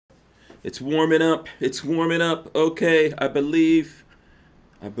It's warming up. It's warming up. Okay, I believe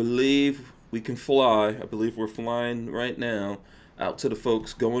we can fly. I believe we're flying right now out to the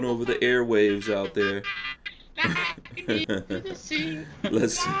folks going over the airwaves out there.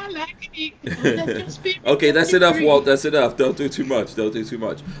 Let's. Okay, that's enough, Walt. That's enough. Don't do too much. Don't do too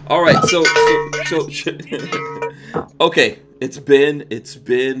much. All right. So. Okay, it's been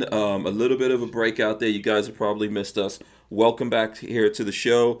a little bit of a break out there. You guys have probably missed us. Welcome back here to the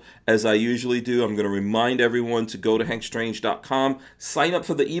show. As I usually do, I'm going to remind everyone to go to hankstrange.com, sign up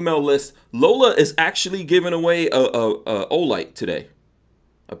for the email list. Lola is actually giving away a Olight today.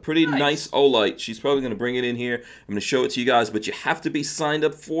 A pretty nice Olight. She's probably going to bring it in here. I'm going to show it to you guys, but you have to be signed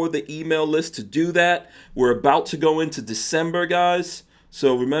up for the email list to do that. We're about to go into December, guys.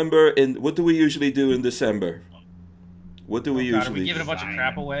 So remember, what do we usually do in December? What do we usually do? Are we giving a bunch of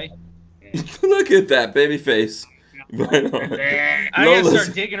crap away? Look at that, baby face. Right on. I gotta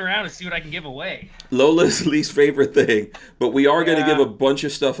start digging around and see what I can give away. Lola's least favorite thing. But we are going to give a bunch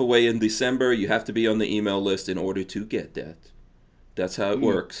of stuff away in December. You have to be on the email list in order to get that. That's how it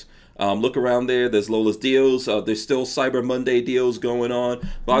works. Look around there. There's Lola's deals. There's still Cyber Monday deals going on.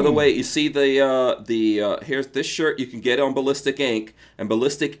 By the way, you see here's this shirt you can get on Ballistic Ink. And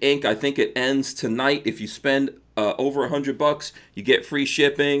Ballistic Ink, I think it ends tonight. If you spend over $100, you get free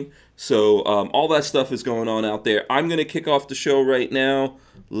shipping. So all that stuff is going on out there. I'm going to kick off the show right now.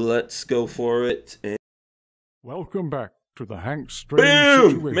 Let's go for it. Welcome back to the Hank Strange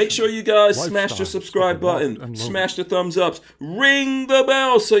Boom! Situation. Make sure you guys smash the subscribe button, smash the thumbs ups, ring the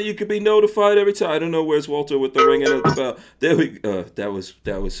bell so you can be notified every time. I don't know where's Walter with the ringing of the bell. There we go. That was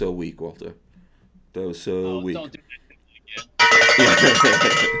so weak, Walter. That was so weak. Don't do that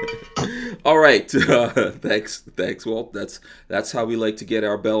again. All right. Thanks, Walt. That's how we like to get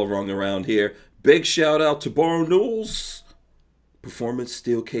our bell rung around here. Big shout out to Barnauls, Performance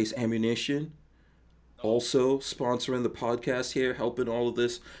Steel Case Ammunition. Also sponsoring the podcast here, helping all of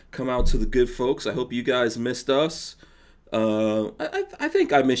this come out to the good folks. I hope you guys missed us. I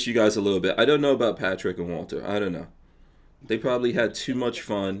think I missed you guys a little bit. I don't know about Patrick and Walter. I don't know. They probably had too much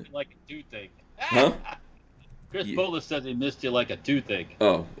fun. Like a toothache. Huh? Chris Bola says he missed you like a toothache.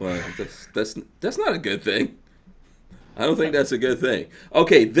 Oh, well, that's not a good thing. I don't think that's a good thing.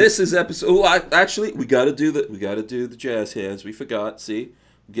 Okay, this is episode. Oh, actually, we gotta do the jazz hands. We forgot. See.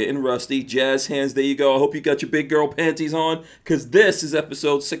 Getting rusty. Jazz hands, there you go. I hope you got your big girl panties on, because this is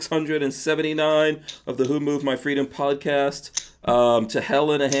episode 679 of the Who Moved My Freedom podcast. To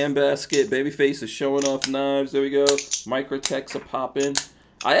hell in a handbasket. Babyface is showing off knives. There we go. Microtechs are popping.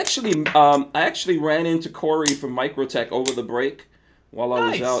 I actually ran into Corey from Microtech over the break while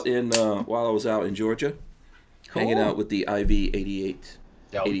I was out in Georgia, hanging out with the IV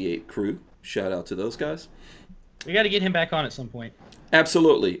 88 crew. Shout out to those guys. We got to get him back on at some point.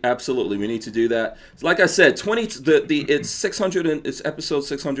 Absolutely. We need to do that. Like I said, it's episode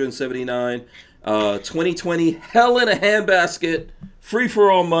 679. 2020 Hell in a Handbasket, Free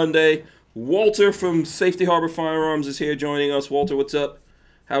for All Monday. Walter from Safety Harbor Firearms is here joining us. Walter, what's up?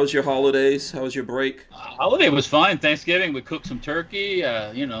 How was your holidays? How was your break? Holiday was fine. Thanksgiving, we cooked some turkey.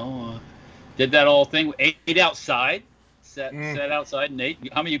 Did that whole thing. We ate outside. Sat outside and ate.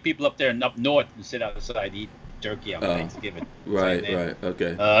 How many people up there and up north can sit outside and eat turkey on Thanksgiving? Right.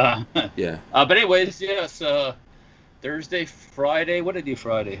 Okay. Yeah. But anyways, yes. Thursday, Friday. What did I do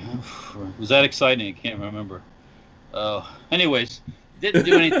Friday? Was that exciting? I can't remember. Anyways, didn't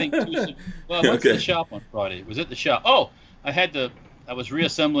do anything too. Well, I went to the shop on Friday. Was it the shop? Oh, I was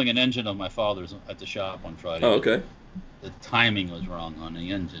reassembling an engine of my father's at the shop on Friday. Oh, okay. The timing was wrong on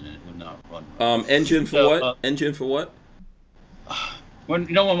the engine, and it would not run right. Engine for what? Engine for what?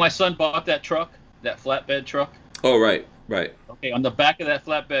 When my son bought that truck, that flatbed truck. Oh, right. Okay, on the back of that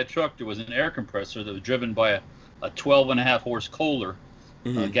flatbed truck, there was an air compressor that was driven by a 12.5 horse Kohler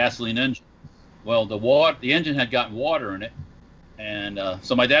gasoline engine. Well, the engine had gotten water in it, and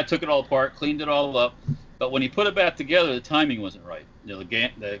so my dad took it all apart, cleaned it all up. But when he put it back together, the timing wasn't right.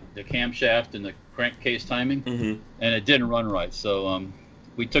 The camshaft and the crankcase timing, and it didn't run right. So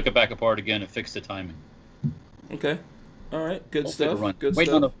we took it back apart again and fixed the timing. Okay. All right. Good stuff.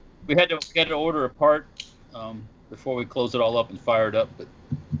 We had to order a part before we close it all up and fire it up, but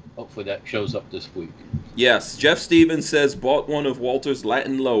hopefully that shows up this week. Yes. Jeff Stevens says bought one of Walter's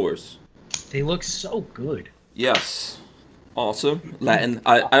Latin lowers. They look so good. Yes. Awesome. Latin.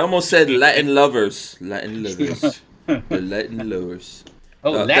 I almost said Latin lovers. Latin lovers. The Latin lowers.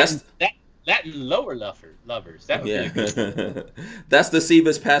 Oh, Latin lower lovers. That would be a good. That's the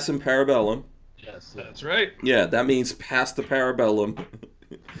Cibus Passum Parabellum. Yes, that's right. Yeah, that means pass the parabellum.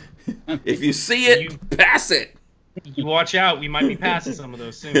 If you see it, pass it. You watch out. We might be passing some of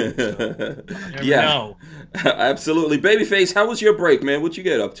those soon. So Yeah, know. Absolutely. Babyface, how was your break, man? What you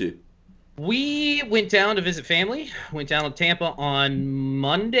get up to? We went down to visit family. Went down to Tampa on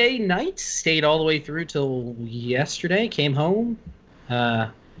Monday night. Stayed all the way through till yesterday. Came home.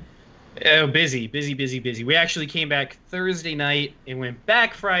 Busy. We actually came back Thursday night and went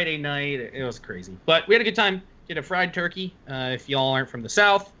back Friday night. It was crazy. But we had a good time. Did a fried turkey. If y'all aren't from the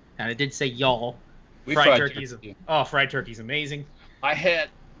South, and I did say y'all. Fried turkey's amazing. Go ahead.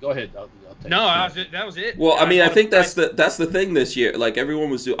 I'll take No, it. that was it. Well, I mean, I think that's the thing this year. Like everyone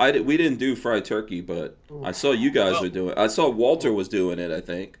was doing. We didn't do fried turkey, but I saw you guys were doing. I saw Walter was doing it. I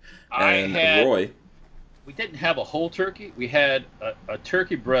think, and Roy. We didn't have a whole turkey. We had a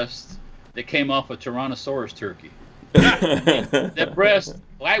turkey breast that came off a Tyrannosaurus turkey. That breast,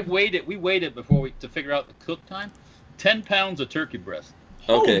 we waited to figure out the cook time. 10 pounds of turkey breast.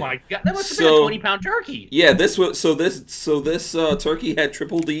 Okay. Oh my god, that must have been a 20-pound turkey. Yeah, this turkey had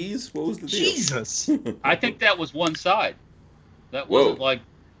triple D's. What was the deal? Jesus. I think that was one side. That wasn't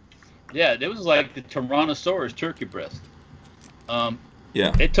it was like the Tyrannosaurus turkey breast.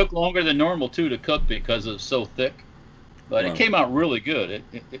 Yeah. It took longer than normal too to cook because it was so thick, but it came out really good.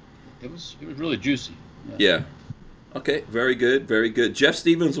 It was really juicy. Yeah. Okay. Very good. Very good. Jeff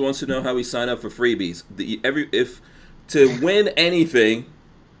Stevens wants to know how we sign up for freebies. To win anything,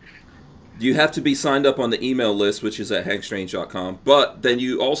 you have to be signed up on the email list, which is at hankstrange.com. But then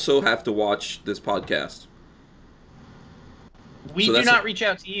you also have to watch this podcast. We do not reach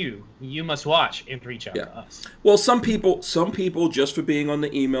out to you. You must watch and reach out to us. Well, some people just for being on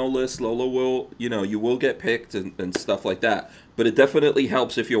the email list, Lola will, you will get picked and stuff like that. But it definitely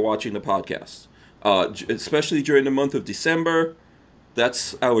helps if you're watching the podcast, especially during the month of December.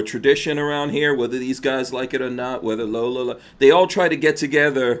 That's our tradition around here, whether these guys like it or not, whether Lola, they all try to get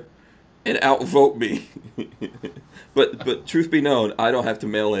together and outvote me. but truth be known, I don't have to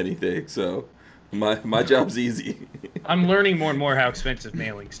mail anything, so my job's easy. I'm learning more and more how expensive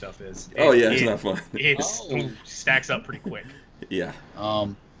mailing stuff is. It's not fun. It stacks up pretty quick. Yeah.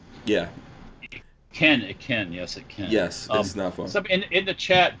 Yeah. It can. Yes, it can. Yes, it's not fun. In the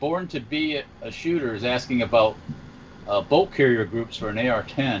chat, Born to Be a Shooter is asking about bolt carrier groups for an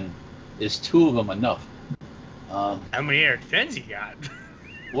AR-10. Is 2 of them enough? How many AR-10s you got?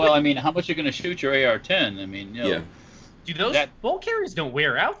 Well, I mean, how much are you going to shoot your AR-10? I mean, yeah. Dude, those bolt carriers don't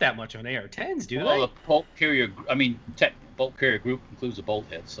wear out that much on AR-10s, do they? Well, the bolt carrier, bolt carrier group includes a bolt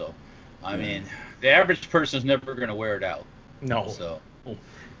head, so I mean, the average person's never going to wear it out. No. So,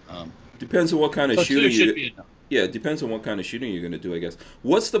 depends on what kind of shooting it depends on what kind of shooting you're going to do, I guess.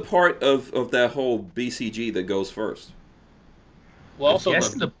 What's the part of that whole BCG that goes first? Well, also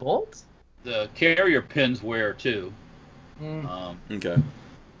the bolt? The carrier pins wear too. Okay.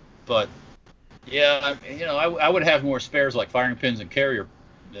 But yeah, I would have more spares like firing pins and carrier.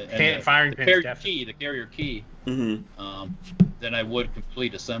 Firing pins, definitely. The carrier key. Than I would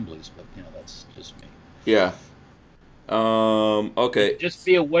complete assemblies, but that's just me. Yeah. Okay. Just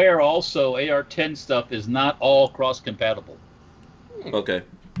be aware also, AR-10 stuff is not all cross-compatible. Okay.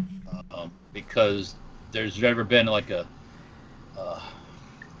 Because there's never been like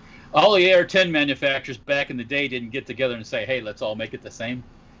all the AR-10 manufacturers back in the day didn't get together and say, hey, let's all make it the same.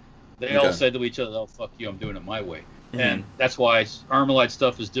 They all said to each other, oh, fuck you, I'm doing it my way. And that's why Armalite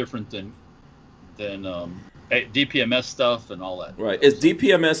stuff is different than DPMS stuff and all that. Right. Is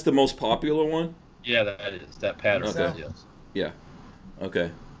DPMS the most popular one? Yeah, that is. That pattern. Okay. Yes. Yeah.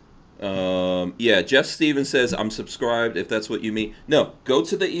 Okay. Yeah, Jeff Stevens says, I'm subscribed, if that's what you mean. No, go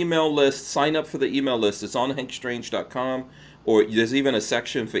to the email list, sign up for the email list. It's on hankstrange.com, or there's even a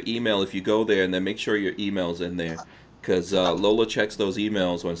section for email if you go there, and then make sure your email's in there, because Lola checks those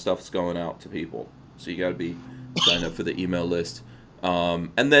emails when stuff's going out to people. So you got to be signed up for the email list. And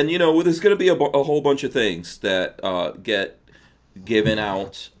then, there's going to be a whole bunch of things that get given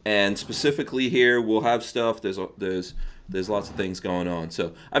out, and specifically here, we'll have stuff. There's lots of things going on.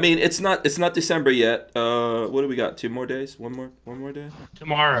 So I mean, it's not December yet. What do we got? 2 more days? One more day?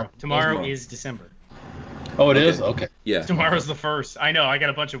 Tomorrow is December. Oh, it is? Okay. Yeah. Tomorrow's the 1st. I know. I got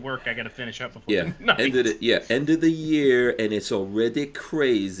a bunch of work I got to finish up before. Yeah. End of the year, and it's already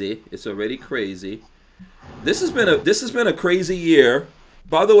crazy. This has been a crazy year.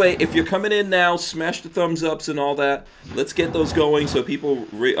 By the way, if you're coming in now, smash the thumbs ups and all that. Let's get those going so people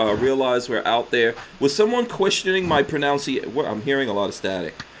realize we're out there. Was someone questioning my pronunciation? I'm hearing a lot of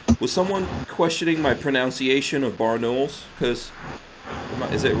static. Was someone questioning my pronunciation of Barnauls? Because,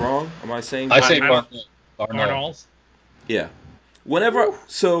 is it wrong? Am I saying? I say Barnauls. Yeah. Whenever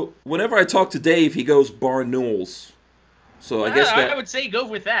I talk to Dave, he goes Barnauls. So I guess that I would say go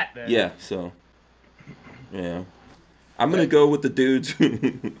with that then. Yeah. So. Yeah. I'm going to go with the dudes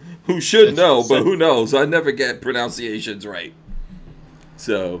who should know, but who knows? I never get pronunciations right.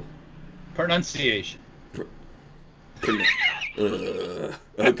 So. Pronunciation.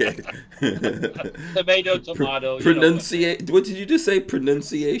 Okay. Tomato. Pronunciate. What did you just say?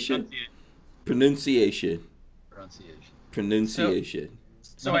 Pronunciation? Pronunciation.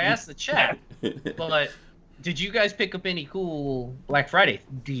 So I asked the chat, but did you guys pick up any cool Black Friday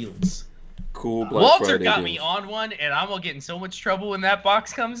deals? Cool Black Walther Friday got deals. me on one, and I'm gonna get in so much trouble when that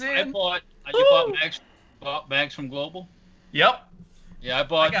box comes in. You bought mags from Global? Yep. Yeah, I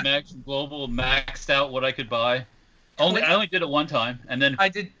bought mags from Global, maxed out what I could buy. I only did it one time, and then I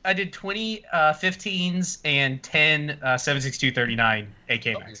did 20 15s and 10 7.6239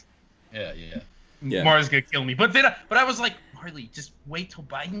 AK mags. Yeah. Mara's gonna kill me, but I was like, Marley, just wait till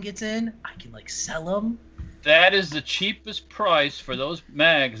Biden gets in. I can like sell them. That is the cheapest price for those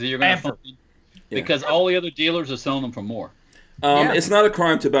mags that you're gonna find, because all the other dealers are selling them for more. It's not a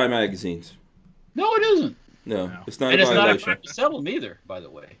crime to buy magazines. No, it isn't. No, it's not. And a it's violation. not a crime to sell them either, by the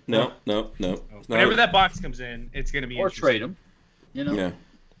way. No. Whenever that box comes in, it's gonna be or trade them. You know.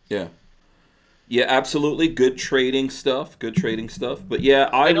 Yeah. Absolutely, good trading stuff. But yeah,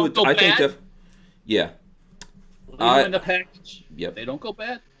 I think. Yeah. Leave them in the package. Yep. They don't go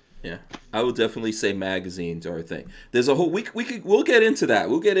bad. Yeah, I would definitely say magazines are a thing. There's a whole we'll get into that.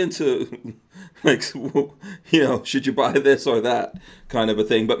 We'll get into like, should you buy this or that kind of a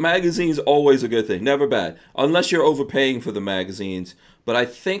thing. But magazines always a good thing, never bad, unless you're overpaying for the magazines. But I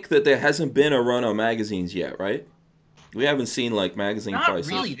think that there hasn't been a run on magazines yet, right? We haven't seen like magazine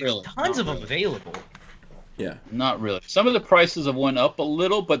prices. Not really. There's tons of them available. Yeah. Not really. Some of the prices have went up a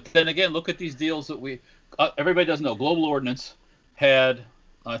little, but then again, look at these deals that everybody doesn't know. Global Ordnance had,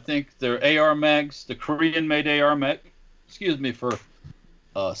 I think, their AR mags, the Korean-made AR mag, for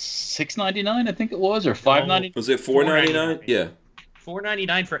 $6.99, I think it was, or $5.99. Was it $4.99? Yeah.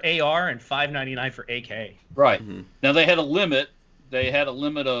 $4.99 for AR and $5.99 for AK. Right. Mm-hmm. Now they had a limit. They had a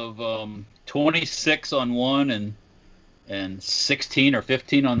limit of 26 on one and 16 or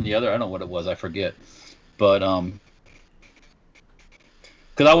 15 on the other. I don't know what it was. I forget. But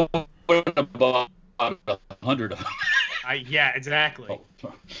because I would have bought 100 of them. Yeah, exactly.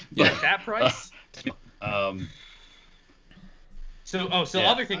 At that price. Other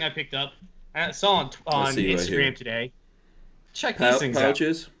thing I picked up, I saw on Instagram right today. Check these things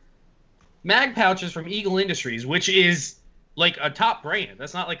pouches? out. Mag pouches from Eagle Industries, which is like a top brand.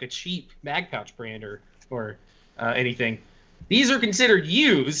 That's not like a cheap mag pouch brand or anything. These are considered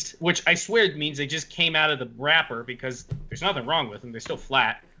used, which I swear means they just came out of the wrapper because there's nothing wrong with them. They're still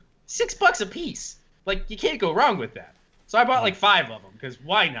flat. $6 a piece. Like, you can't go wrong with that. So I bought like 5 of them because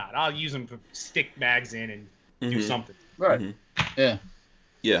why not? I'll use them to stick mags in and do something. Right. Mm-hmm.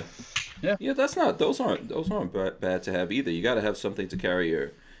 Yeah. Yeah. Those aren't bad to have either. You got to have something to carry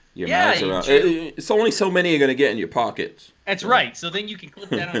your mags around. It's only so many you're gonna get in your pockets. That's right. So then you can clip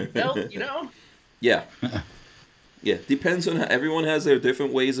that on your belt. Yeah. Yeah, depends on how everyone has their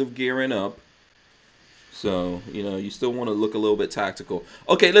different ways of gearing up. So, you still want to look a little bit tactical.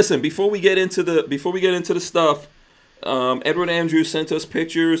 Okay, listen, before we get into the stuff, Edward Andrews sent us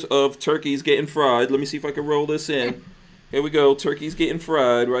pictures of turkeys getting fried. Let me see if I can roll this in. Here we go, turkeys getting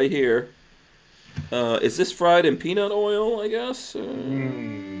fried right here. Is this fried in peanut oil, I guess?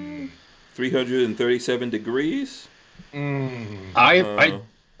 337 degrees. I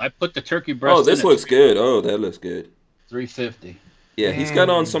put the turkey breast. Oh, this looks good. Oh, that looks good. 350. Yeah, he's got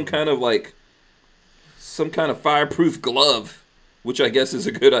on some kind of fireproof glove, which I guess is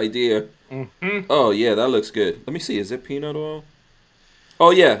a good idea. Mm-hmm. Oh yeah, that looks good. Let me see. Is it peanut oil?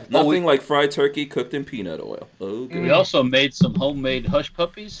 Oh yeah, nothing like fried turkey cooked in peanut oil. Oh, good. We also made some homemade hush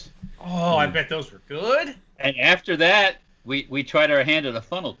puppies. Oh, I bet those were good. And after that, we tried our hand at a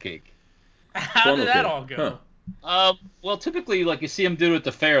funnel cake. How did that all go? Huh. Well, typically, like you see them do at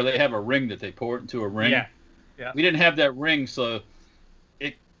the fair, they have a ring that they pour it into a ring. Yeah. We didn't have that ring, so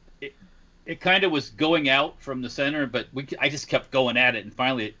it kind of was going out from the center, but I just kept going at it, and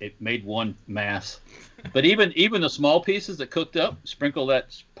finally it made one mass. But even the small pieces that cooked up, sprinkle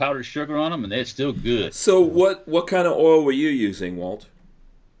that powdered sugar on them, and they're still good. So what kind of oil were you using, Walt?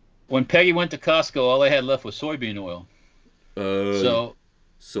 When Peggy went to Costco, all they had left was soybean oil.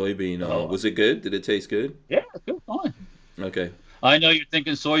 Soybean oil. Was it good? Did it taste good? Yeah, good, fine. Okay. I know you're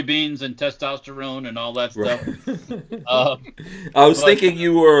thinking soybeans and testosterone and all that stuff. I was thinking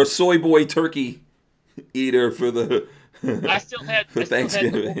you were a soy boy turkey eater for the. I still had the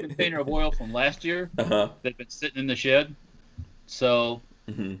whole container of oil from last year that'd been sitting in the shed. So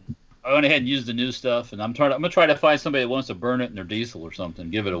I went ahead and used the new stuff, and I'm gonna try to find somebody that wants to burn it in their diesel or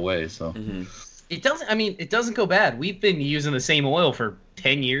something, give it away. So It doesn't. I mean, it doesn't go bad. We've been using the same oil for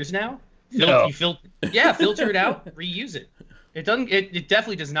 10 years now. No. Filter it out, reuse it. It doesn't. It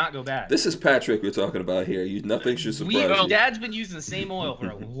definitely does not go bad. This is Patrick we're talking about here. Nothing should surprise you. Dad's been using the same oil for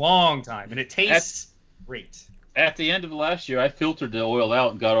a long time, and it tastes great. At the end of last year, I filtered the oil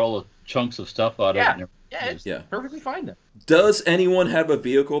out and got all the chunks of stuff out of it. It's perfectly fine though. Does anyone have a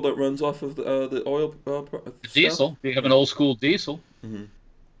vehicle that runs off of the oil? Diesel. You have an old school diesel. Mm-hmm.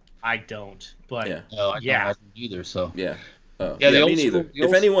 I don't, but no, I don't either. So yeah. Me neither.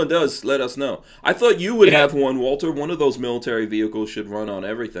 If anyone does, let us know. I thought you would have one, Walter. One of those military vehicles should run on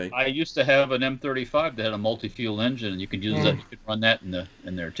everything. I used to have an M35 that had a multi-fuel engine, and you could use that. You could run that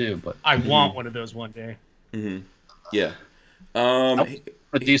in there too. But I want one of those one day. Mm-hmm. Yeah.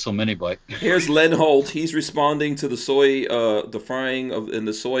 A diesel mini bike. Here's Len Holt. He's responding to the soy, the frying in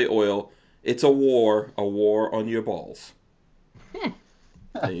the soy oil. It's a war on your balls.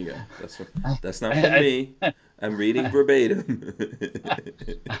 There you go. That's not from me. I'm reading verbatim.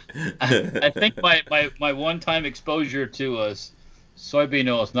 I think my one-time exposure to soybean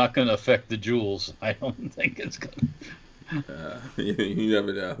oil is not going to affect the joules. I don't think it's going to. You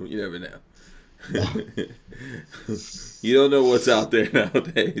never know. You never know. You don't know what's out there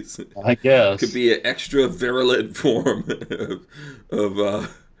nowadays. I guess. Could be an extra virulent form of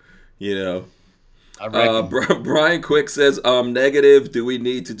Brian Quick says, negative, do we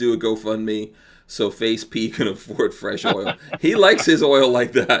need to do a GoFundMe so Face P can afford fresh oil? He likes his oil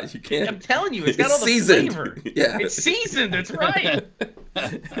like that. You can't. I'm telling you, it's got all the seasoned. flavor. Yeah. It's seasoned, that's right.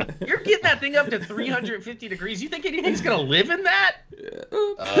 You're getting that thing up to 350 degrees. You think anything's going to live in that?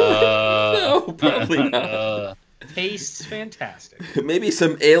 No, probably not. Tastes fantastic. Maybe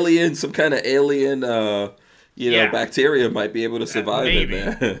some kind of alien, bacteria might be able to survive in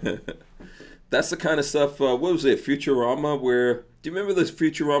there. That's the kind of stuff, what was it, Futurama, do you remember this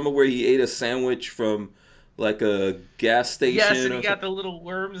Futurama where he ate a sandwich from, like, a gas station? Yes, and he got the little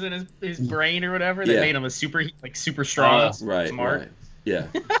worms in his brain or whatever that made him super strong, right, smart. Right. Yeah.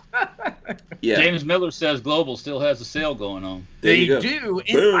 Yeah. James Miller says Global still has a sale going on. They do.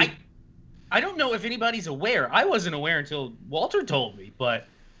 And I don't know if anybody's aware. I wasn't aware until Walter told me, but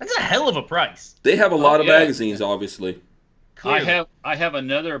that's a hell of a price. They have a lot of magazines, obviously. Clearly. I have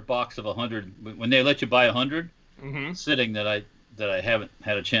another box of 100 when they let you buy 100 sitting that I haven't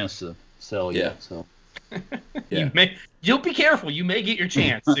had a chance to sell yet. So you'll be careful. You may get your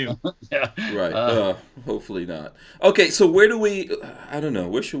chance soon. Right. Hopefully not. Okay, so where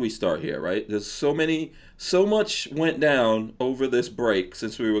should we start here, right? There's so much went down over this break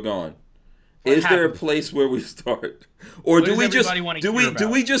since we were gone. Is there a place where we start, or do we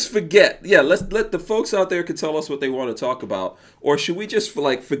just forget? Yeah, let the folks out there can tell us what they want to talk about, or should we just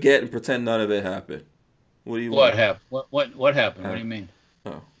forget and pretend none of it happened? What do you? What happened? What happened? What do you mean?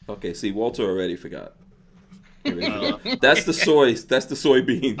 Oh, okay. See, Walter already forgot. That's the soy. That's the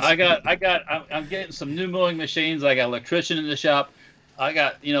soybeans. I'm getting some new milling machines. I got an electrician in the shop. I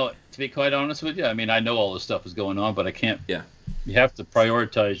got, to be quite honest with you, I mean, I know all this stuff is going on, but I can't. Yeah. You have to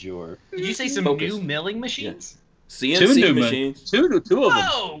prioritize your. Did you say some new milling machines? Yeah. CNC machines. Two of them.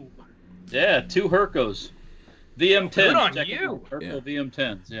 Whoa! Yeah, 2 Hercos. VM10s. Good on you. Herco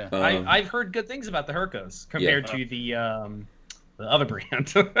VM10s, yeah. I've heard good things about the Hercos compared to the other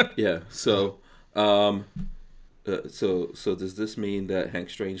brand. Yeah, so does this mean that Hank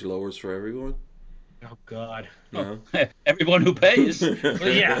Strange lowers for everyone? Oh, God. No? Everyone who pays.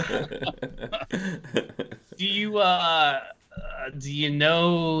 Yeah. Do you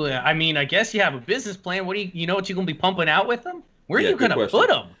know, I mean, I guess you have a business plan. What do you know what you're going to be pumping out with them? Where are you going to put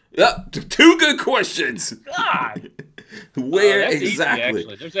them? Yeah, 2 good questions. God. Where that's exactly?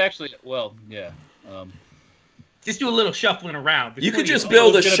 Easy, there's actually, just do a little shuffling around. You could just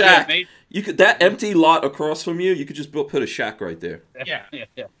build a shack. That empty lot across from you. You could just put a shack right there. Yeah.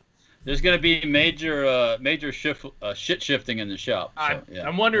 There's going to be major shit shifting in the shop.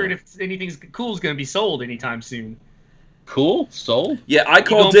 I'm wondering if anything cool is going to be sold anytime soon. Cool? Sold? Yeah, I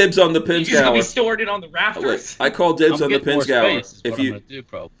call dibs on the Pinsgauer. You're going to be stored it on the rafters? I call dibs on the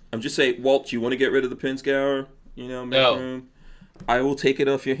Pinsgauer. I'm just saying, Walt, you want to get rid of the Pinsgauer? Make room. I will take it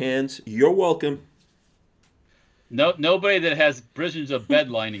off your hands. You're welcome. No, nobody that has visions of bed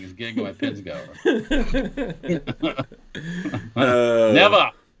lining is getting my Pinsgauer.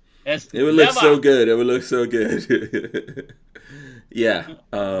 Never. It would look so good. It would look so good. Yeah.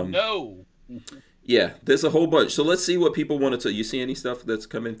 No. Yeah, there's a whole bunch. So let's see what people want to. You see any stuff that's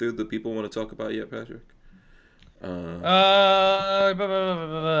coming through that people want to talk about yet, Patrick? What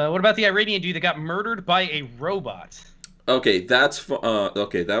about the Iranian dude that got murdered by a robot? Okay,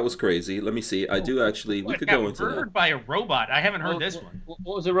 okay, that was crazy. Let me see. I do actually. We could go into murdered that. by a robot. I haven't heard this one. What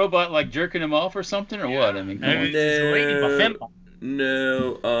was the robot like, jerking him off or something, or what? I mean, come on. It's a lady Bafemba.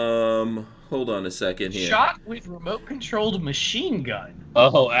 No. Hold on a second here. Shot with remote-controlled machine gun.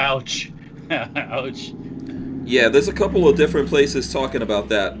 Oh, ouch. Ouch. Yeah, there's a couple of different places talking about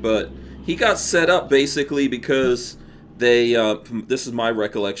that, but he got set up basically because they, this is my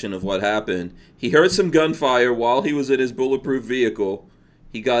recollection of what happened. He heard some gunfire while he was in his bulletproof vehicle.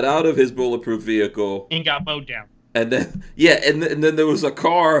 He got out of his bulletproof vehicle. And got mowed down. And then, yeah, and then there was a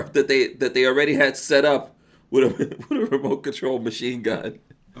car that they already had set up with a remote control machine gun.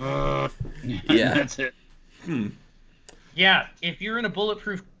 Yeah. That's it. Yeah, if you're in a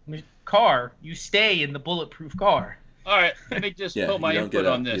bulletproof car, you stay in the bulletproof car. All right, let me just put my input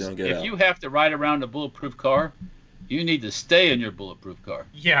on this. If you have to ride around a bulletproof car, you need to stay in your bulletproof car.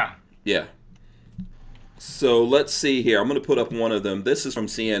 Yeah. Yeah. So let's see here. I'm going to put up one of them. This is from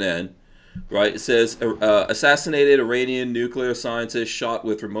CNN, right? It says, assassinated Iranian nuclear scientist shot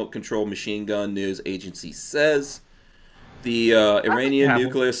with remote control machine gun, news agency says. The Iranian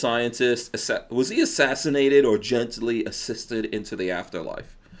nuclear scientist, was he assassinated or gently assisted into the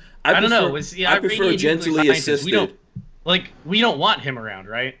afterlife? I don't know. I prefer gently assisted. We don't want him around,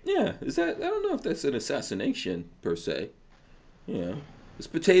 right? Yeah, I don't know if that's an assassination per se. Yeah, it's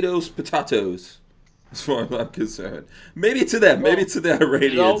potatoes, as far as I'm concerned. Maybe to them, maybe to the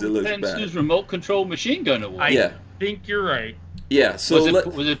Iranians, it looks bad. Depends whose remote control machine gun it was. I think you're right. Yeah, so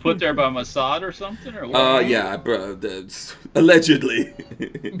was it put there by Mossad or something, or what? Yeah, bro, allegedly.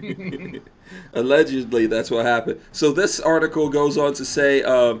 Allegedly, that's what happened. So this article goes on to say,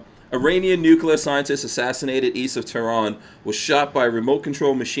 Iranian nuclear scientist assassinated east of Tehran was shot by a remote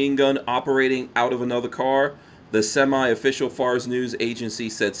control machine gun operating out of another car. The semi-official Fars news agency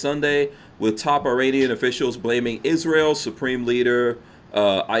said Sunday, with top Iranian officials blaming Israel, Supreme Leader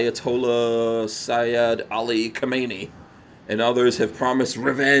Ayatollah Sayyid Ali Khamenei and others have promised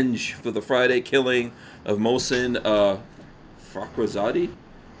revenge for the Friday killing of Mohsen Fakhrizadeh.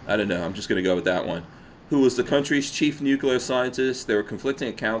 I don't know, I'm just going to go with that one. Who was the country's chief nuclear scientist. There were conflicting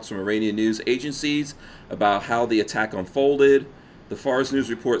accounts from Iranian news agencies about how the attack unfolded. The Fars News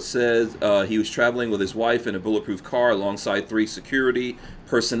report says he was traveling with his wife in a bulletproof car alongside 3 security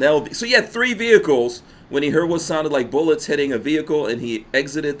personnel. So he had 3 vehicles when he heard what sounded like bullets hitting a vehicle, and he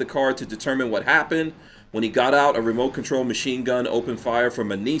exited the car to determine what happened. When he got out, a remote control machine gun opened fire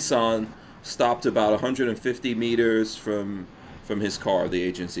from a Nissan, stopped about 150 meters from his car, the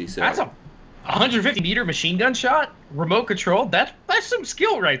agency said. That's a 150-meter machine gun shot? Remote control? That's some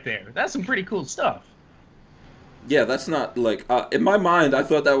skill right there. That's some pretty cool stuff. Yeah, that's not like in my mind. I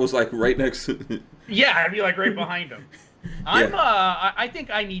thought that was like right next to. Yeah, I'd be like right behind him. I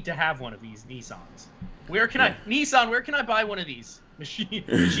think I need to have one of these Nissans. Where can Where can I buy one of these machine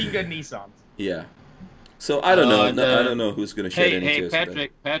gun Nissans? Yeah. So I don't know. I don't know who's gonna shed any tears.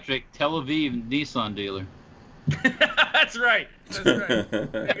 Patrick, Tel Aviv Nissan dealer. That's right. That's right. Go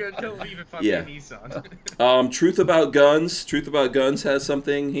to Tel Aviv and find a Nissan. Truth About Guns. Truth About Guns has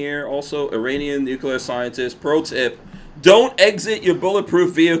something here. Also, Iranian nuclear scientist. Pro tip: don't exit your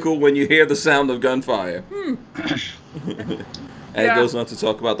bulletproof vehicle when you hear the sound of gunfire. And it goes on to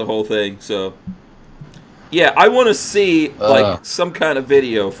talk about the whole thing. So, yeah, I want to see like some kind of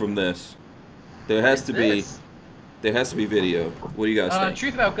video from this. There has to be video. What do you guys think?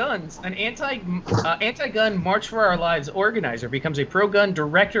 Truth About Guns. An anti-gun March for Our Lives organizer becomes a pro-gun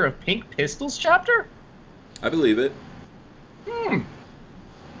director of Pink Pistols chapter? I believe it.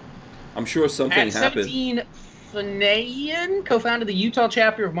 I'm sure something happened. 17 Fanayan co-founded the Utah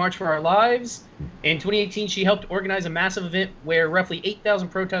chapter of March for Our Lives. In 2018, she helped organize a massive event where roughly 8,000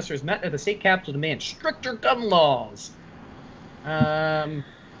 protesters met at the state capitol to demand stricter gun laws.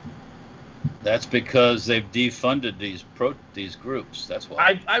 That's because they've defunded these groups. That's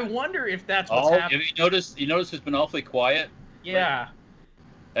why. I wonder if that's what's happening. Have you noticed it's been awfully quiet? Yeah.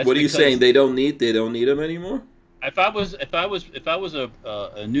 What are you saying? They don't need them anymore? If I was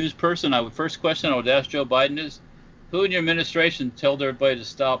a news person, first question I would ask Joe Biden is, who in your administration told everybody to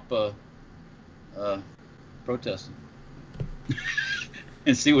stop protesting?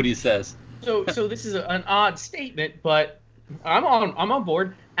 And see what he says. So this is an odd statement, but I'm on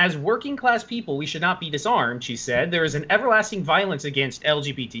board. As working class people, we should not be disarmed, she said. There is an everlasting violence against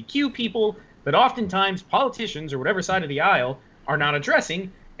LGBTQ people that oftentimes politicians or whatever side of the aisle are not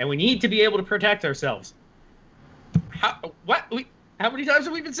addressing, and we need to be able to protect ourselves. How many times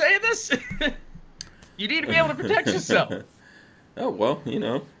have we been saying this? You need to be able to protect yourself. Oh, well,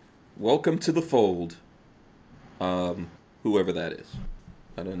 welcome to the fold. Whoever that is.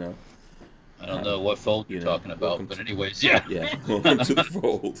 I don't know. I don't know what fold you're talking about, but anyways, yeah. Yeah, welcome to the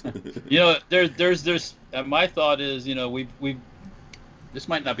fold. There's my thought is, we this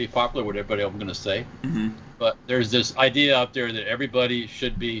might not be popular with everybody, I'm going to say, but there's this idea out there that everybody's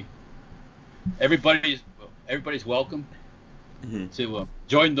welcome to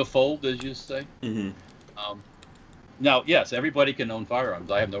join the fold, as you say. Now, yes, everybody can own firearms.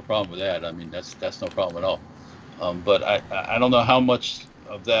 I have no problem with that. I mean, that's no problem at all. But I don't know how much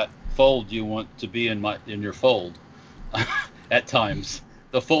of that fold you want to be in your fold at times.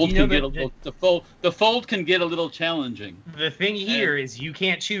 The fold can get the fold can get a little challenging. The thing here is you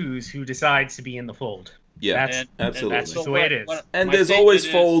can't choose who decides to be in the fold. Yeah, absolutely. That's the way it is. And there's always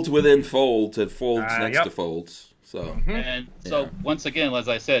folds within folds and folds next to folds. So once again, as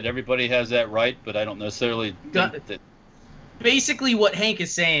I said, everybody has that right, but I don't necessarily think that. Basically, what Hank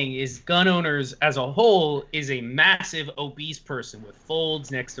is saying is gun owners as a whole is a massive obese person with folds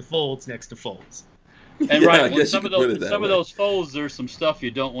next to folds next to folds. And some of those folds, there's some stuff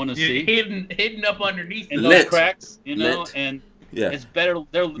you don't want to see hidden up underneath those cracks, and it's better.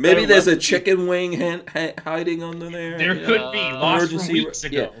 Maybe there's a chicken wing hiding under there. There could be lost from weeks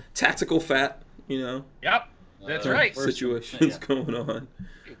ago. Yeah. Tactical fat, Yep, that's right. Situations going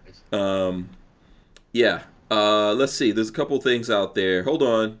on. Let's see. There's a couple things out there. Hold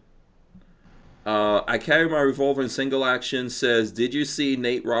on. I carry my revolver in single action. Says, did you see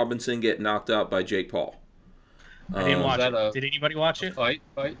Nate Robinson get knocked out by Jake Paul? I didn't watch it. Did anybody watch it? Fight.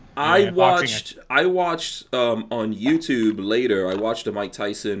 I watched on YouTube later. I watched the Mike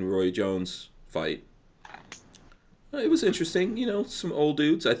Tyson Roy Jones fight. It was interesting. Some old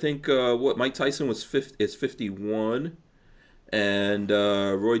dudes. I think Mike Tyson is 51. And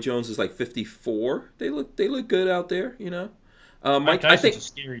Roy Jones is like 54. They look good out there, Mike Tyson's a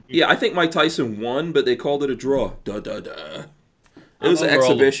scary dude. I think Mike Tyson won, but they called it a draw. It was an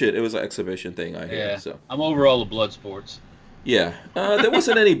exhibition. It was an exhibition thing. I hear. So I'm over all the blood sports. Yeah, there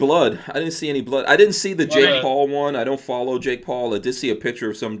wasn't any blood. I didn't see any blood. I didn't see the Jake Paul one. I don't follow Jake Paul. I did see a picture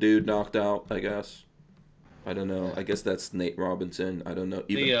of some dude knocked out, I guess. I don't know. I guess that's Nate Robinson. I don't know.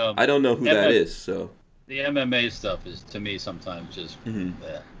 I don't know who that is. So. The MMA stuff is, to me, sometimes just just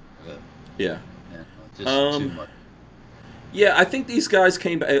too much. Yeah, I think these guys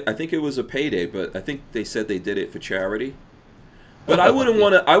came back. I think it was a payday, but I think they said they did it for charity. But I wouldn't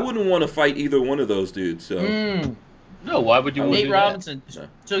want to. I wouldn't want to fight either one of those dudes. So no, why would you? Nate Robinson.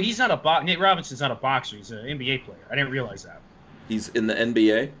 So he's not Nate Robinson's not a boxer. He's an NBA player. I didn't realize that. He's in the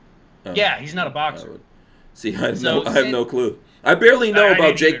NBA. Oh. Yeah, he's not a boxer. See, I have no clue. I barely know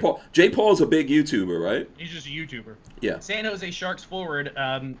about Jake Paul. Jake Paul's a big YouTuber, right? He's just a YouTuber. Yeah. San Jose Sharks forward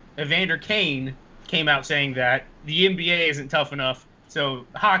Evander Kane came out saying that the NBA isn't tough enough, so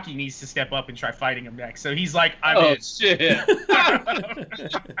hockey needs to step up and try fighting him next. So he's like, I'm in. Shit. The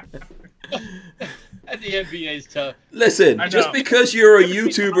NBA's tough. Listen, just because you're a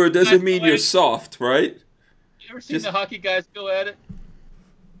YouTuber doesn't mean you're soft, right? You ever seen the hockey guys go at it?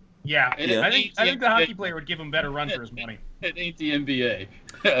 Yeah. I think the hockey player would give him better run for his money. It ain't the NBA.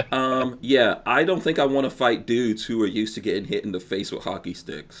 I don't think I want to fight dudes who are used to getting hit in the face with hockey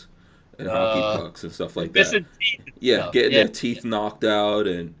sticks and hockey pucks and stuff like that. Getting their teeth knocked out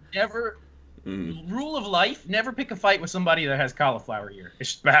and rule of life: never pick a fight with somebody that has cauliflower ear.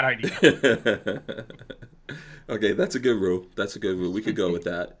 It's a bad idea. Okay, that's a good rule. We could go with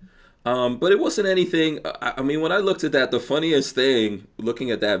that. But it wasn't anything. I mean, when I looked at that, the funniest thing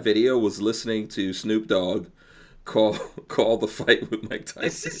looking at that video was listening to Snoop Dogg call the fight with Mike Tyson.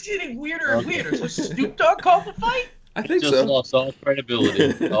 This is getting weirder and weirder. So Snoop Dogg called the fight? I think just lost all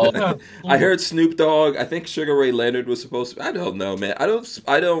credibility. I heard Snoop Dogg. I think Sugar Ray Leonard was supposed to. I don't know, man. I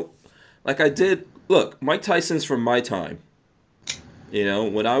don't. Like I did. Look, Mike Tyson's from my time.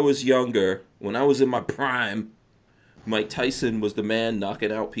 When I was younger, when I was in my prime, Mike Tyson was the man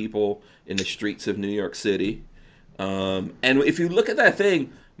knocking out people in the streets of New York City. And if you look at that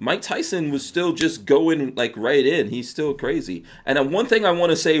thing, Mike Tyson was still just going like right in. He's still crazy. And one thing I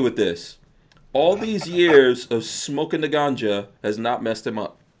want to say with this, all these years of smoking the ganja has not messed him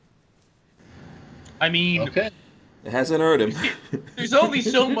up. I mean, it hasn't hurt him. There's only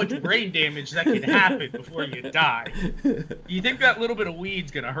so much brain damage that can happen before you die. You think that little bit of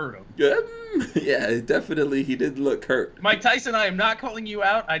weed's going to hurt him? Yeah, definitely. He did look hurt. Mike Tyson, I am not calling you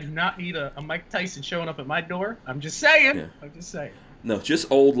out. I do not need a Mike Tyson showing up at my door. I'm just saying. Yeah. I'm just saying. No,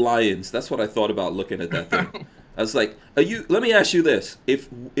 just old lions. That's what I thought about looking at that thing. I was like, let me ask you this.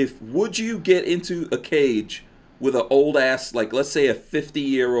 If would you get into a cage with an old ass, like let's say a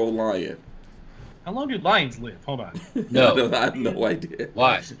 50-year-old lion? How How long do lions live? Hold on. No. I have no idea.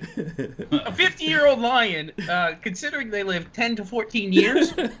 Why? A 50-year-old lion, considering they live 10 to 14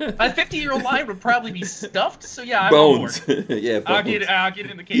 years, a 50-year-old lion would probably be stuffed. So yeah, I'm on Bones. board. Yeah, bones. I'll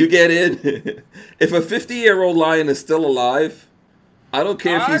get in the cage. You get in. If a 50-year-old lion is still alive, I don't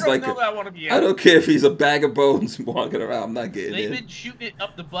care if he's like. I don't care if he's a bag of bones walking around. I'm not getting in. They've been shooting it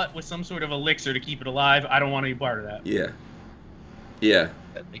up the butt with some sort of elixir to keep it alive. I don't want any part of that. Yeah. Yeah.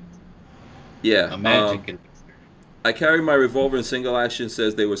 Yeah. A magic elixir. I carry my revolver in single action.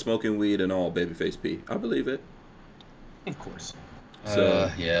 Says they were smoking weed and all. Babyface P. I believe it. Of course.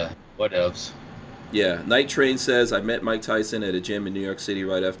 So yeah. What else? Yeah. Night Train says I met Mike Tyson at a gym in New York City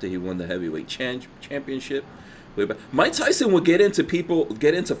right after he won the heavyweight championship. Mike Tyson would get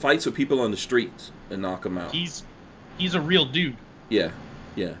into fights with people on the streets and knock them out. He's a real dude. Yeah.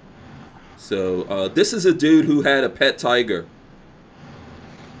 Yeah. So this is a dude who had a pet tiger.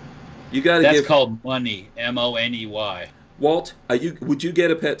 You gotta That's called money. MONEY. Walt, would you get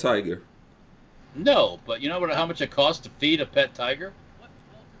a pet tiger? No, but you know how much it costs to feed a pet tiger?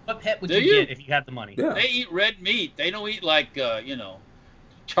 What pet would you get if you had the money? Yeah. They eat red meat. They don't eat like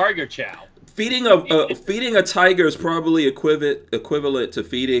tiger chow. Feeding a tiger is probably equivalent to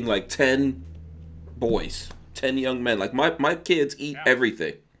feeding like 10 boys, 10 young men. Like my kids eat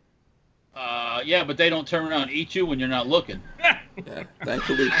everything. Yeah, but they don't turn around and eat you when you're not looking. Yeah,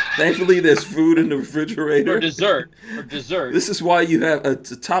 thankfully, there's food in the refrigerator. For dessert. This is why you have a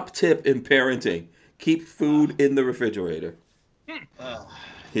top tip in parenting: keep food in the refrigerator.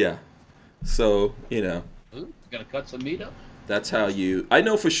 Yeah. So Ooh, gonna cut some meat up. That's how you. I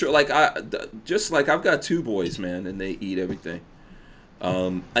know for sure. Like I've got 2 boys, man, and they eat everything.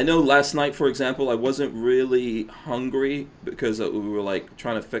 I know last night, for example, I wasn't really hungry because we were like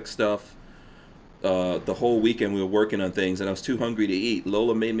trying to fix stuff. The whole weekend we were working on things, and I was too hungry to eat.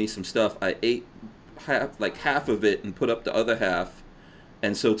 Lola made me some stuff. I ate half of it and put up the other half.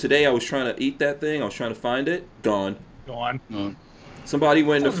 And so today I was trying to eat that thing. I was trying to find it. Gone. Somebody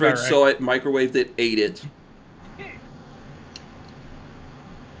went in the fridge, saw it, microwaved it, ate it.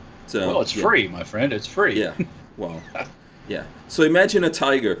 So, well, it's free, my friend. It's free. Yeah. Well, yeah. So imagine a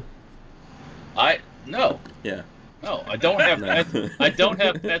tiger. No. Yeah. No, I don't have pets. I don't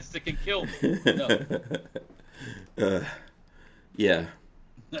have pets that can kill me. No. Yeah.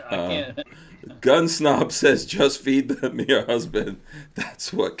 I can't. Gun Snob says, just feed them your husband.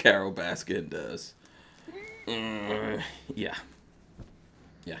 That's what Carol Baskin does. Yeah.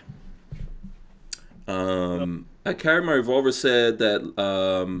 Yeah. I carry my revolver said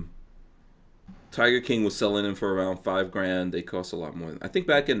that Tiger King was selling them for around $5,000. They cost a lot more. I think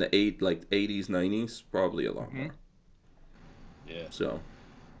back in the 80s, 90s, probably a lot more. Yeah. So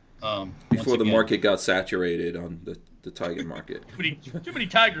before the market got saturated on the tiger market. Too many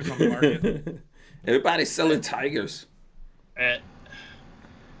tigers on the market. Everybody's selling tigers. Yeah,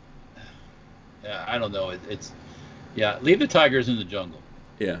 I don't know. Leave the tigers in the jungle.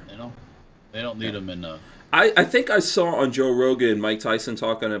 Yeah. They don't need them in. I think I saw on Joe Rogan Mike Tyson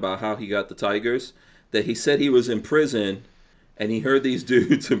talking about how he got the tigers. That he said he was in prison, and he heard these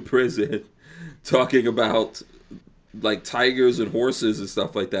dudes in prison talking about like tigers and horses and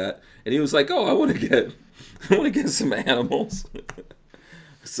stuff like that, and he was like, "Oh, I want to get some animals."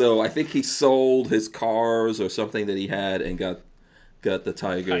 So I think he sold his cars or something that he had and got the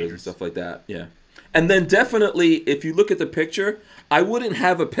tigers and stuff like that. Yeah. And then definitely, if you look at the picture, I wouldn't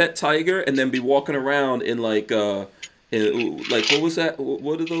have a pet tiger and then be walking around in like what was that?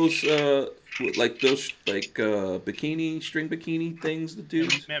 What are those string bikini things the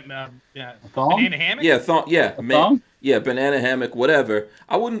dudes? Banana hammock. Yeah, thong. Yeah, yeah, banana hammock, whatever.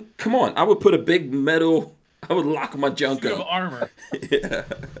 I wouldn't. Come on, I would put a big metal. I would lock my junk up. Armor. Yeah.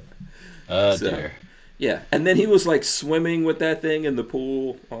 Dear. Yeah, and then he was like swimming with that thing in the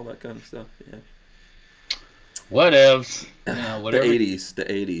pool, all that kind of stuff. Yeah. Whatevs. Whatever. The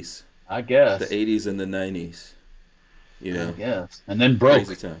 80s. I guess. The 80s and the 90s. I guess. And then broke.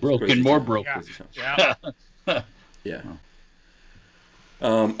 Broken, more broke. Yeah. Yeah.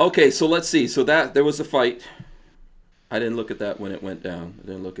 Okay, so let's see. So there was a fight. I didn't look at that when it went down. I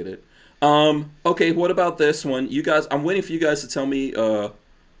didn't look at it. Okay, what about this one? You guys, I'm waiting for you guys to tell me,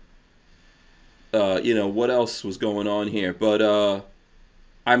 what else was going on here. But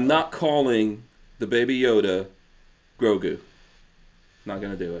I'm not calling the Baby Yoda Grogu. Not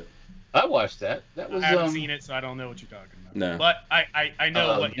gonna do it. I watched that. That was. I haven't seen it, so I don't know what you're talking about. No. But I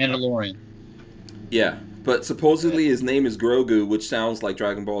know what. Mandalorian. Yeah, but supposedly his name is Grogu, which sounds like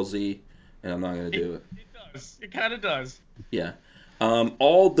Dragon Ball Z, and I'm not gonna do it. It does. It kind of does. Yeah.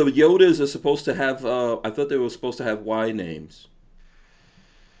 All the Yodas are supposed to have. I thought they were supposed to have Y names.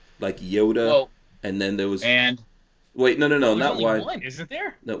 Like Yoda. Well, And then there was And wait, no, There's not only Y. one, isn't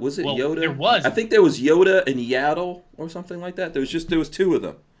there? No, was it Well, Yoda? there was. I think there was Yoda and Yaddle or something like that. There was two of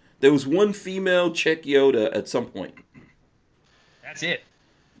them. There was one female chick Yoda at some point. That's it.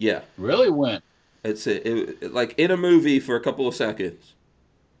 Yeah, really went. it's it like in a movie for a couple of seconds.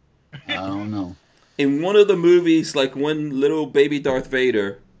 I don't know. In one of the movies, like when little baby Darth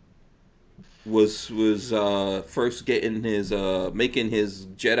Vader was first getting his making his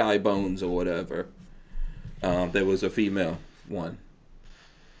Jedi bones or whatever, there was a female one.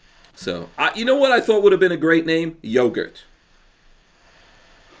 So you know what I thought would have been a great name? Yogurt.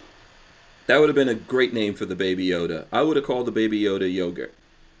 That would have been a great name for the baby Yoda. I would have called the baby Yoda Yogurt.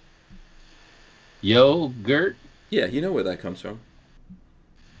 Yogurt? Yeah, you know where that comes from.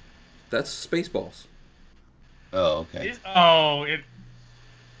 That's Spaceballs. Oh, okay.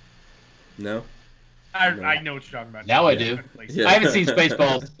 No? I know what you're talking about. Now I do. Yeah. I haven't seen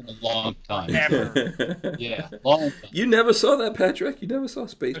Spaceballs in a long time. Ever. Yeah, long time. You never saw that, Patrick? You never saw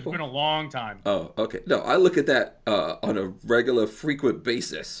It's Spaceballs? been a long time. Oh, okay. No, I look at that on a regular, frequent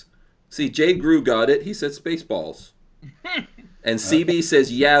basis. See, Jay Grew got it. He said Spaceballs. And CB says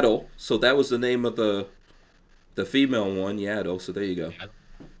Yaddle, so that was the name of the female one, Yaddle, so there you go.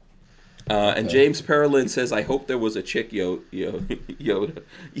 And James Perlin says, I hope there was a chick Yoda.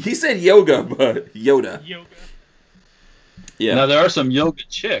 He said yoga, but Yoda. Yoga. Yeah. Now, there are some yoga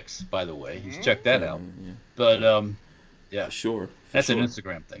chicks, by the way. You should check that out. Yeah. But, yeah. Sure. That's sure. an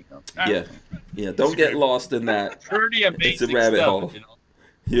Instagram thing, though. Yeah. Don't get lost in that. Pretty amazing It's a rabbit stuff, hole. you know?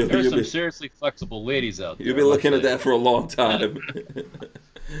 You'll There's some be, seriously flexible ladies out there. you'll be looking at that for a long time.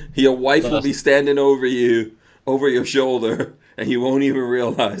 Your wife will be standing over your shoulder, and you won't even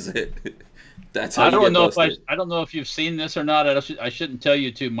realize it. That's how I you don't get know busted. I don't know if you've seen this or not. I shouldn't tell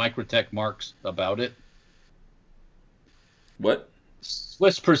you two Microtech marks about it. What?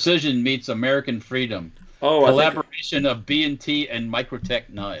 Swiss Precision meets American Freedom. Oh, Collaboration of B&T and Microtech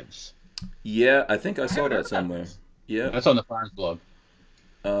knives. I think I saw that somewhere. Yeah. That's on the Farms blog.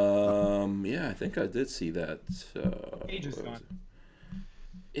 Yeah, I think I did see that. Page is gone.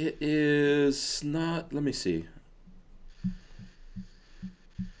 It is not. Let me see.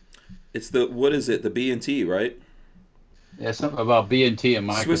 It's what is it? The B&T, right? Yeah, something about B&T and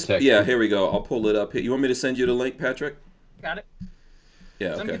Microtech. Yeah, here we go. I'll pull it up here. You want me to send you the link, Patrick? Got it.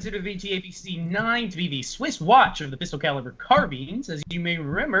 Yeah, Some okay. consider the BT APC 9 to be the Swiss watch of the pistol caliber carbines. As you may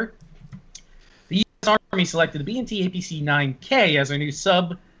remember, the U.S. Army selected the B&T APC 9K as a new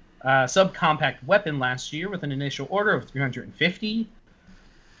subcompact weapon last year with an initial order of 350.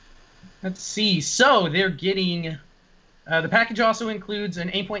 Let's see. So they're getting... the package also includes an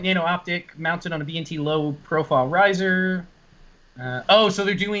 8-point nano optic mounted on a B&T low-profile riser. So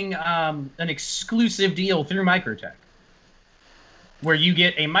they're doing an exclusive deal through Microtech, where you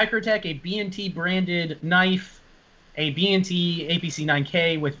get a Microtech, a B&T branded knife, a B&T APC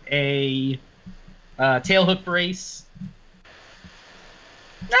 9K with a tail hook brace.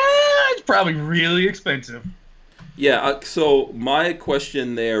 It's probably really expensive. Yeah, so my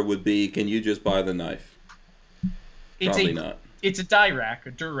question there would be, can you just buy the knife? Probably not. It's a die rack,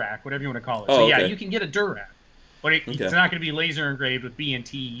 a Durac, whatever you want to call it. Oh, So yeah, okay. you can get a Durac, but it's Okay. not going to be laser engraved with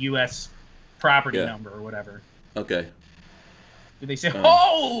B&T U.S. property Yeah. number or whatever. Okay. Did they say,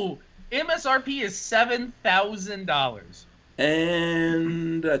 MSRP is $7,000.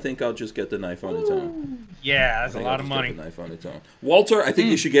 And I think I'll just get the knife on its own. Yeah, that's I a think lot I'll of just money. Get the knife on its own. Walter, I think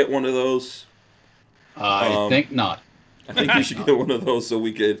you should get one of those. I think not. I think you should get one of those so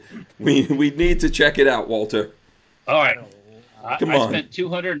we need to check it out, Walter. All right. Come I on. spent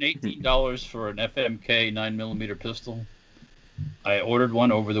 $218 for an FMK 9mm pistol. I ordered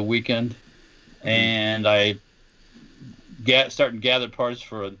one over the weekend, and I started to gather parts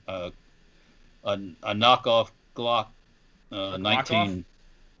for a knockoff Glock 19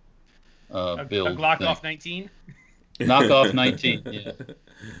 build. A Glock thing. off 19? Knockoff 19, yeah.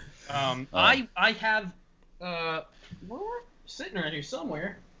 I have sitting right here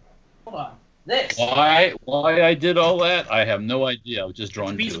somewhere. Hold on. This. Why I did all that, I have no idea. I was just drawn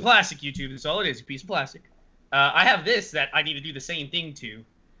It's a piece to of it. plastic, YouTube. That's all it is. A piece of plastic. I have this that I need to do the same thing to.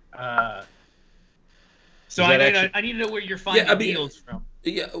 So I need to know where you're finding deals from.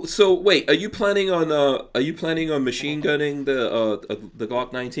 Yeah. So wait, are you planning on machine gunning the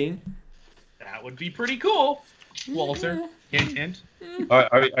Glock 19? That would be pretty cool, Walter. Hint, hint.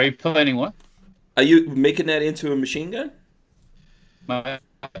 Are you planning what? Are you making that into a machine gun? My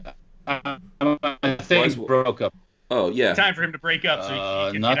thing broke up. Oh yeah. Time for him to break up. So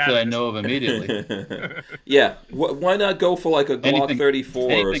he can Not get out that I of this. know of immediately. Yeah. Why not go for like a Glock Anything- 34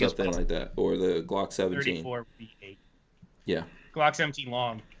 or anything is something possible. like that, or the Glock 17? 34 would be 8. Yeah. Glock 17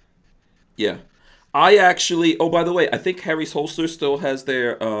 long. Yeah. I actually. Oh, by the way, I think Harry's Holster still has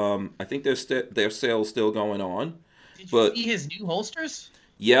their. I think their sale's still going on. Did you see his new holsters?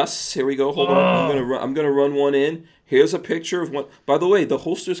 Yes. Here we go. Hold on. I'm gonna run one in. Here's a picture of one. By the way, the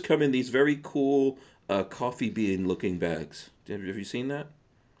holsters come in these very cool coffee bean looking bags. Have you seen that?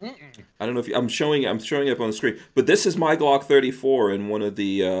 Mm-mm. I don't know if I'm showing up on the screen, but this is my Glock 34 in one of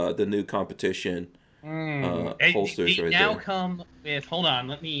the new competition holsters they right now there. come with. Hold on,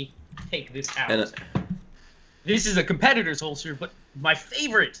 let me take this out. And this is a competitor's holster, but my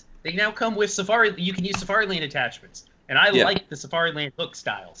favorite. They now come with Safari. You can use Safari Land attachments, and I like the Safari Land hook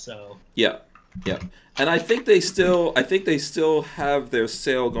style. So yeah, and I think they still have their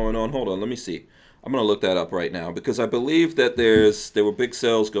sale going on. Hold on, let me see. I'm gonna look that up right now because I believe that there were big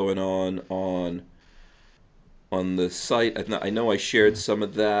sales going on the site. I know I shared some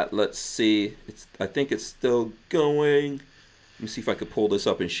of that. Let's see. I think it's still going. Let me see if I could pull this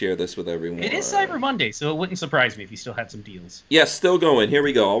up and share this with everyone. It is Cyber Monday, so it wouldn't surprise me if you still had some deals. Yes, still going. Here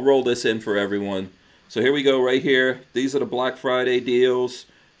we go. I'll roll this in for everyone. So here we go right here. These are the Black Friday deals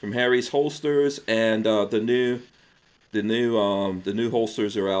from Harry's Holsters, and the new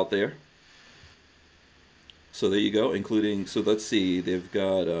holsters are out there. So there you go, including, so let's see, they've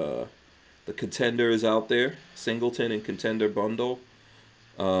got the Contender is out there, Singleton and Contender bundle,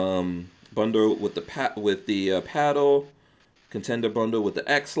 bundle with the paddle, Contender bundle with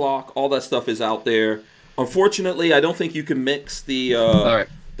the X-Lock, all that stuff is out there. Unfortunately, I don't think you can mix the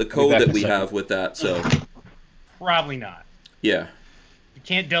code that we have with that, so. Probably not. Yeah. You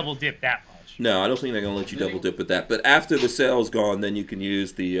can't double dip that much. No, I don't think they're going to let you double dip with that, but after the sale's gone, then you can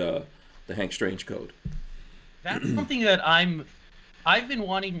use the Hank Strange code. That's something that I've been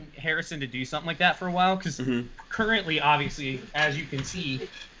wanting Harrison to do something like that for a while, because currently, obviously, as you can see,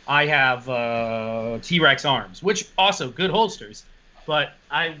 I have T-Rex arms, which also good holsters, but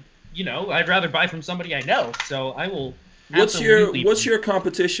I'd rather buy from somebody I know, so I will. What's your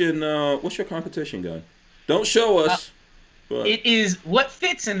competition? What's your competition gun? Don't show us. But it is what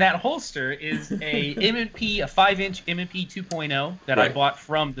fits in that holster is a M&P, a 5-inch M&P 2.0 that I bought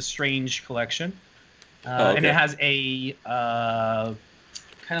from the Strange collection. And it has a kind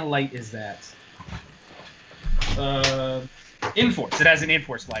of light is that Enforce. It has an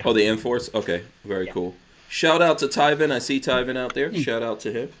Enforce light. Oh, the Enforce. Okay, very cool. Shout out to Tyvin. I see Tyvin out there. Shout out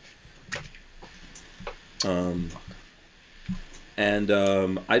to him. I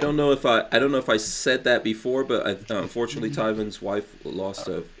don't know if I said that before, but unfortunately Tyvin's wife lost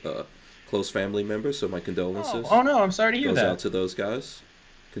a close family member, so my condolences. Oh no, I'm sorry to hear goes that. out to those guys.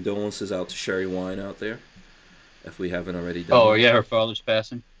 Condolences out to Sherry Wine out there, if we haven't already done. Oh, yeah, her father's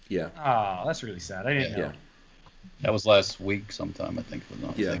passing. Yeah. Oh, that's really sad. I didn't know. Yeah. That was last week sometime, I think.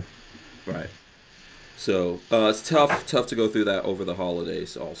 Right. So it's tough to go through that over the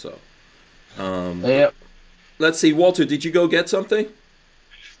holidays also. Yep. Let's see, Walter, did you go get something?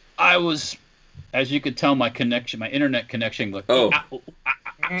 I was, as you could tell, my internet connection looked.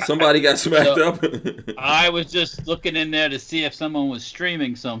 Somebody got smacked up. I was just looking in there to see if someone was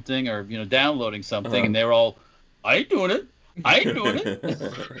streaming something or downloading something, and they were all, "I ain't doing it. I ain't doing it."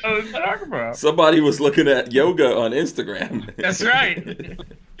 What are you talking about? Somebody was looking at yoga on Instagram. That's right.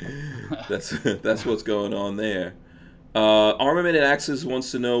 That's what's going on there. Armament and Axes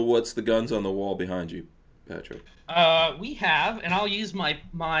wants to know what's the guns on the wall behind you, Patrick. We have, and I'll use my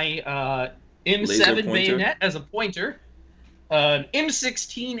M7 bayonet as a pointer. An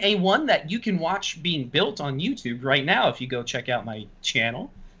M16A1 that you can watch being built on YouTube right now if you go check out my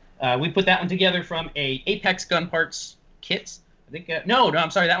channel. We put that one together from a Apex Gun Parts kit. I think no,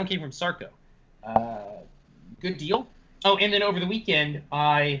 I'm sorry, that one came from Sarco. Good deal. Oh, and then over the weekend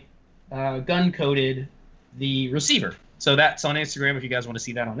I gun coated the receiver. So that's on Instagram if you guys want to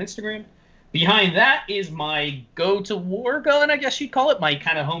see that on Instagram. Behind that is my go-to-war gun, I guess you'd call it, my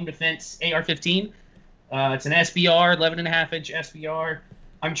kind of home defense AR-15. It's an SBR, 11.5-inch SBR.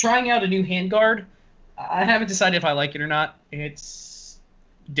 I'm trying out a new handguard. I haven't decided if I like it or not. It's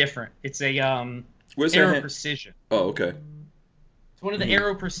different. It's a Aero Precision. Oh, okay. It's one of the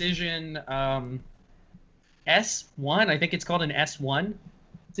Aero Precision S1. I think it's called an S1.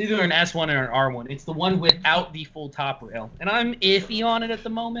 It's either an S1 or an R1. It's the one without the full top rail. And I'm iffy on it at the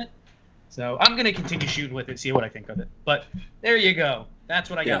moment. So I'm going to continue shooting with it, see what I think of it. But there you go. That's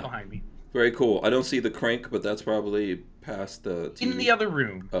what I got behind me. Very cool. I don't see the crank, but that's probably past the TV. In the other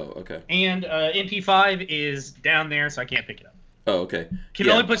room. Oh, okay. And MP5 is down there, so I can't pick it up. Oh, okay. Can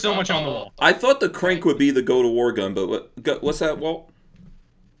only put so much on the wall. I thought the crank would be the go-to-war gun, but what's that, Walt?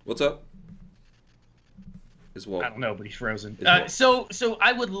 What's up? Is Walt? I don't know, but he's frozen. Walt. So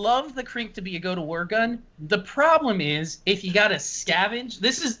I would love the Krink to be a go-to-war gun. The problem is, if you gotta scavenge,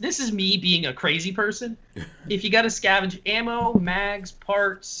 this is me being a crazy person. If you gotta scavenge ammo, mags,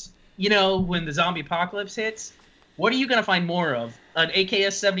 parts, when the zombie apocalypse hits, what are you gonna find more of? An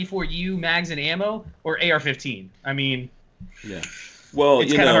AKS-74U mags and ammo, or AR-15? I mean, yeah. Well,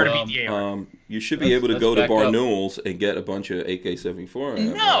 it's kind of hard to beat the AR. You should be able to go to Barnauls and get a bunch of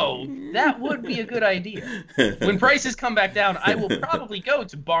AK-74. No, that would be a good idea. When prices come back down, I will probably go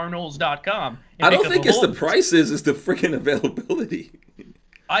to Barnauls.com. I don't think it's the prices; it's the freaking availability.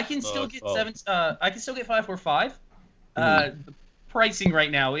 I can still get I can still get 545. The pricing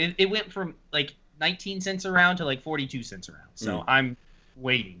right now, it went from like 19 cents a round to like 42 cents a round. So I'm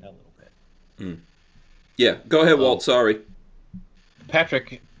waiting a little bit. Yeah, go ahead, Walt. Sorry.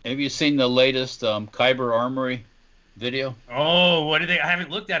 Patrick, have you seen the latest Kyber Armory video? Oh, what are they? I haven't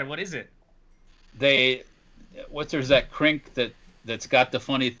looked at it. What is it? There's that Krink that's got the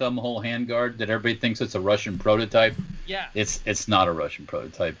funny thumbhole handguard that everybody thinks it's a Russian prototype. Yeah. It's not a Russian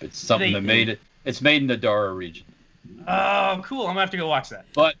prototype. It's something that made it. It's made in the Dara region. Oh, cool. I'm gonna have to go watch that.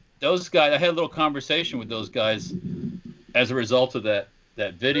 But those guys, I had a little conversation with those guys as a result of that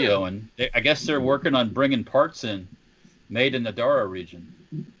video, and I guess they're working on bringing parts in made in the Dara region.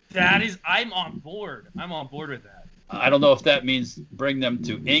 I'm on board. I'm on board with that. I don't know if that means bring them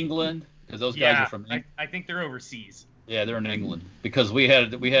to England, because those guys are from England. I think they're overseas. Yeah, they're in England, because we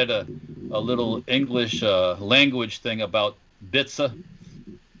had a little English language thing about bitsa.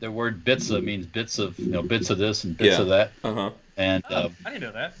 The word bitsa means bits of bits of this and bits of that. And I didn't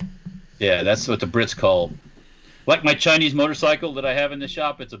know that. Yeah, that's what the Brits call. Like my Chinese motorcycle that I have in the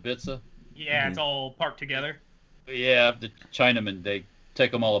shop, it's a bitsa. Yeah, it's all parked together. Yeah, the Chinamen, they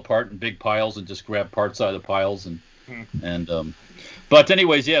take them all apart in big piles and just grab parts out of the piles but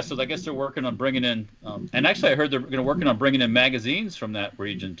anyways, yeah. So I guess they're working on bringing in, and actually I heard they're going to working on bringing in magazines from that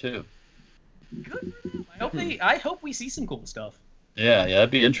region too. Good for them. I hope we see some cool stuff. Yeah,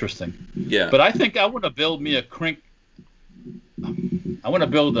 that'd be interesting. Yeah. But I think I want to build me a Krink. I want to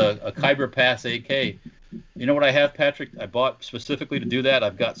build a Kyber Pass AK. You know what I have, Patrick? I bought specifically to do that.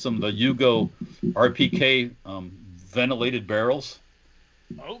 I've got some of the Yugo RPK ventilated barrels.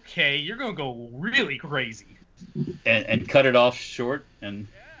 Okay, you're gonna go really crazy. And cut it off short and.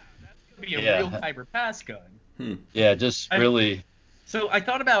 Yeah, that's gonna be a real Kyber Pass gun. Yeah, really. So I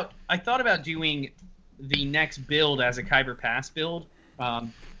thought about doing the next build as a Kyber Pass build.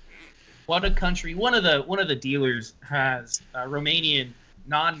 One of the dealers has Romanian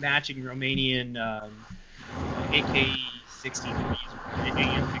non-matching Romanian AK-63s,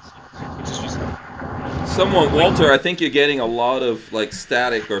 which is just. Walter, I think you're getting a lot of like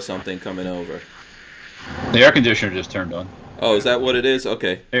static or something coming over. The air conditioner just turned on. Oh, is that what it is?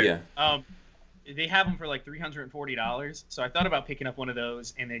 Okay. Yeah. They have them for like $340, so I thought about picking up one of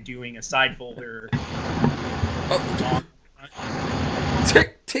those and then doing a side folder.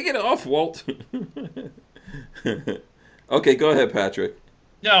 Take it off, Walt. Okay, go ahead, Patrick.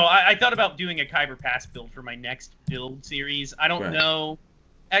 No, I thought about doing a Kyber Pass build for my next build series. I don't know.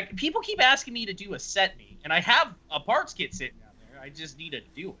 People keep asking me to do a set me, and I have a parts kit sitting down there. I just need to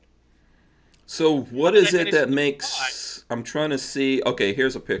do it. So what is it that makes... I'm trying to see... Okay,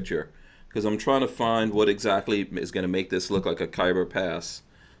 here's a picture. Because I'm trying to find what exactly is going to make this look like a Kyber Pass.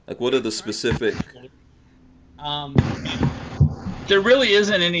 Like, what are the specific... There really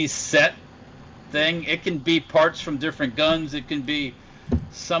isn't any set thing. It can be parts from different guns. It can be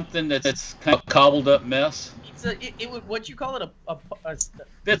something that's kind of cobbled up mess. What you call it a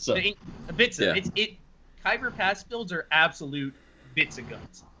bitsa. A bitsa. Yeah. Kyber Pass builds are absolute bitsa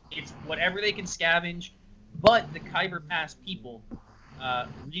guns. It's whatever they can scavenge, but the Kyber Pass people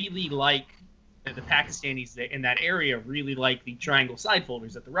really like the Pakistanis in that area really like the triangle side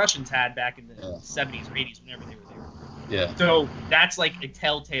folders that the Russians had back in the 70s or 80s whenever they were there. Yeah. So that's like a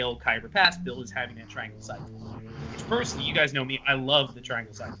telltale Kyber Pass build is having that triangle side folder. Which personally, you guys know me, I love the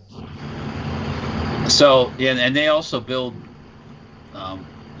triangle side folder. So yeah, and they also build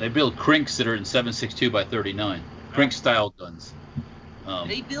Krinks that are in 7.62 by 39, Krink style guns.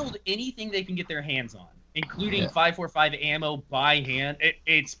 They build anything they can get their hands on, including 5.45 ammo by hand.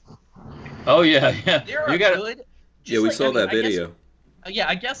 It's. Oh yeah. They're good. Yeah, we saw that video.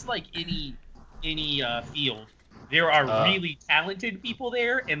 I guess like any field, there are really talented people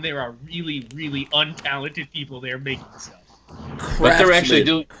there, and there are really, really untalented people there making stuff. But they're actually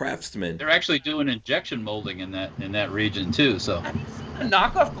doing craftsmen. They're actually doing injection molding in that region too. So have you seen the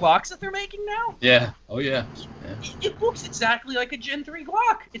knockoff Glocks that they're making now? Yeah. Oh yeah. It looks exactly like a Gen 3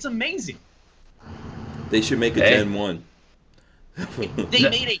 Glock. It's amazing. They should make a Gen 1. They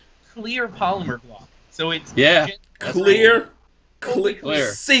made a clear polymer Glock. So it's clear,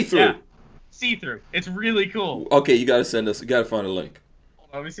 see-through. Yeah. See-through. It's really cool. Okay, you gotta send us. You gotta find a link.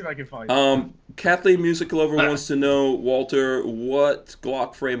 Hold on, let me see if I can find it. Kathleen Music Lover wants to know, Walter, what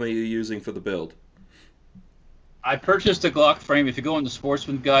Glock frame are you using for the build? I purchased a Glock frame. If you go on the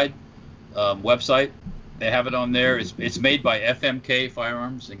Sportsman Guide website, they have it on there. It's made by FMK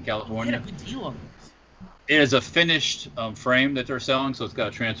Firearms in California. Get a good deal on this. It is a finished frame that they're selling, so it's got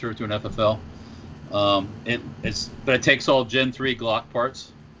to transfer to an FFL. But it takes all Gen 3 Glock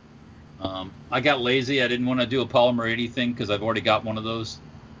parts. I got lazy. I didn't want to do a Polymer 80 thing because I've already got one of those.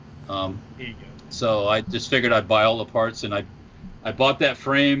 Here you go. So I just figured I'd buy all the parts, and I bought that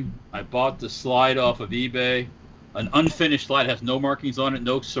frame. I bought the slide off of eBay. An unfinished slide, has no markings on it,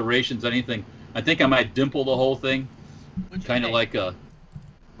 no serrations, anything. I think I might dimple the whole thing, kind of like a,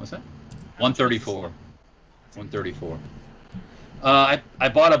 what's that? 134. 134. I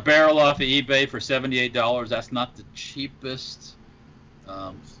bought a barrel off of eBay for $78. That's not the cheapest.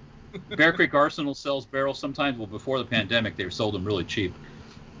 Bear Creek Arsenal sells barrels sometimes. Well, before the pandemic, they sold them really cheap.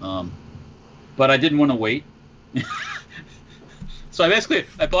 But I didn't want to wait. So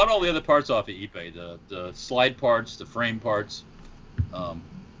I bought all the other parts off of eBay, the slide parts, the frame parts, and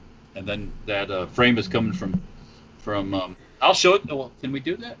then that frame is coming from I'll show it. Well, can we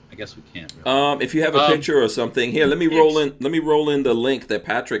do that? I guess we can. Really. If you have a picture or something, here, let me roll in the link that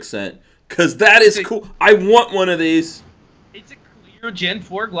Patrick sent, because that is cool. I want one of these. It's a clear Gen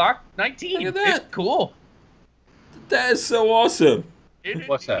 4 Glock 19. Look at that. It's cool. That is so awesome.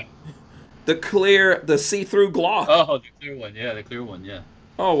 What's that? The see-through Glock. Oh, the clear one. Yeah, the clear one. Yeah.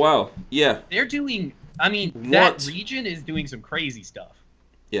 Oh, wow. Yeah. They're doing, that region is doing some crazy stuff.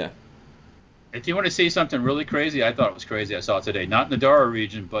 Yeah. If you want to see something really crazy, I thought it was crazy. I saw it today. Not in the Dara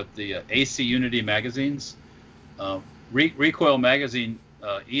region, but the AC Unity magazines. Recoil magazine,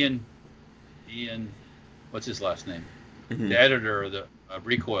 Ian, what's his last name? Mm-hmm. The editor of the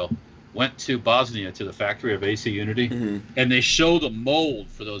Recoil went to Bosnia to the factory of AC Unity, and they show the mold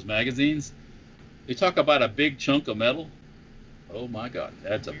for those magazines. You talk about a big chunk of metal. Oh my God,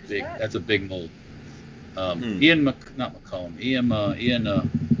 that's a big mold. Ian, not McCollum. Ian.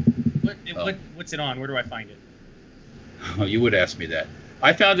 What's it on? Where do I find it? Oh, you would ask me that.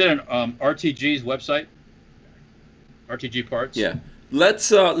 I found it on RTG's website. RTG Parts. Yeah. Let's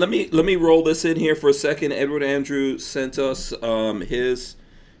let me roll this in here for a second. Edward Andrew sent us his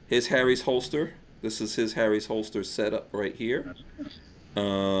Harry's holster. This is his Harry's holster setup right here.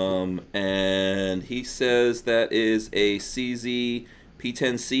 And he says that is a CZ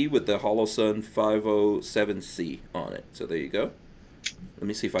P10C with the Holosun 507C on it. So there you go. Let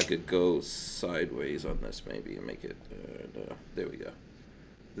me see if I could go sideways on this maybe and make it. There we go.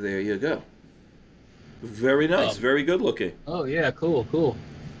 There you go. Very nice. Very good looking. Oh, yeah. Cool.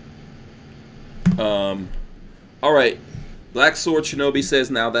 All right. Black Sword Shinobi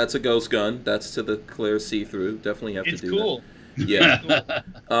says now that's a ghost gun. That's to the clear see-through. Definitely have to do cool. that. Yeah.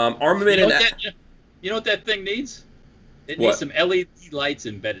 Armament you know what that thing needs? It what? needs some LED lights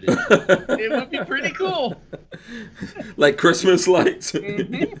embedded in it. It would be pretty cool. Like Christmas lights. It'd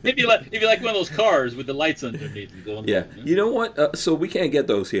be like one of those cars with the lights underneath. Yeah. You know what? So we can't get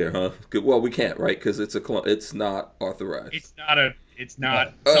those here, huh? Well, we can't, right? Because it's not authorized. It's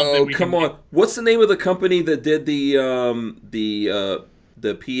not. Oh, come on! What's the name of the company that did the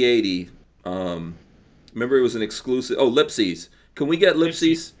P80? Remember, it was an exclusive. Oh, Lipsy's. Can we get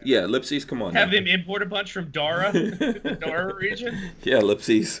Lipsy's? Yeah, Lipsy's. Come on. Have them import a bunch from Dara, the Dara region. Yeah,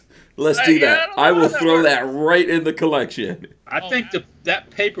 Lipsy's. Let's do that. I will throw that right in the collection. I think that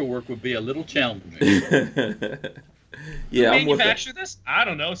paperwork would be a little challenging. Yeah, I'm manufacture this? I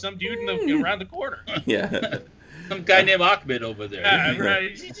don't know. Some dude around the corner. Yeah. Some guy named Ahmed over there.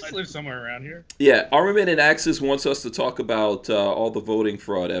 Right. He just lives somewhere around here. Yeah, Armament and Axis wants us to talk about all the voting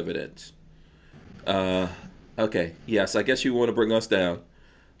fraud evidence. Okay. Yes, I guess you want to bring us down.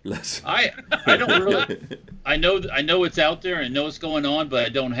 I don't really. I know it's out there and I know it's going on, but I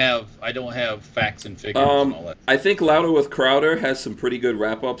don't have facts and figures and all that. I think Louder with Crowder has some pretty good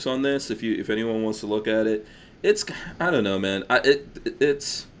wrap ups on this. If anyone wants to look at it, I don't know, man.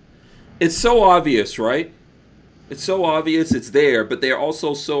 It's so obvious, right? It's so obvious it's there, but they're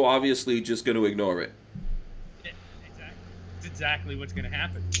also so obviously just going to ignore it. Yeah, exactly. It's exactly what's going to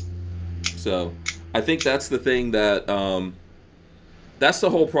happen. So I think that's the thing that that's the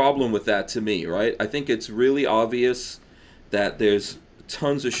whole problem with that to me, right? I think it's really obvious that there's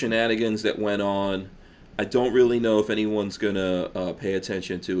tons of shenanigans that went on. I don't really know if anyone's going to pay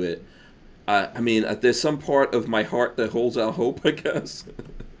attention to it. I mean, there's some part of my heart that holds out hope, I guess.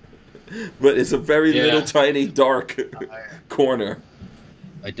 But it's a very little tiny dark corner.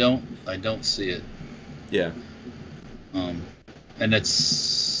 I don't see it. Yeah. And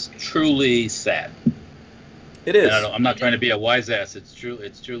it's truly sad. It is. I'm not trying to be a wise ass. It's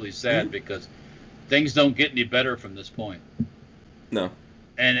truly sad because things don't get any better from this point. No.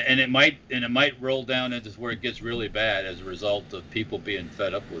 And it might roll down into where it gets really bad as a result of people being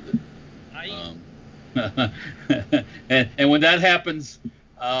fed up with it. And when that happens,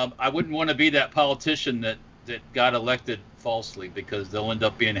 I wouldn't want to be that politician that got elected falsely, because they'll end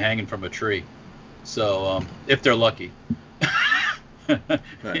up being hanging from a tree. So if they're lucky.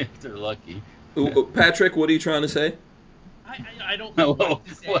 If they're lucky. Patrick, what are you trying to say? I don't know what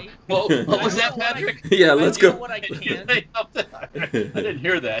to say. What was that, Patrick? Yeah, let's go. What I can. I didn't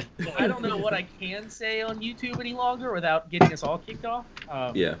hear that. I don't know what I can say on YouTube any longer without getting us all kicked off.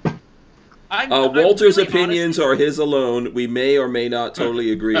 Yeah. I'm Walter's really opinions are his alone. We may or may not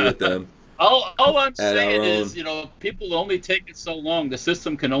totally agree with them. All I'm saying is, people only take it so long. The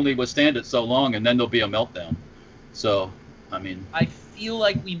system can only withstand it so long, and then there'll be a meltdown. So, I mean, I feel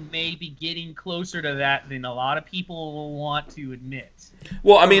like we may be getting closer to that than a lot of people will want to admit.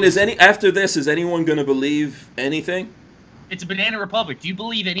 Well, I mean, after this, is anyone going to believe anything? It's a banana republic. Do you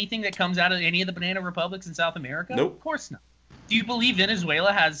believe anything that comes out of any of the banana republics in South America? Nope. Of course not. Do you believe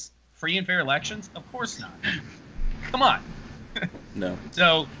Venezuela has free and fair elections? Of course not. Come on. No.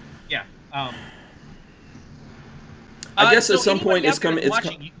 So, yeah. I guess so at some point it's coming.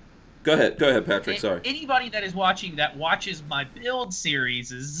 Go ahead, Patrick. Sorry. Anybody that is watching that watches my build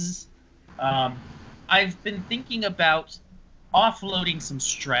series I've been thinking about offloading some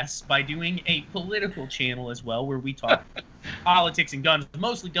stress by doing a political channel as well, where we talk politics and guns,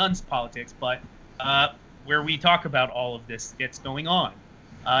 mostly guns politics, but where we talk about all of this that's going on.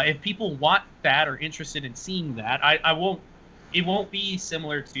 If people want that or interested in seeing that, I won't. It won't be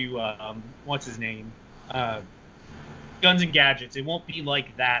similar to what's his name. Guns and Gadgets. It won't be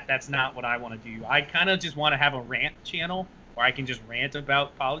like that. That's not what I want to do. I kind of just want to have a rant channel where I can just rant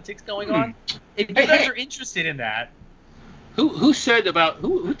about politics going on. If you guys are interested in that. Who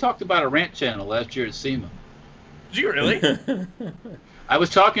talked about a rant channel last year at SEMA? Did you really? I was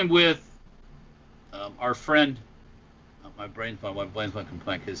talking with our friend, my brain's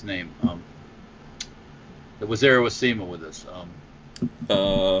blank his name, that was there with SEMA with us.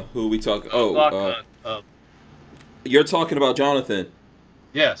 Who we talk? You're talking about Jonathan.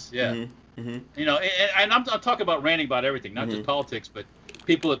 Yes, yeah. Mm-hmm. Mm-hmm. And I'm talking about ranting about everything, not just politics, but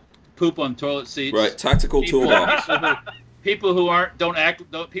people that poop on toilet seats. Right, tactical toolbox. People who don't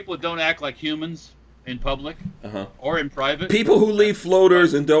act like humans in public or in private. People who leave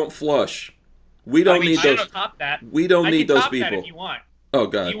floaters and don't flush. We don't need those. We don't need those people. If you want. Oh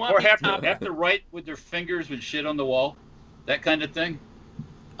God. Or have to write with their fingers with shit on the wall, that kind of thing.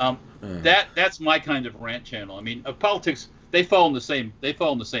 That's my kind of rant channel. I mean, politics, they fall in the same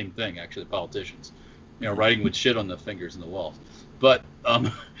thing, actually, politicians. Writing with shit on the fingers and the walls. But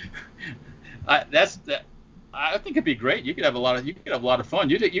I think it'd be great. You could have a lot of fun.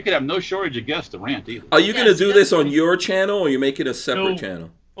 You could have no shortage of guests to rant either. Are you going to do this on your channel, or you make it a separate channel?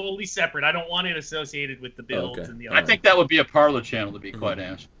 Totally separate. I don't want it associated with the builds and the other. I think that would be a parlor channel, to be quite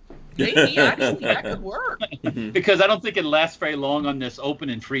honest. Maybe, actually, that could work. Because I don't think it lasts very long on this open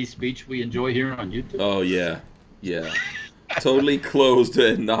and free speech we enjoy here on YouTube. Oh, yeah. Yeah. Totally closed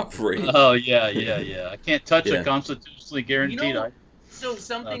and not free. Oh, yeah. I can't touch a constitutionally guaranteed item. So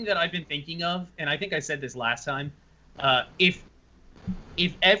something that I've been thinking of, and I think I said this last time, if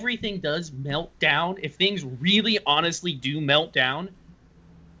everything does melt down, if things really honestly do melt down,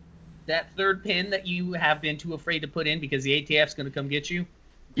 that third pin that you have been too afraid to put in because the ATF's going to come get you,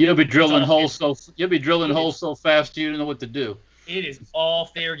 You'll be drilling holes so fast you don't know what to do. It is all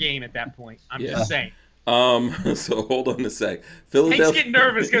fair game at that point. I'm just saying. So hold on a sec. Philadelphia. Hank's getting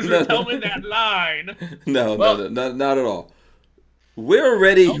nervous because we're telling that line. No, not at all. We're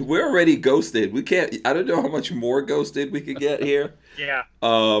already ghosted. We can't. I don't know how much more ghosted we could get here. Yeah.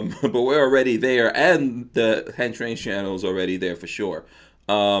 But we're already there, and the Hen Train channel is already there for sure.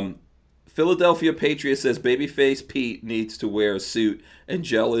 Philadelphia Patriot says Babyface Pete needs to wear a suit and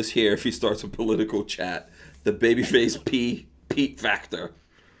gel his hair if he starts a political chat. The Babyface Pete factor.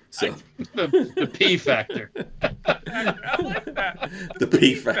 So the P factor. I like that. The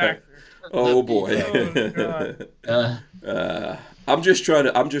P factor. Oh boy. Oh, God. I'm just trying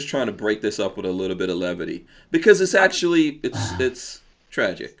to break this up with a little bit of levity because it's actually it's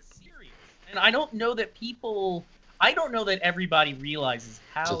tragic. And I don't know that everybody realizes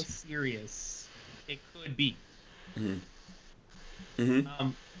how serious it could be. Mm-hmm. Mm-hmm.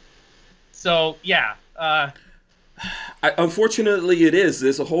 So yeah. Unfortunately, it is.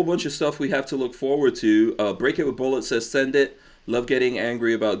 There's a whole bunch of stuff we have to look forward to. Break It with Bullets says send it. Love getting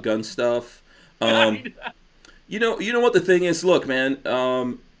angry about gun stuff. You know what the thing is? Look,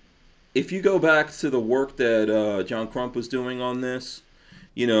 man. If you go back to the work that John Crump was doing on this,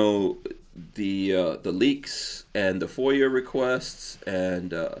 you know, the leaks and the FOIA requests,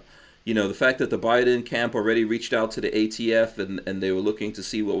 and you know, the fact that the Biden camp already reached out to the ATF and they were looking to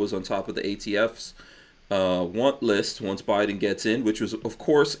see what was on top of the ATF's want list once Biden gets in, which was of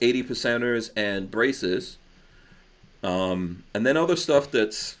course 80%ers and braces, and then other stuff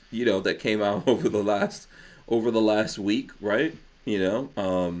that's, you know, that came out over the last week, right? You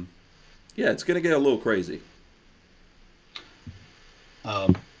know, yeah, it's gonna get a little crazy.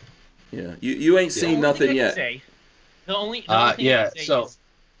 Yeah, you ain't seen nothing yet. The only thing I can say so is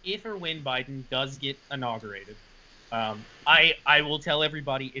if or when Biden does get inaugurated, I will tell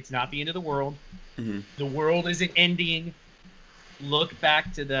everybody it's not the end of the world. Mm-hmm. The world isn't ending. Look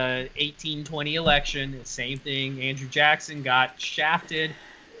back to the 1820 election. Same thing. Andrew Jackson got shafted.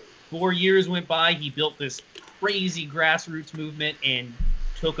 4 years went by. He built this crazy grassroots movement and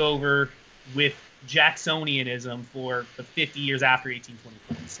took over with Jacksonianism for the 50 years after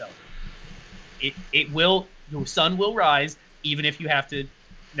 1824. So it will, the sun will rise, even if you have to.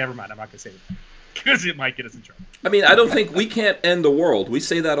 Never mind. I'm not gonna say that because it might get us in trouble. I mean, I don't think we can't end the world. We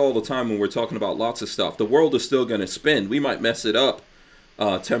say that all the time when we're talking about lots of stuff. The world is still going to spin. We might mess it up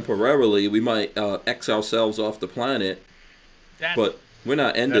temporarily. We might X ourselves off the planet, but we're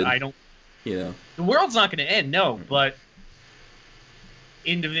not ending. I don't. You know, the world's not going to end. No, but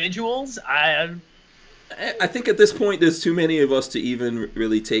individuals, I think at this point there's too many of us to even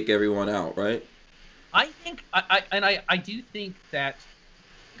really take everyone out, right? I think, I do think that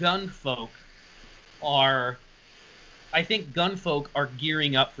gunfolk are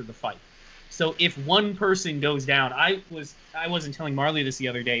gearing up for the fight. So if one person goes down, I wasn't telling Marley this the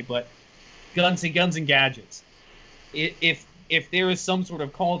other day, but guns and gadgets. If there is some sort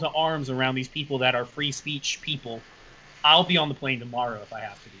of call to arms around these people that are free speech people, I'll be on the plane tomorrow if I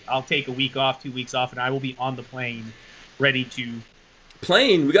have to be. I'll take a week off, 2 weeks off, and I will be on the plane, ready to.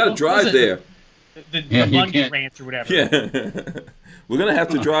 Plane? We got to drive there. The London Ranch or whatever. Yeah. We're going to have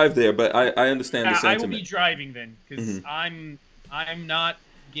to drive there, but I understand the sentiment. I will be driving then, because I'm not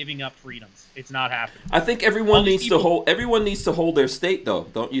giving up freedoms. It's not happening. I think everyone needs to hold their state, though,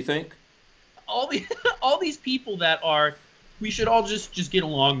 don't you think? All these people that are, we should all just get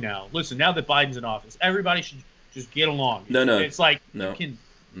along now. Listen, now that Biden's in office, everybody should just get along. No. It's like, no. You can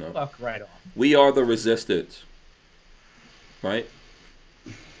fuck right off. We are the resistance. Right?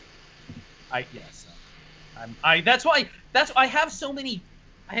 Yes. That's why I have so many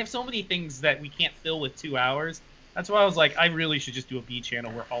things that we can't fill with 2 hours. That's why I was like, I really should just do a B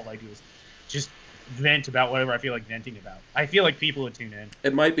channel where all I do is just vent about whatever I feel like venting about. I feel like people would tune in.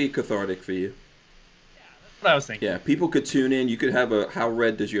 It might be cathartic for you. Yeah, that's what I was thinking. Yeah, people could tune in. You could have a "How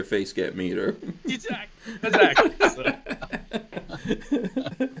red does your face get?" meter. Exactly.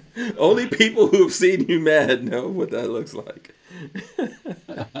 Only people who have seen you mad know what that looks like.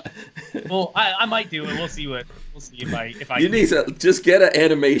 Well, I might do it. We'll see if I. You need to just get an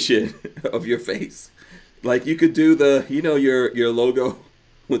animation of your face, like you could do your logo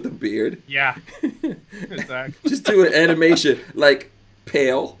with the beard. Yeah, exactly. Just do an animation like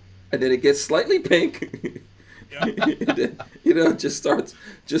pale, and then it gets slightly pink. Yeah. Just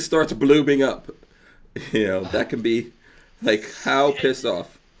starts blooming up. That can be like how pissed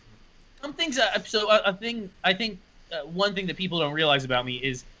off. Some things. I think one thing that people don't realize about me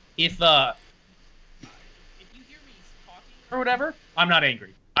is if you hear me talking or whatever, I'm not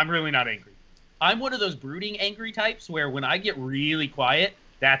angry. I'm really not angry. I'm one of those brooding angry types where when I get really quiet,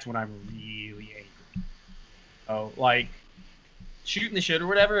 that's when I'm really angry. Oh, like shooting the shit or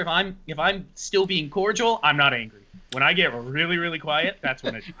whatever. If I'm still being cordial, I'm not angry. When I get really, really quiet, that's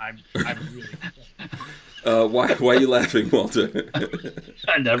when I'm really. Why are you laughing, Walter?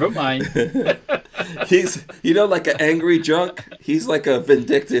 Never mind. He's, like an angry drunk. He's like a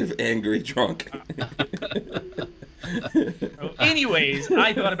vindictive angry drunk. Anyways,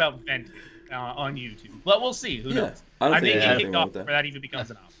 I thought about venting on YouTube, but we'll see. Who knows? I may get kicked off before that even becomes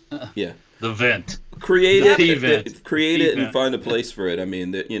an option. Yeah. The vent. Create it and find a place for it. I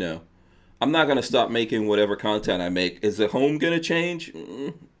mean, I'm not gonna stop making whatever content I make. Is the home gonna change?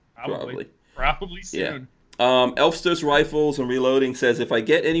 Probably soon. Yeah. Elfster's Rifles and Reloading says, if I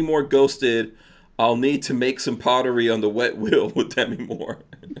get any more ghosted, I'll need to make some pottery on the wet wheel with Demi Moore.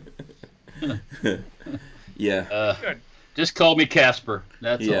 Yeah. Good. Just call me Casper.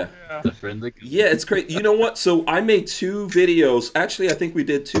 That's all. The friendly. Yeah, it's great. You know what? So I made 2 videos. Actually, I think we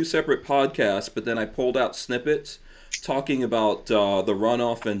did 2 separate podcasts, but then I pulled out snippets talking about the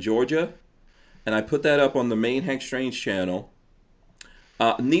runoff in Georgia, and I put that up on the main Hank Strange channel.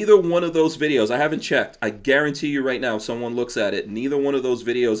 Neither one of those videos, I haven't checked. I guarantee you right now, if someone looks at it, neither one of those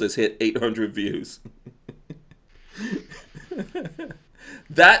videos has hit 800 views.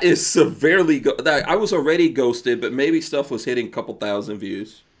 That is severely... I was already ghosted, but maybe stuff was hitting a couple thousand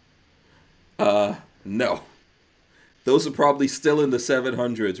views. No. Those are probably still in the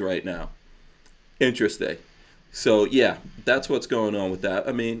 700s right now. Interesting. So, yeah, that's what's going on with that.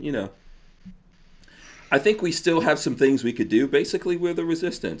 I mean, you know, I think we still have some things we could do. Basically, we're the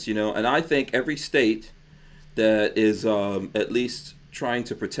resistance, you know. And I think every state that is at least trying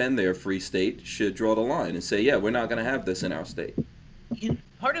to pretend they're a free state should draw the line and say, yeah, we're not going to have this in our state.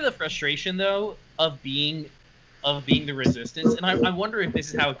 Part of the frustration, though, of being the resistance, and I wonder if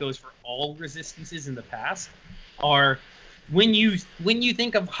this is how it goes for all resistances in the past, are when you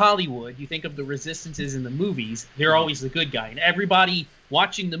think of Hollywood, you think of the resistances in the movies, they're always the good guy, and everybody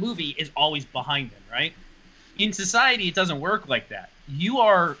watching the movie is always behind them, right? In society, it doesn't work like that.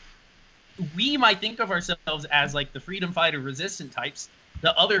 We might think of ourselves as like the freedom fighter resistant types.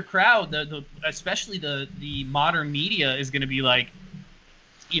 The other crowd, especially the modern media, is going to be like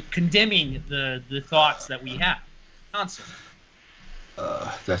condemning the thoughts that we have constantly.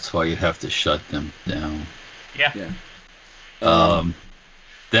 That's why you have to shut them down. Yeah.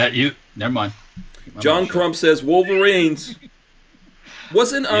 Never mind. John Crump says Wolverines.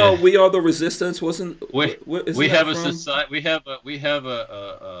 Wasn't We Are the Resistance? We have a society. We have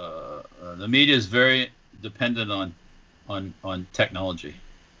the media is very dependent on technology,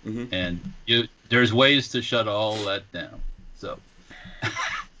 and there's ways to shut all that down. So,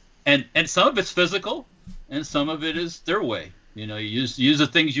 and some of it's physical, and some of it is their way. You know, you use the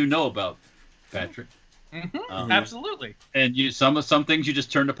things you know about, Patrick. Absolutely. And some things you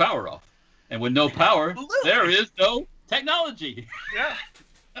just turn the power off, and with no power, there is no technology. Yeah.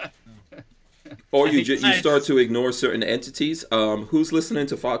 Or you start to ignore certain entities. Who's listening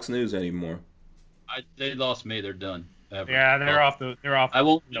to Fox News anymore? They lost me. They're done. Ever. Yeah, they're off. I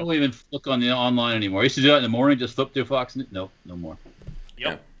won't even look on the online anymore. I used to do that in the morning. Just flip through Fox News. No more.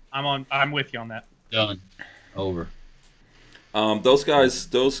 Yep. Yeah. I'm with you on that. Done. Over. Those guys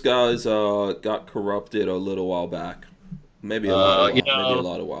got corrupted a little while back. Maybe a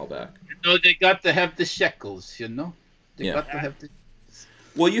lot of while back. You know, they got to have the shekels, you know? They got to have the...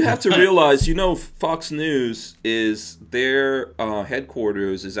 Well, you have to realize, you know, Fox News is their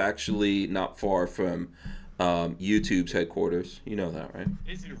headquarters is actually not far from YouTube's headquarters. You know that, right?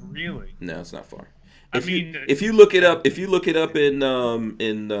 Is it really? No, it's not far. If you look it up in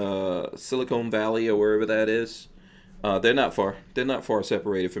Silicon Valley or wherever that is, they're not far. They're not far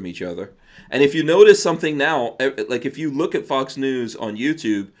separated from each other. And if you notice something now, like if you look at Fox News on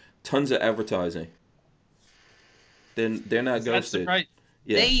YouTube, tons of advertising. Then they're not ghosted.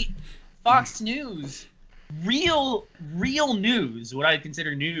 Yeah. Fox News, real news, what I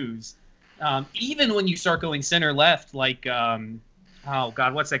consider news, even when you start going center left, like oh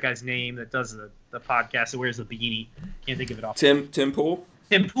God, what's that guy's name that does the podcast that wears the bikini? Can't think of it off. Tim Pool?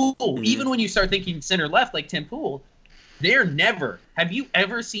 Tim Pool. Mm-hmm. Even when you start thinking center left, like Tim Pool, they're never. Have you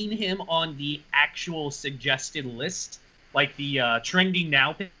ever seen him on the actual suggested list, like the trending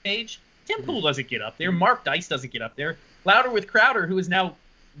now page? Tim Pool doesn't get up there. Mark Dice doesn't get up there. Louder with Crowder, who is now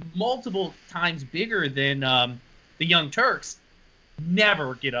multiple times bigger than the Young Turks,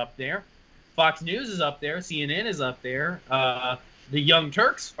 never get up there. Fox News is up there. CNN is up there. The Young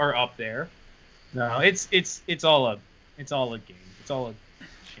Turks are up there. No, it's all a game. It's all a.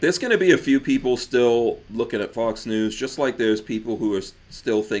 There's going to be a few people still looking at Fox News, just like there's people who are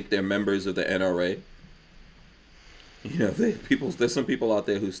still think they're members of the NRA. You know, there's some people out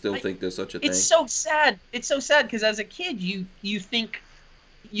there who still think there's such a thing. It's so sad. It's so sad because as a kid, you think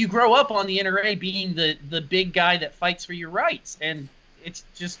you grow up on the NRA being the big guy that fights for your rights, and it's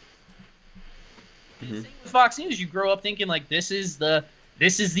just with Fox News. You grow up thinking like this is the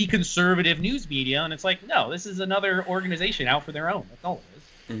conservative news media, and it's like no, this is another organization out for their own. That's all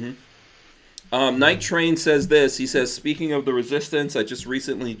it is. Night Train says this. He says, speaking of the resistance, I just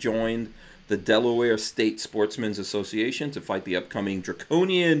recently joined the Delaware State Sportsmen's Association to fight the upcoming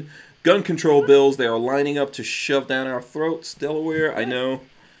draconian gun control bills they are lining up to shove down our throats. Delaware, I know,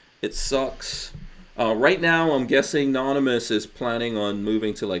 it sucks. Right now, I'm guessing Anonymous is planning on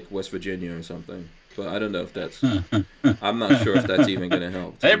moving to like West Virginia or something. But I don't know if that's... I'm not sure if that's even going to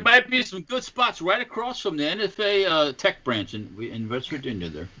help. There might be some good spots right across from the NFA tech branch in West Virginia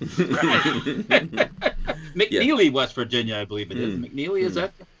there. McNeely, West Virginia, I believe it is. McNeely, is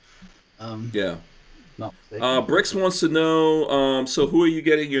that... yeah. Bricks wants to know, so who are you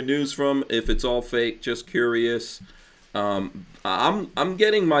getting your news from? If it's all fake, just curious. I'm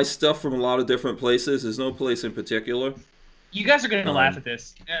getting my stuff from a lot of different places. There's no place in particular. You guys are going to laugh at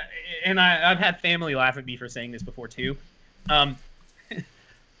this, and I've had family laugh at me for saying this before too. I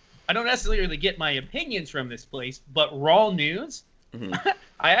don't necessarily get my opinions from this place, but raw news. Mm-hmm.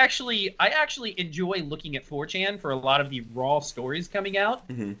 I actually enjoy looking at 4chan for a lot of the raw stories coming out.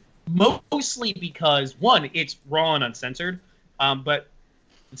 Mm-hmm. Mostly because, one, it's raw and uncensored, but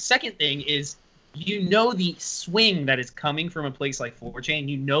the second thing is, the swing that is coming from a place like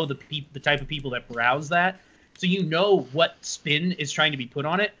 4chan. The type of people that browse that, so what spin is trying to be put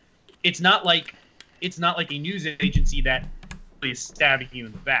on it. It's not like a news agency that is stabbing you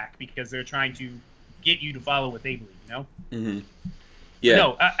in the back because they're trying to get you to follow what they believe. Mm-hmm. Yeah.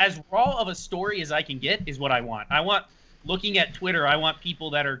 No, as raw of a story as I can get is what I want. I want, looking at Twitter, I want people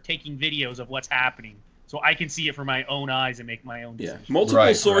that are taking videos of what's happening, so I can see it for my own eyes and make my own decisions. Yeah,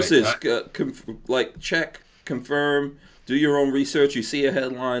 multiple sources, check, confirm, do your own research. You see a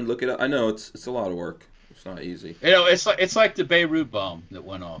headline, look it up. I know it's a lot of work. It's not easy. It's like the Beirut bomb that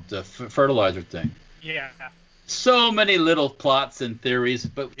went off, the fertilizer thing. Yeah. So many little plots and theories,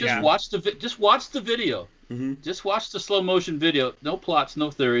 but just watch the video. Mm-hmm. Just watch the slow motion video. No plots, no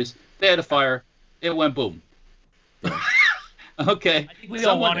theories. They had a fire. It went boom. Okay. I think we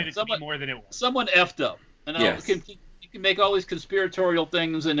all wanted it to be more than it was. Someone effed up. And you can make all these conspiratorial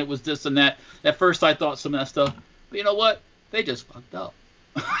things, and it was this and that. At first, I thought some of that stuff. But you know what? They just fucked up.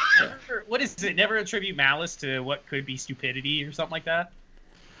 What is it? Never attribute malice to what could be stupidity or something like that?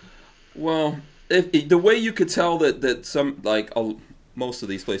 Well, the way you could tell that some, most of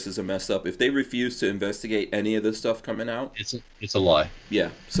these places are messed up, if they refuse to investigate any of this stuff coming out. It's a lie. Yeah.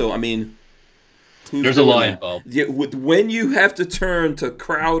 So, I mean... There's a lie involved. Yeah, when you have to turn to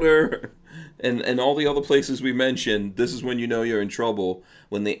Crowder and all the other places we mentioned, this is when you know you're in trouble.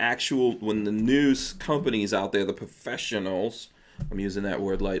 When the news companies out there, the professionals, I'm using that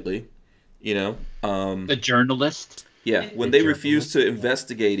word lightly, the journalist. Yeah, when they refuse to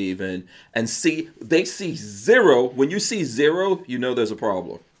investigate even and they see zero. When you see zero, you know there's a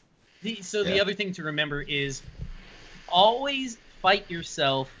problem. The other thing to remember is always fight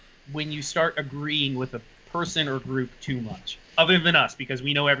yourself when you start agreeing with a person or group too much, other than us, because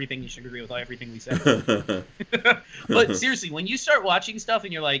we know everything. You should agree with everything we said. But seriously, when you start watching stuff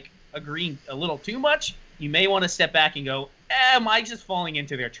and you're agreeing a little too much, you may want to step back and go, am I just falling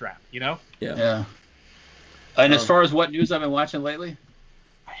into their trap? Yeah. And as far as what news I've been watching lately,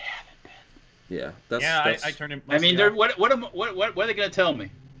 I haven't been. Yeah, that's I turned it. I mean, what are they going to tell me?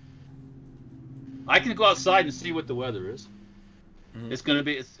 I can go outside and see what the weather is. Mm-hmm. It's gonna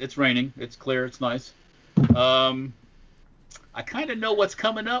be. It's raining. It's clear. It's nice. I kind of know what's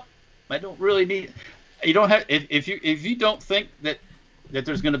coming up. I don't really need. You don't have. If you don't think that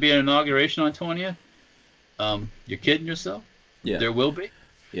there's going to be an inauguration on 20th, you're kidding yourself. Yeah. There will be.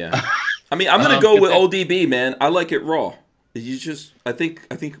 Yeah. I mean, I'm gonna go with ODB, man. I like it raw. I think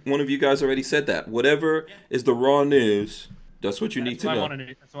one of you guys already said that. Whatever is the raw news, that's what you need to know.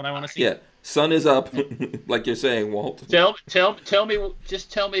 That's what I want to see. Yeah. Sun is up, like you're saying, Walt. Tell me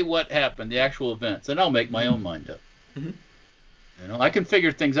what happened, the actual events, and I'll make my own mind up. Mm-hmm. I can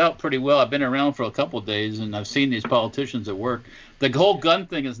figure things out pretty well. I've been around for a couple of days, and I've seen these politicians at work. The whole gun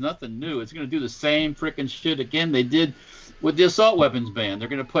thing is nothing new. It's going to do the same freaking shit again they did with the assault weapons ban. They're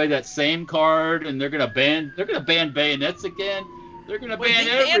going to play that same card, and they're going to ban bayonets again. They're going to ban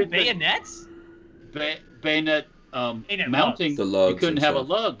everything. Bayonets? Bayonet mounting. The lugs you couldn't have a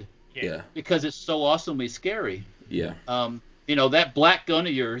lug. Yeah. Because it's so awesomely scary. Yeah. That black gun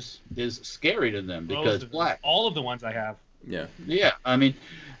of yours is scary to them because black. All of the ones I have. Yeah. Yeah. I mean,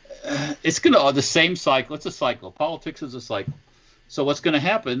 it's the same cycle. It's a cycle. Politics is a cycle. So what's going to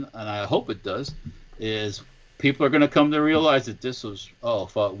happen, and I hope it does, is people are going to come to realize that this was, oh,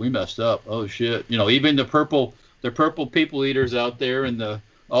 fuck, we messed up. Oh, shit. Even the purple people eaters out there and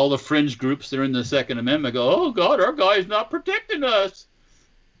all the fringe groups that are in the Second Amendment go, oh, God, our guy's not protecting us.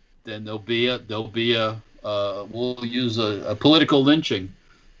 Then we'll use a political lynching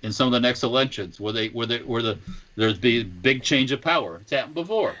in some of the next elections where there's be big change of power. It's happened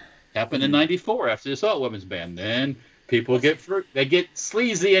before. Happened in '94 after the assault weapons ban. Then people get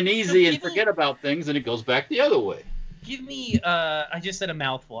sleazy and easy and forget about things, and it goes back the other way. Give me. I just said a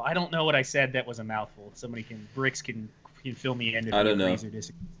mouthful. I don't know what I said that was a mouthful. Somebody can fill me in. I don't know.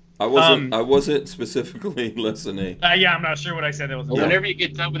 I wasn't specifically listening. Yeah, I'm not sure what I said. That was. Whenever you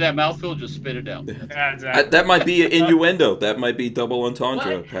get done with that mouthful, just spit it out. Exactly. That might be an innuendo. That might be double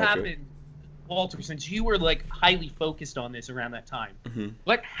entendre, what Patrick. Happened, Walter, since you were highly focused on this around that time,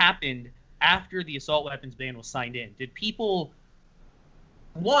 what happened after the assault weapons ban was signed in? Did people?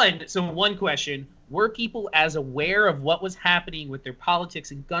 One question: were people as aware of what was happening with their politics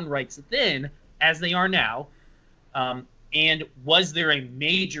and gun rights then as they are now? And was there a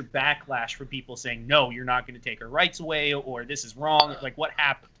major backlash from people saying, no, you're not going to take her rights away, or this is wrong? Like, what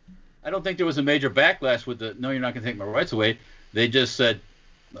happened? I don't think there was a major backlash with the, no, you're not going to take my rights away. They just said,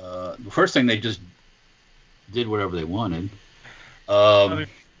 the first thing, they just did whatever they wanted.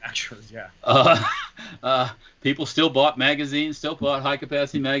 People still bought magazines, still bought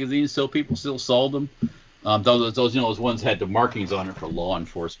high-capacity magazines, people still sold them. Those ones had the markings on it for law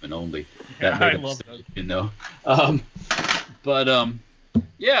enforcement only. I love those. But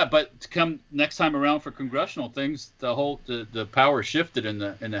to come next time around for congressional things, the power shifted in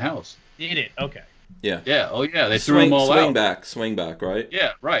the House. Did it? Okay. Yeah. Yeah. Oh yeah. They threw them all out. Swing back, right?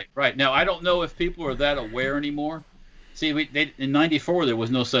 Yeah. Right. Now I don't know if people are that aware anymore. See, in '94 there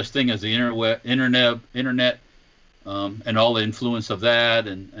was no such thing as the internet, and all the influence of that,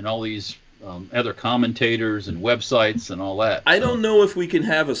 and all these other commentators and websites and all that. I don't know if we can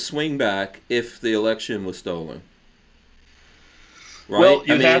have a swing back if the election was stolen. Right? Well,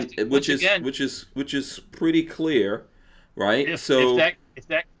 which is pretty clear, right? If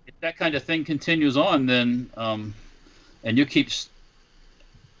that kind of thing continues on, then and you keep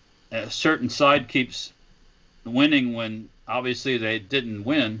a certain side keeps winning when obviously they didn't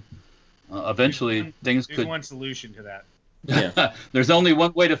win. Eventually, things could. There's one solution to that. Yeah. There's only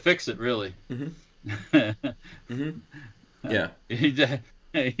one way to fix it, really. Yeah. You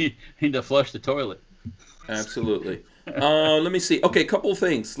need to flush the toilet. Absolutely. Let me see. Okay, couple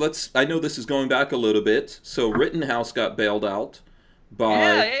things. I know this is going back a little bit. So Rittenhouse got bailed out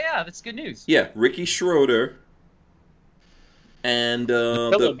by. Yeah. That's good news. Yeah, Ricky Schroeder and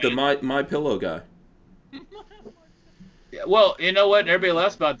the My Pillow guy. Yeah, well, you know what? Everybody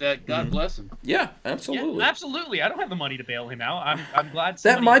laughs about that. God bless him. Yeah, absolutely. Yeah, absolutely. I don't have the money to bail him out. I'm glad.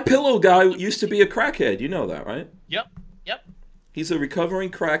 That My Pillow guy used to be a crackhead. You know that, right? Yep. He's a recovering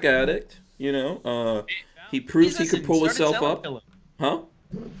crack addict. You know, he proved he could pull himself up. Pillows. Huh?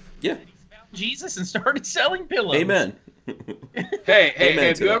 Yeah. He found Jesus and started selling pillows. Amen. Hey,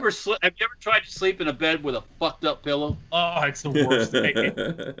 have you ever tried to sleep in a bed with a fucked up pillow? Oh, it's the worst.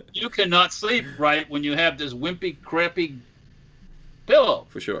 You cannot sleep right when you have this wimpy, crappy pillow.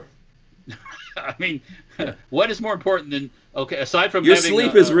 For sure. I mean, what is more important than aside from your having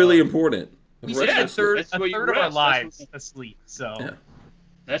sleep is really important. We spend a third of our lives asleep, so yeah.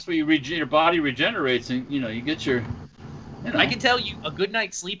 That's where your body regenerates, and you get your. I can tell you a good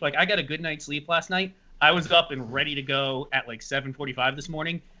night's sleep. Like I got a good night's sleep last night. I was up and ready to go at like 7:45 this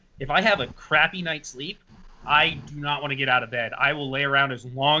morning. If I have a crappy night's sleep, I do not want to get out of bed. I will lay around as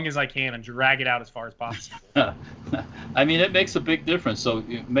long as I can and drag it out as far as possible. I mean, it makes a big difference. So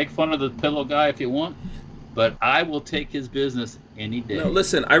you make fun of the pillow guy if you want, but I will take his business any day. No,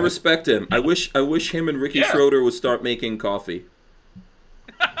 listen, I respect him. I wish him and Ricky Schroeder would start making coffee.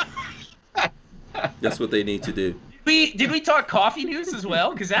 That's what they need to do. Did we talk coffee news as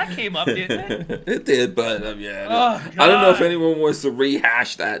well? Because that came up, didn't it? It did, but I don't know if anyone wants to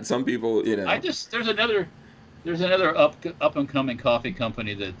rehash that. Some people, there's another up and coming coffee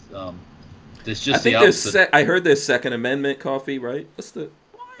company that that's just the opposite. I heard there's Second Amendment coffee, right?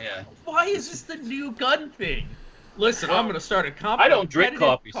 Why is this the new gun thing? Listen, I'm going to start a competition. I don't drink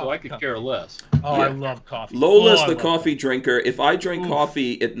coffee, so I could care less. Oh, yeah. I love coffee. Lola's the coffee drinker. If I drink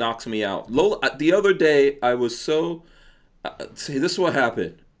coffee, it knocks me out. Lola, the other day, I was so... see, this is what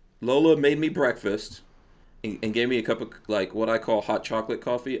happened. Lola made me breakfast and gave me a cup of, like, what I call hot chocolate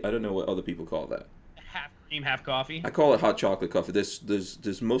coffee. I don't know what other people call that. Half cream, half coffee? I call it hot chocolate coffee.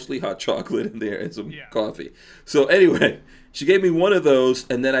 There's mostly hot chocolate in there and some coffee. So anyway, she gave me one of those,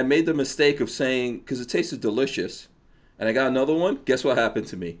 and then I made the mistake of saying, because it tasted delicious, and I got another one. Guess what happened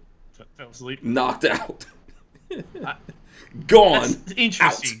to me? Fell asleep. Knocked out. Gone. That's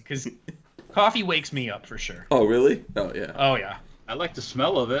interesting, because coffee wakes me up for sure. Oh, really? Oh, yeah. Oh, yeah. I like the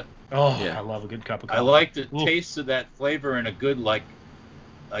smell of it. Oh, yeah. I love a good cup of coffee. I like the taste of that flavor and a good, like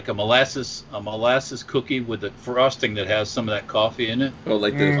a molasses cookie with the frosting that has some of that coffee in it. Oh,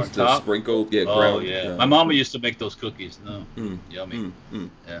 like the sprinkled, ground. Yeah. My mama used to make those cookies. No, yummy.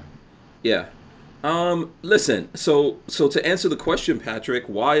 Yeah. Listen. So to answer the question, Patrick,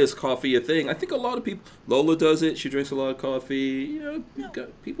 why is coffee a thing? I think a lot of people. Lola does it. She drinks a lot of coffee.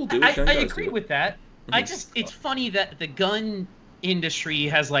 People do it. I agree with that. Mm-hmm. It's funny that the gun industry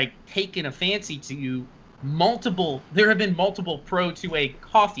has like taken a fancy to there have been multiple pro 2A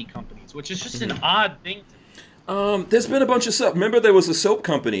coffee companies, which is just an odd thing. There's been a bunch of soap. Remember there was a soap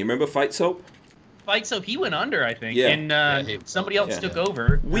company. Remember Fight Soap? Fight Soap, he went under, I think. Yeah. And somebody else took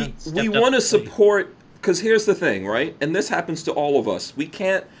over. We want to support, because here's the thing, right? And this happens to all of us. We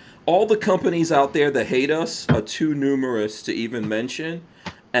can't, all the companies out there that hate us are too numerous to even mention.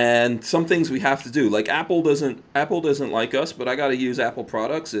 And some things we have to do. Like Apple doesn't like us, but I got to use Apple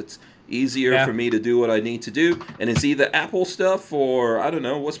products. It's easier for me to do what I need to do, and it's either Apple stuff or I don't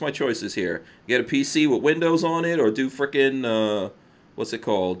know. What's my choices here? Get a PC with Windows on it, or do frickin' what's it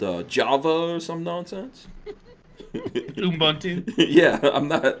called? Java or some nonsense. Ubuntu. Yeah, I'm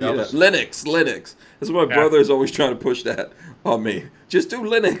not. Yeah. Linux. That's why my brother is always trying to push that on me. Just do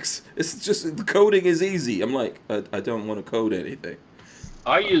Linux. It's just the coding is easy. I'm like, I don't want to code anything.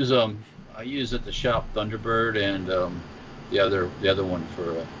 I use at the shop Thunderbird and the other one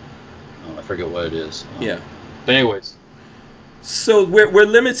for I forget what it is. Yeah. But anyways. So we're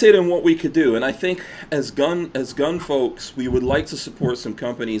limited in what we could do, and I think as gun folks, we would like to support some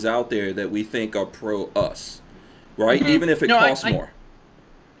companies out there that we think are pro us, right? Even if it costs more.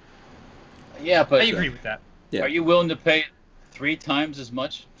 Yeah, but I agree with that. Are you willing to pay 3 times as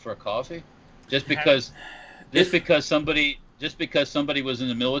much for a coffee just because somebody was in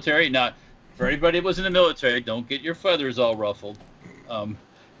the military? Not for everybody that was in the military. Don't get your feathers all ruffled.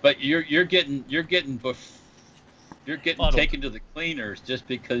 But you're getting taken to the cleaners just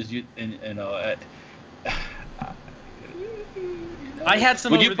because I had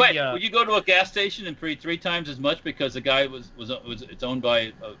some. Would you go to a gas station and pay 3 times as much because the guy was it's owned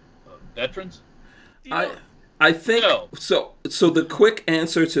by veterans? I think no. So the quick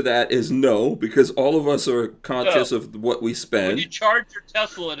answer to that is no, because all of us are conscious of what we spend. When you charge your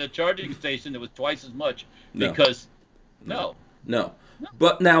Tesla at a charging station, it was twice as much because no.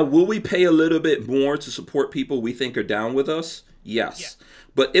 But now, will we pay a little bit more to support people we think are down with us? Yes. Yeah.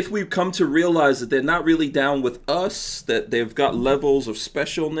 But if we come to realize that they're not really down with us, that they've got levels of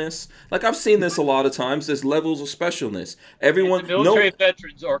specialness, like I've seen this a lot of times, there's levels of specialness. Everyone, military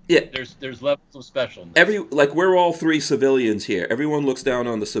veterans are there's levels of specialness. Like we're all 3 civilians here. Everyone looks down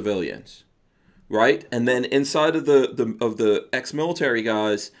on the civilians, right? And then inside of the ex-military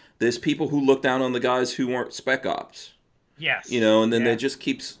guys, there's people who look down on the guys who weren't spec ops. Yes. And then there just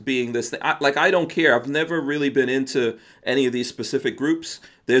keeps being this thing. I don't care. I've never really been into any of these specific groups.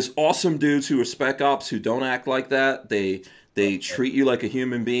 There's awesome dudes who are spec ops who don't act like that. They treat you like a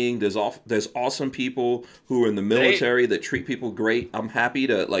human being. There's awesome people who are in the military that treat people great. I'm happy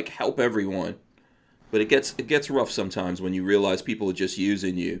to help everyone. But it gets rough sometimes when you realize people are just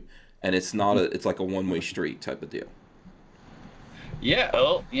using you, and it's not it's like a one-way street type of deal. Yeah,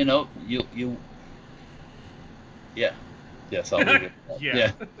 well, you yeah. Yes, I'll leave it.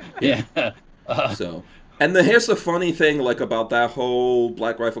 Yeah. So, and here's the funny thing, about that whole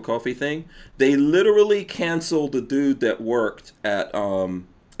Black Rifle Coffee thing. They literally canceled the dude that worked at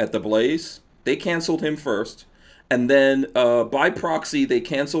the Blaze. They canceled him first, and then by proxy they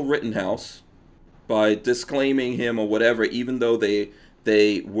canceled Rittenhouse by disclaiming him or whatever, even though they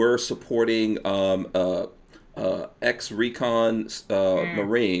were supporting ex-recon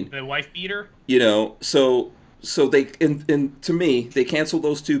Marine. The wife beater. So they, to me, they canceled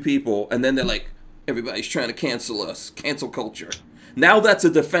those 2 people, and then they're like, everybody's trying to cancel us, cancel culture. Now that's a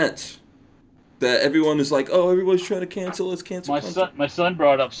defense. That everyone is like, oh, everybody's trying to cancel us, cancel culture. My son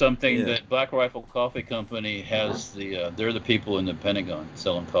brought up something that Black Rifle Coffee Company has they're the people in the Pentagon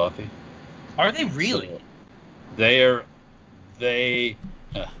selling coffee. Are they really? So they are. They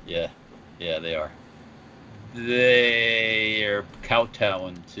are. They are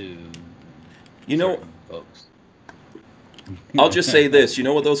kowtowing to folks. I'll just say this. You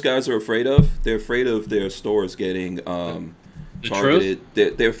know what those guys are afraid of? They're afraid of their stores getting targeted.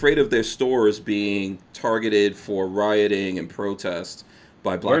 They're afraid of their stores being targeted for rioting and protest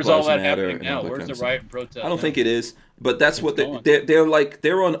by Black Lives Matter. And now? Where's the riot and protest? I don't think it is, but that's what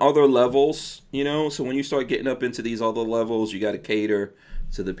they're on other levels, So when you start getting up into these other levels, you got to cater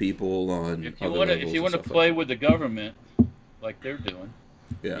to the people on if you want to play with the government like they're doing,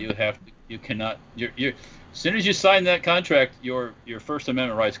 you cannot. You're as soon as you sign that contract, your First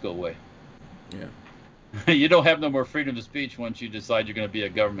Amendment rights go away. Yeah. You don't have no more freedom of speech once you decide you're going to be a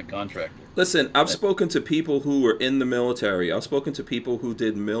government contractor. Listen, I've spoken to people who were in the military. I've spoken to people who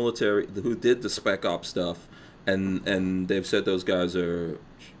did the spec op stuff, and they've said those guys are,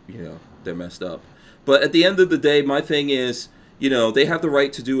 they're messed up. But at the end of the day, my thing is, they have the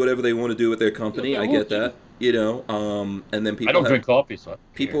right to do whatever they want to do with their company. I get that, and then people. I don't drink coffee, so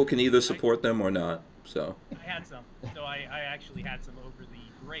people can either support them or not. So I had some. So I actually had some over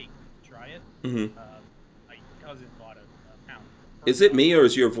the break to try it. Mm-hmm. My cousin bought a pound. Is it me or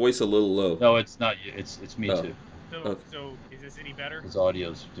is your voice a little low? No, it's not you. It's me too. So is this any better? His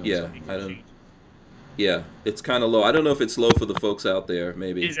audio's doing something. I don't. Yeah, it's kind of low. I don't know if it's low for the folks out there.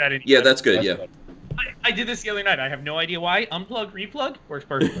 Maybe. Is that any Yeah, better? that's good. I did this the other night. I have no idea why. Unplug, replug, works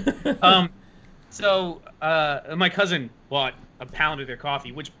perfectly. So my cousin bought a pound of their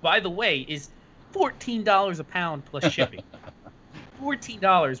coffee, which, by the way, is $14 a pound plus shipping.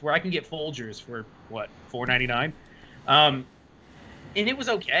 $14, where I can get Folgers for what, $4.99, and it was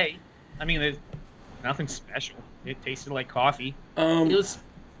okay. I mean, there's nothing special. It tasted like coffee. It was.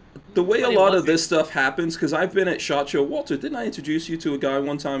 The way a lot of this stuff happens, because I've been at SHOT Show. Walter, didn't I introduce you to a guy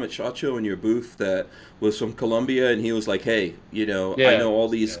one time at SHOT Show in your booth that was from Colombia, and he was like, hey, I know all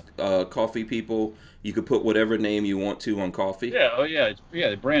these coffee people. You could put whatever name you want to on coffee. Yeah,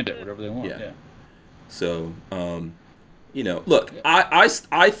 they brand it whatever they want. Yeah. So, look,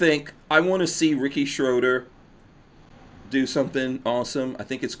 I think I want to see Ricky Schroeder do something awesome. I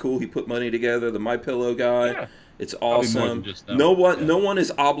think it's cool. He put money together. The MyPillow guy. Yeah. It's awesome. No one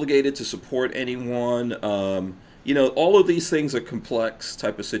is obligated to support anyone. All of these things are complex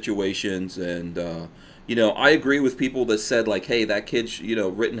type of situations, and I agree with people that said like, hey, that kid,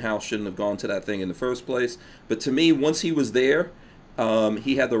 Rittenhouse shouldn't have gone to that thing in the first place. But to me, once he was there,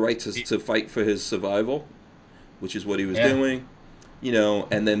 he had the right to fight for his survival, which is what he was doing.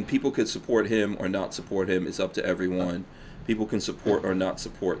 And then people could support him or not support him. It's up to everyone. People can support or not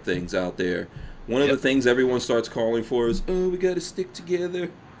support things out there. One of the things everyone starts calling for is, oh, we got to stick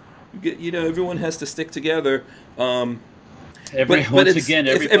together. Everyone has to stick together. But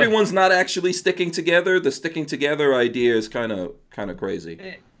if everyone's not actually sticking together, the sticking together idea is kind of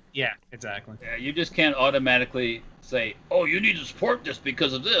crazy. Yeah, exactly. Yeah, you just can't automatically say, oh, you need to support this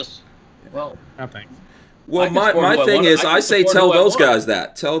because of this. Well, no thanks. Well, my thing is, I say tell those guys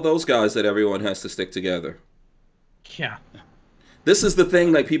that. Tell those guys that everyone has to stick together. Yeah. This is the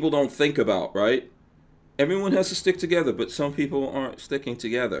thing that people don't think about, right? Everyone has to stick together, but some people aren't sticking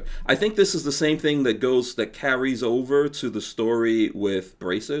together. I think this is the same thing that carries over to the story with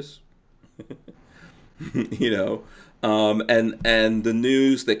braces. And the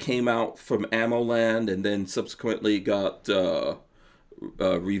news that came out from AmmoLand and then subsequently got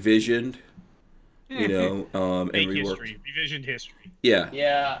revisioned. And reworked. Revisioned history. Yeah.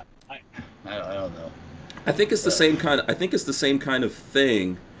 Yeah. I don't know. I think it's the same kind of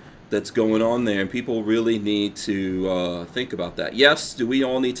thing that's going on there, and people really need to think about that. Yes, do we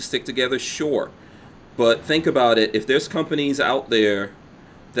all need to stick together? Sure. But think about it. If there's companies out there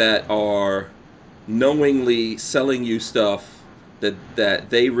that are knowingly selling you stuff that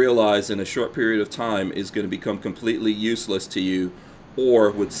they realize in a short period of time is going to become completely useless to you,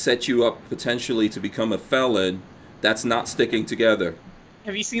 or would set you up potentially to become a felon, that's not sticking together.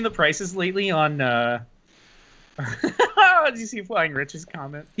 Have you seen the prices lately on... Did you see Flying Rich's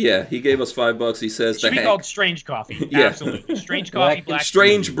comment? Yeah, he gave us $5. He says it should be called Strange Coffee. Yeah. Absolutely. Strange Coffee, Black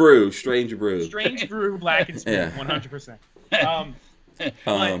Strange Brew. Strange Brew. Strange Brew, Black and Smooth, 100%.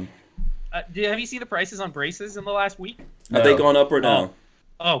 Have you seen the prices on braces in the last week? No. Have they gone up or down?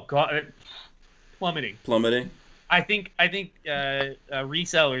 Oh God, plummeting. Plummeting. I think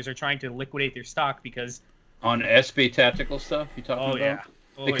resellers are trying to liquidate their stock because on SB tactical stuff you talking about? Yeah.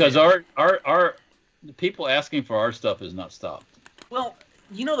 Because our the people asking for our stuff is not stopped. Well,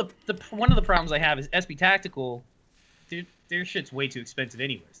 the one of the problems I have is SB Tactical, their shit's way too expensive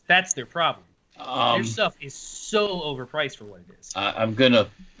anyways. That's their problem. Their stuff is so overpriced for what it is. I'm going to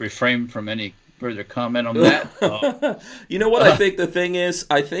refrain from any further comment on that. You know what I think the thing is?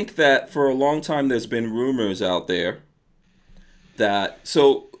 I think that for a long time there's been rumors out there that...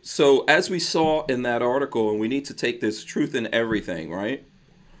 So as we saw in that article, and we need to take this truth in everything, right?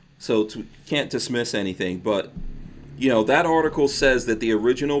 So can't dismiss anything, but that article says that the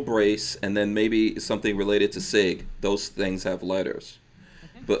original brace and then maybe something related to SIG, those things have letters.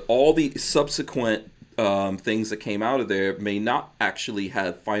 Mm-hmm. But all the subsequent things that came out of there may not actually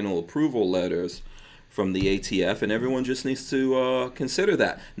have final approval letters from the ATF, and everyone just needs to consider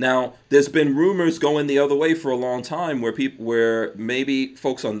that. Now, there's been rumors going the other way for a long time where maybe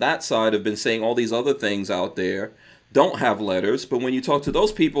folks on that side have been saying all these other things out there don't have letters, but when you talk to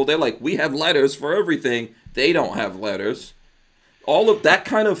those people, they're like, we have letters for everything. They don't have letters. All of that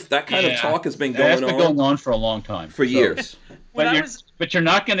kind of talk has been going on for a long time, for years. But you're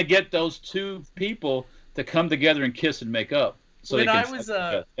not going to get those two people to come together and kiss and make up. So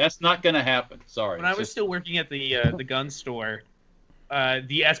that's not going to happen. Sorry. When I was still working at the gun store,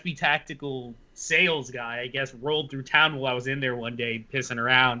 the SB Tactical sales guy, I guess, rolled through town while I was in there one day pissing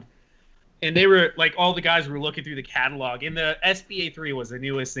around. And they were like, all the guys were looking through the catalog, and the SBA3 was the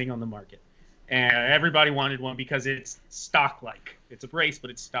newest thing on the market, and everybody wanted one because it's stock-like. It's a brace, but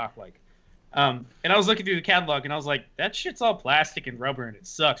it's stock-like. And I was looking through the catalog, and I was like, that shit's all plastic and rubber, and it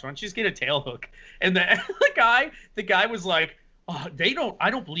sucks. Why don't you just get a tail hook? And the guy was like, oh, I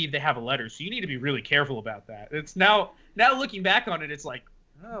don't believe they have a letter, so you need to be really careful about that. It's now looking back on it, it's like,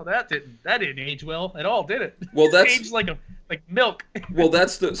 Oh, that didn't age well at all, did it? Well, It that's aged like milk. well,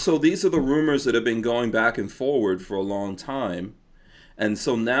 so these are the rumors that have been going back and forward for a long time. And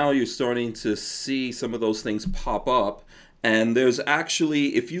so now you're starting to see some of those things pop up. And there's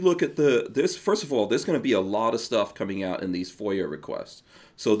actually, if you look at first of all, there's going to be a lot of stuff coming out in these FOIA requests.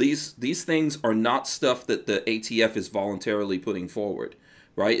 So these things are not stuff that the ATF is voluntarily putting forward,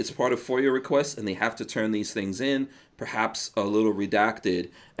 right? It's part of FOIA requests, and they have to turn these things in, perhaps a little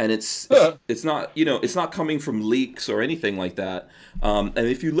redacted. And it's not, it's not coming from leaks or anything like that. And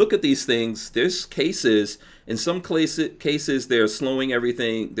if you look at these things, there's cases. In some cases, they're slowing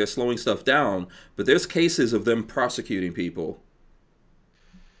everything. They're slowing stuff down. But there's cases of them prosecuting people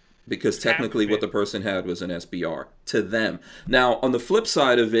because technically what the person had was an SBR to them. Now, on the flip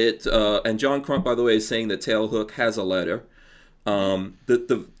side of it, and John Crump, by the way, is saying that Tailhook has a letter.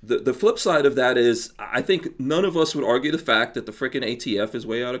 The flip side of that is, I think none of us would argue the fact that the frickin' ATF is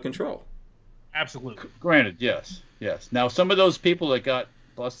way out of control. Absolutely. Granted, yes. Now, some of those people that got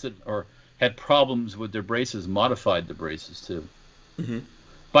busted or had problems with their braces modified the braces too. Mm-hmm.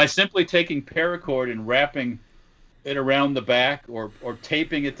 By simply taking paracord and wrapping it around the back, or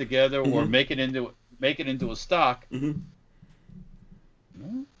taping it together, mm-hmm. or make it into a stock. Mm-hmm.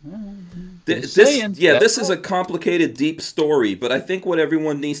 This is a complicated, deep story, but I think what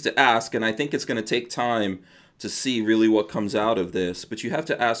everyone needs to ask, and I think it's going to take time to see really what comes out of this, but you have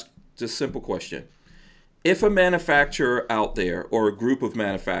to ask this simple question. If a manufacturer out there, or a group of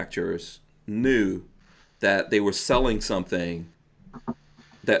manufacturers, knew that they were selling something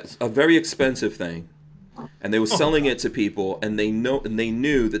that's a very expensive thing, and they were selling it to people, and they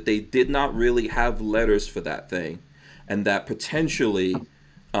knew that they did not really have letters for that thing, and that potentially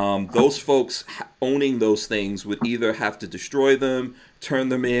those folks owning those things would either have to destroy them, turn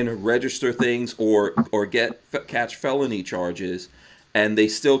them in, register things, or catch felony charges, and they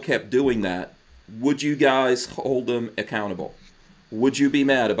still kept doing that, would you guys hold them accountable? Would you be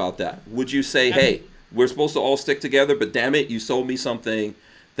mad about that? Would you say, hey, we're supposed to all stick together, but damn it, you sold me something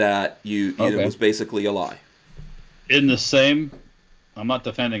that was basically a lie? In the same, I'm not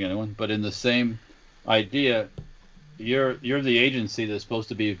defending anyone, but in the same idea, you're the agency that's supposed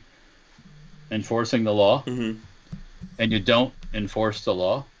to be enforcing the law, mm-hmm. and you don't enforce the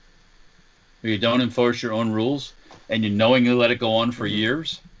law, or you don't enforce your own rules, and you knowingly let it go on for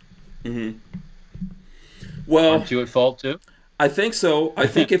years. Mm-hmm. Well, aren't you at fault too? I think so. I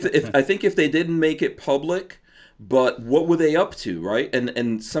think if they didn't make it public, but what were they up to, right?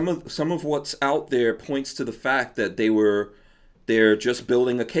 And some of what's out there points to the fact that they're just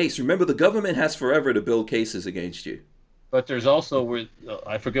building a case. Remember, the government has forever to build cases against you. But there's also,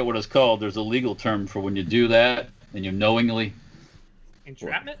 I forget what it's called. There's a legal term for when you do that and you knowingly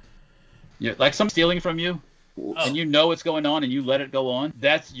entrapment. Yeah, like some stealing from you, and you know what's going on and you let it go on.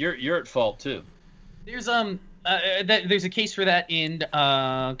 That's you're at fault too. There's there's a case for that in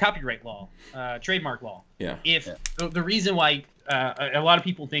copyright law, trademark law. Yeah. The reason why a lot of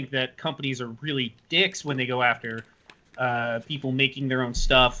people think that companies are really dicks when they go after people making their own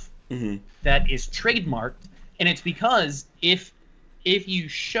stuff mm-hmm. that is trademarked, and it's because if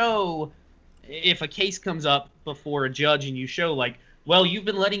a case comes up before a judge and you show like, well, you've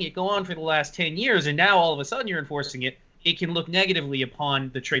been letting it go on for the last 10 years and now all of a sudden you're enforcing it, it can look negatively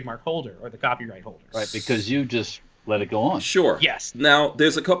upon the trademark holder or the copyright holder. Right, because you just let it go on. Sure. Yes. Now,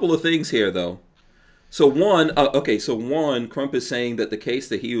 there's a couple of things here, though. So one, Crump is saying that the case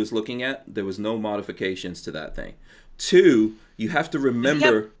that he was looking at, there was no modifications to that thing. Two, you have to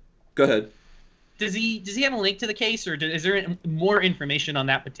remember. Go ahead. Does he have a link to the case, or is there more information on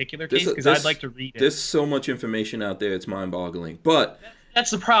that particular case? Because I'd like to read it. There's so much information out there; it's mind-boggling. But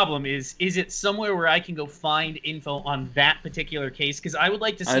that's the problem. Is it somewhere where I can go find info on that particular case? Because I would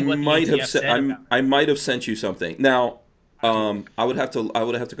like to see what the ATF said about it. I might have sent you something. Now, I would have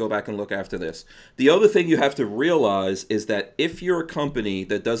to go back and look after this. The other thing you have to realize is that if you're a company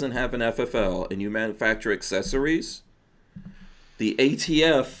that doesn't have an FFL and you manufacture accessories, the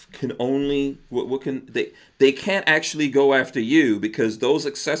ATF can only they can't actually go after you, because those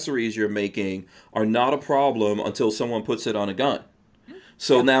accessories you're making are not a problem until someone puts it on a gun.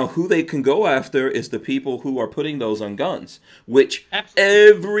 So now who they can go after is the people who are putting those on guns, which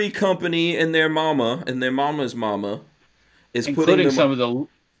every company and their mama and their mama's mama is including some of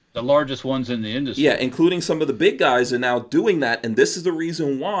the largest ones in the industry. Yeah, including some of the big guys are now doing that, and this is the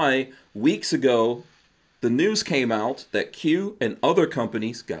reason why weeks ago the news came out that Q and other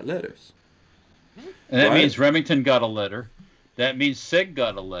companies got letters. And that means Remington got a letter. That means SIG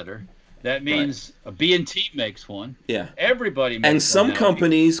got a letter. That means a B&T makes one. Yeah. Everybody makes one. And some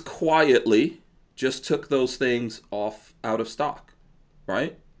companies quietly just took those things out of stock.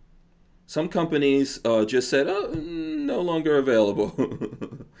 right? Some companies just said, oh, no longer available.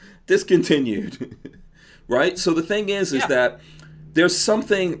 Discontinued. Right? So the thing is that there's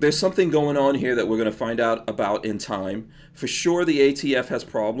something going on here that we're going to find out about in time. For sure, the ATF has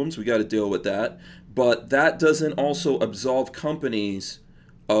problems. We got to deal with that. But that doesn't also absolve companies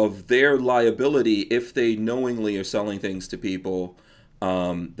of their liability if they knowingly are selling things to people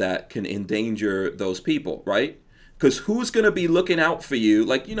that can endanger those people, right? Because who's going to be looking out for you?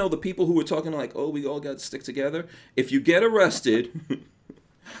 Like, you know, the people who were talking like, oh, we all got to stick together. If you get arrested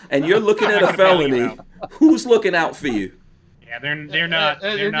and you're looking at a felony, who's looking out for you? Yeah, they're not.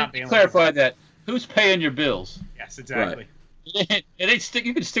 They're not. Clarify that. Who's paying your bills? Yes, exactly. Right. It ain't stick.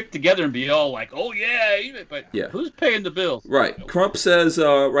 You can stick together and be all like, "Oh yeah," but who's paying the bills? Right. Crump says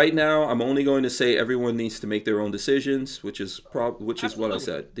right now, I'm only going to say everyone needs to make their own decisions, which is what I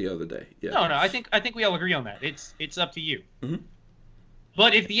said the other day. Yeah. No, I think we all agree on that. It's up to you. Mm-hmm.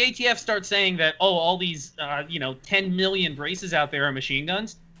 But if the ATF starts saying that, all these 10 million braces out there are machine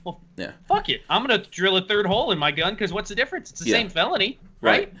guns, well, fuck it. I'm gonna drill a third hole in my gun because what's the difference? It's the same felony.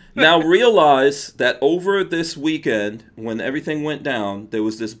 Right. Now realize that over this weekend, when everything went down, there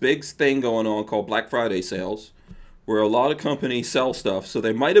was this big thing going on called Black Friday sales, where a lot of companies sell stuff. So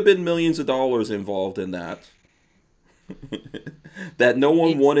there might have been millions of dollars involved in that. That no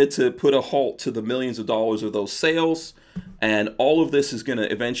one wanted to put a halt to the millions of dollars of those sales. And all of this is going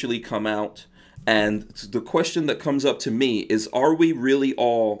to eventually come out. And the question that comes up to me is, are we really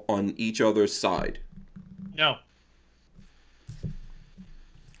all on each other's side? No.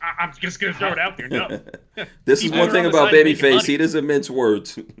 I'm just going to throw it out there. No. This is one thing about Babyface. He doesn't mince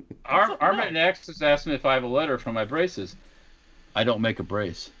words. Armament X has asked me if I have a letter for my braces. I don't make a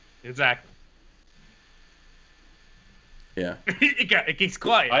brace. Exactly. Yeah. It gets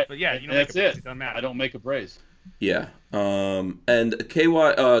quiet. But yeah, that's it. It doesn't matter. I don't make a brace. Yeah. And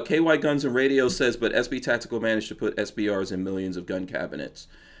KY Guns and Radio says, but SB Tactical managed to put SBRs in millions of gun cabinets.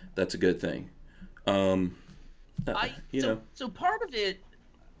 That's a good thing. So part of it.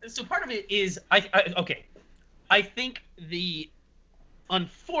 So part of it is I think the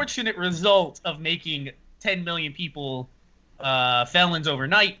unfortunate result of making 10 million people felons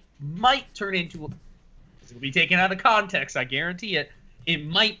overnight might turn into, it'll be taken out of context, I guarantee it. It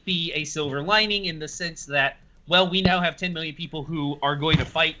might be a silver lining in the sense that, well, we now have 10 million people who are going to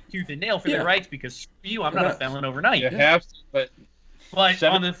fight tooth and nail for their rights because screw you, I'm not a felon overnight. You have to, but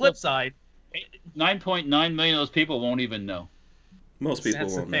on the flip side, 9.9 million of those people won't even know. Most people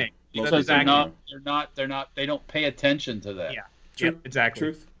won't know. Because they don't pay attention to that. Yeah. True. Exactly.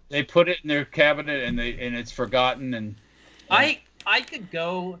 Truth. They put it in their cabinet and it's forgotten. And I could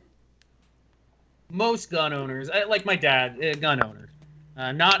go. Most gun owners, like my dad, gun owner,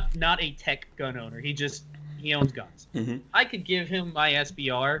 not a tech gun owner. He owns guns. Mm-hmm. I could give him my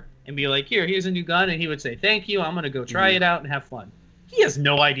SBR and be like, here's a new gun, and he would say, thank you. I'm gonna go try it out and have fun. He has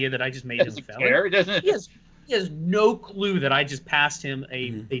no idea that I just made him a felon. He has no clue that I just passed him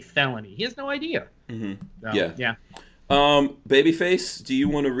a felony. He has no idea. Mm-hmm. So, yeah. Babyface, do you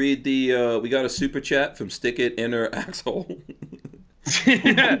want to read the? We got a super chat from Stick It Inner Axhole.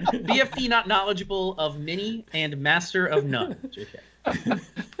 BFP not knowledgeable of many and master of none. Good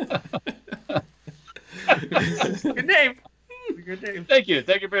name. Good name. Thank you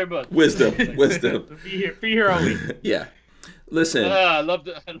very much. Wisdom. Be here all week. Yeah. Listen. I love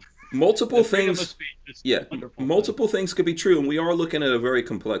the. Multiple things. Yeah. Multiple things could be true, and we are looking at a very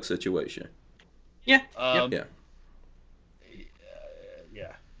complex situation. Yeah.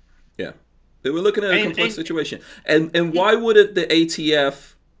 Yeah. We're looking at a complex situation. And why wouldn't the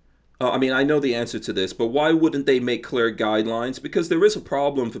ATF, I mean, I know the answer to this, but why wouldn't they make clear guidelines? Because there is a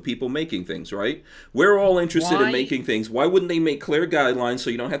problem for people making things, right? We're all interested in making things. Why wouldn't they make clear guidelines so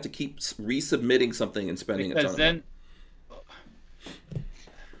you don't have to keep resubmitting something and spending a ton of money?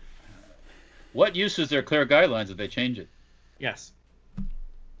 What use is there clear guidelines if they change it? Yes.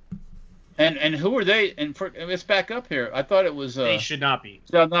 And who are they? And let's back up here. I thought it was they should not be.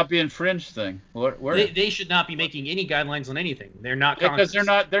 Shall not be infringed thing. They should not be making any guidelines on anything. They're not because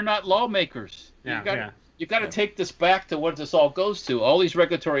they're not lawmakers. Yeah, you got to take this back to what this all goes to. All these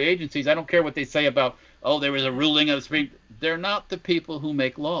regulatory agencies. I don't care what they say about. Oh, there was a ruling of the Supreme. They're not the people who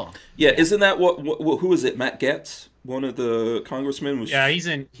make law. Yeah, isn't that what who is it? Matt Gaetz, one of the congressmen was. Yeah, he's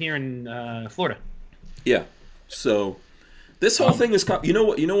here in Florida. Yeah, so. This whole thing is, you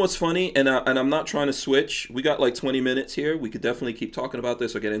know what's funny, and I'm not trying to switch. We got like 20 minutes here. We could definitely keep talking about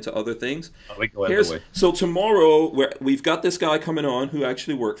this or get into other things. We go either way. So tomorrow we've got this guy coming on who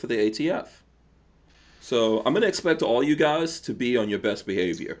actually worked for the ATF. So I'm going to expect all you guys to be on your best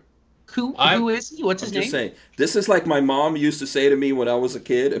behavior. Who is he? What's his name? I'm just saying. This is like my mom used to say to me when I was a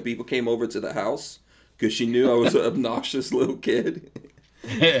kid and people came over to the house because she knew I was an obnoxious little kid.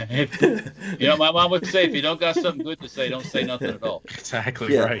 You know, my mom would say, if you don't got something good to say, don't say nothing at all.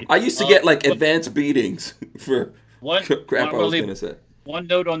 Exactly right. I used to get like advanced beatings for crap I was going to say. One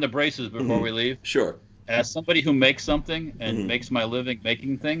note on the braces before we leave. Sure. As somebody who makes something and makes my living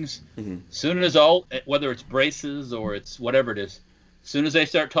making things, soon as whether it's braces or it's whatever it is, soon as they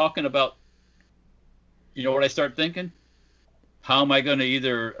start talking about, you know what I start thinking? How am I going to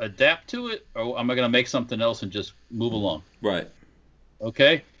either adapt to it or am I going to make something else and just move along? Right.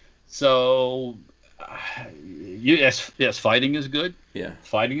 Okay. So, yes, fighting is good. Yeah.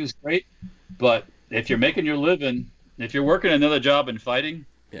 Fighting is great. But if you're making your living, if you're working another job and fighting,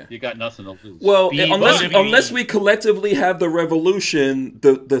 you got nothing to lose. Well, unless we collectively have the revolution,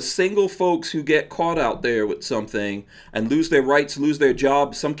 the single folks who get caught out there with something and lose their rights, lose their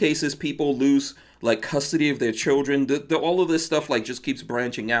job. Some cases, people lose like custody of their children. All of this stuff like just keeps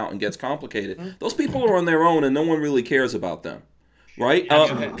branching out and gets complicated. Those people are on their own, and no one really cares about them, right?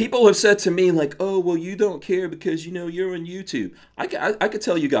 People have said to me like, "Oh, well, you don't care because you know you're on YouTube." I could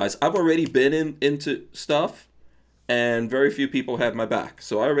tell you guys, I've already been into stuff. And very few people have my back,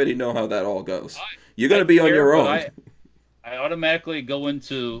 so I already know how that all goes. You're going to be on your own. I automatically go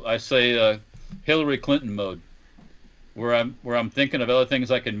into, I say, Hillary Clinton mode, where I'm thinking of other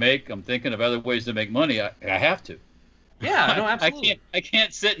things I can make. I'm thinking of other ways to make money. I have to. Yeah, no, absolutely. I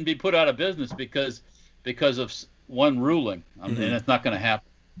can't sit and be put out of business because of one ruling, and it's not going to happen.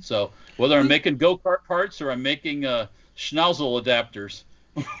 So whether I'm making go-kart parts or I'm making schnozzle adapters.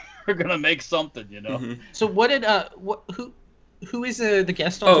 We're gonna make something, you know. So what did who is the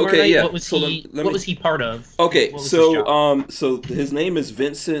guest on tomorrow night? Yeah. What was what was he part of? Okay, so his name is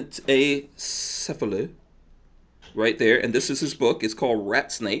Vincent A. Cefalu, right there, and this is his book. It's called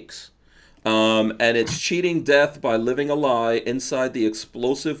Rat Snakes, and it's cheating death by living a lie inside the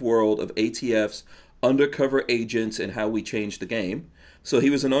explosive world of ATF's undercover agents and how we changed the game. So he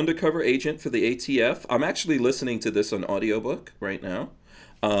was an undercover agent for the ATF. I'm actually listening to this on audiobook right now.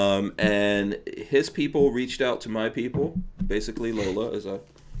 And his people reached out to my people, basically Lola,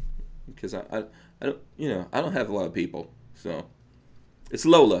 because I don't have a lot of people, so it's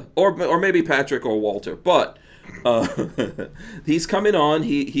Lola or maybe Patrick or Walter, but he's coming on.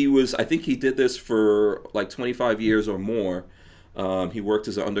 I think he did this for like 25 years or more. He worked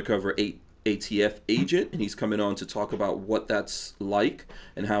as an undercover ATF agent, and he's coming on to talk about what that's like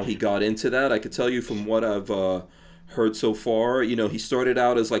and how he got into that. I could tell you from what I've heard so far, you know, he started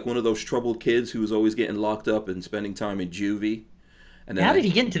out as like one of those troubled kids who was always getting locked up and spending time in juvie. And then how did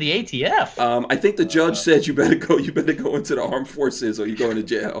he get into the ATF? I think the judge said you better go into the armed forces or you're going to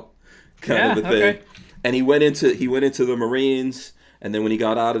jail, kind of a thing. And he went into the Marines, and then when he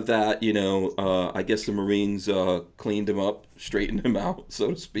got out of that, you know, I guess the Marines cleaned him up, straightened him out,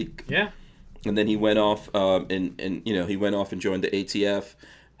 so to speak. Yeah. And then he went off and you know, he went off and joined the ATF.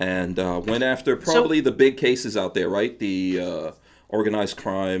 And went after probably the big cases out there, right? The organized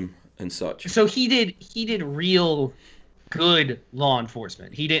crime and such. So he did real good law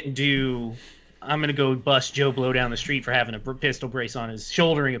enforcement. He didn't do, I'm going to go bust Joe Blow down the street for having a pistol brace on his,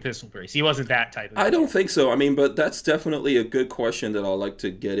 shouldering a pistol brace. He wasn't that type of guy. I don't think so. I mean, but that's definitely a good question that I'd like to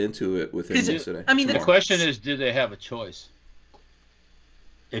get into it with him today. I mean, the question is, do they have a choice?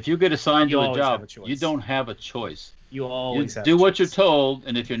 If you get assigned to a job, you don't have a choice. You always have do what you're told,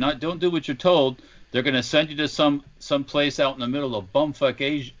 and if you're don't do what you're told, they're going to send you to some place out in the middle of bumfuck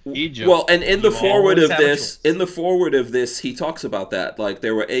Egypt. Well, and in the forward of this, he talks about that. Like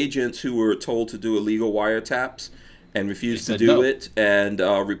there were agents who were told to do illegal wiretaps and refused to do it, and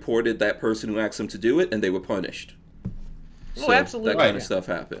reported that person who asked them to do it, and they were punished. So absolutely, that kind of stuff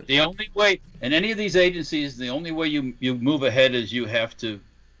happened. The only way in any of these agencies, the only way you move ahead is you have to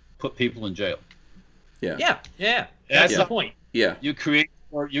put people in jail. Yeah. That's the point. Yeah. You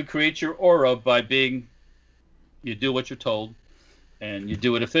create your aura by you do what you're told, and you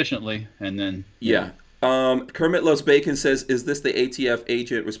do it efficiently, and then Kermit Loves Bacon says, "Is this the ATF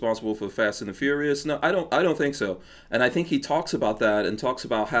agent responsible for Fast and the Furious?" No, I don't think so. And I think he talks about that and talks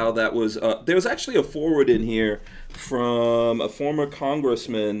about how that was. There was actually a forward in here from a former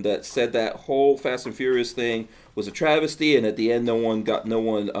congressman that said that whole Fast and Furious thing was a travesty, and at the end, no one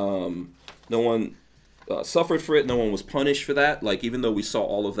suffered for it. No one was punished for that. Like, even though we saw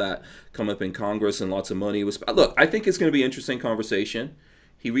all of that come up in Congress and lots of money was. Look, I think it's going to be an interesting conversation.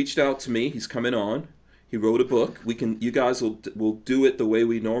 He reached out to me. He's coming on. He wrote a book. You guys will do it the way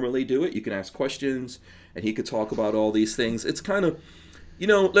we normally do it. You can ask questions, and he could talk about all these things. It's kind of,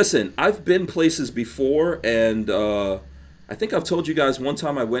 listen, I've been places before, and I think I've told you guys one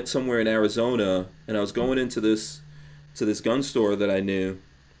time I went somewhere in Arizona and I was going into this gun store that I knew,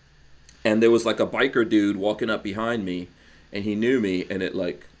 and there was like a biker dude walking up behind me, and he knew me, and it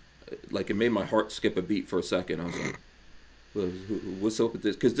like it made my heart skip a beat for a second. I was like, what's up with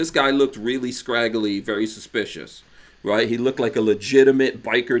this? Because this guy looked really scraggly, very suspicious, right? He looked like a legitimate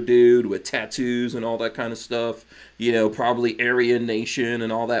biker dude with tattoos and all that kind of stuff, you know, probably Aryan Nation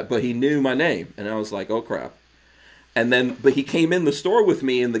and all that, but he knew my name, and I was like, oh crap. And then, but he came in the store with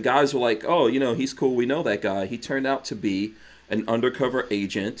me, and the guys were like, oh, you know, he's cool, we know that guy. He turned out to be an undercover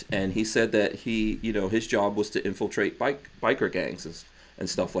agent, and he said that he, you know, his job was to infiltrate biker gangs and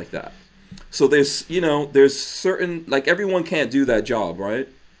stuff like that. So there's, you know, there's certain, like, everyone can't do that job, right?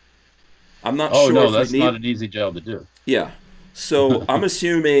 I'm not sure. Oh, no, that's not an easy job to do. Yeah. So I'm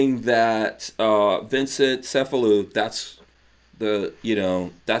assuming that Vincent Cephalou, that's the, you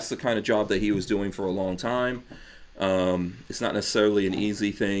know, that's the kind of job that he was doing for a long time. It's not necessarily an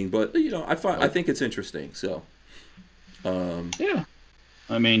easy thing, but, you know, I think it's interesting. So, yeah.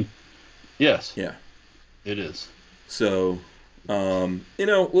 I mean, yes. Yeah. It is. So, you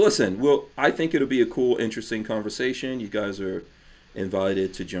know, listen, I think it'll be a cool, interesting conversation. You guys are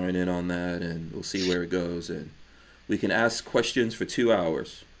invited to join in on that, and we'll see where it goes. And we can ask questions for 2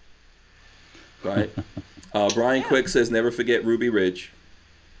 hours. Right? Brian Quick says, never forget Ruby Ridge.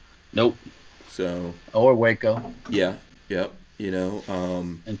 Nope. So. Or Waco. Yeah. Yep. You know.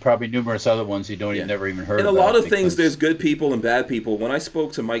 And probably numerous other ones you don't never even heard of. And a lot of things, there's good people and bad people. When I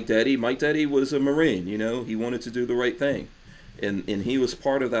spoke to Mike Deddy was a Marine. You know, he wanted to do the right thing, and he was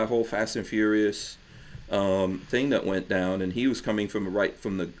part of that whole Fast and Furious thing that went down. And he was coming from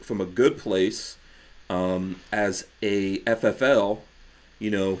a good place as a FFL.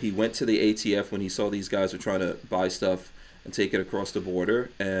 You know, he went to the ATF when he saw these guys were trying to buy stuff and take it across the border,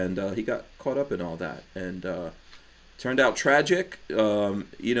 and he got caught up in all that, and turned out tragic,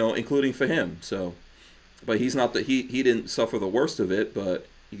 you know, including for him. So, but he's not he didn't suffer the worst of it, but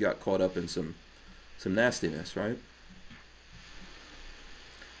he got caught up in some nastiness, right?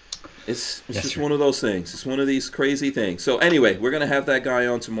 It's just one of those things. It's one of these crazy things. So anyway, we're gonna have that guy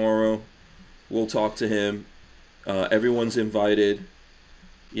on tomorrow. We'll talk to him. Everyone's invited.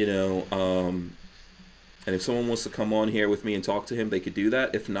 You know, and if someone wants to come on here with me and talk to him, they could do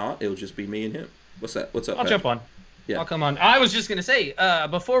that. If not, it'll just be me and him. What's that? What's up? I'll jump on. Yeah. I'll come on. I was just gonna say,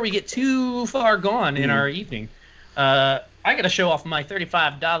 before we get too far gone in our evening, I gotta show off my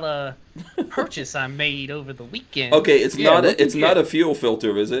 $35 purchase I made over the weekend. Okay, it's not a fuel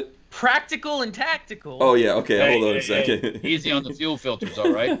filter, is it? Practical and tactical. Oh yeah. Okay, hold on a second. Easy on the fuel filters,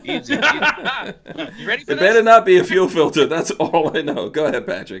 all right. Easy. You ready for It this? better not be a fuel filter. That's all I know. Go ahead,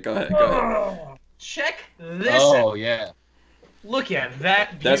 Patrick. Go ahead. Check this Oh out. yeah. Look at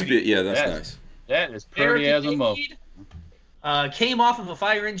that beauty. That's nice. That is pretty as a mope. Came off of a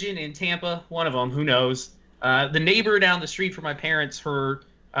fire engine in Tampa. One of them, who knows? The neighbor down the street from my parents, her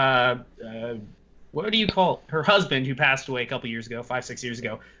what do you call it? Her husband, who passed away a couple years ago, 5-6 years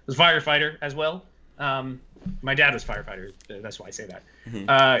ago, was a firefighter as well. My dad was a firefighter. That's why I say that.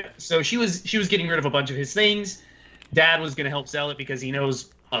 Mm-hmm. So she was getting rid of a bunch of his things. Dad was going to help sell it because he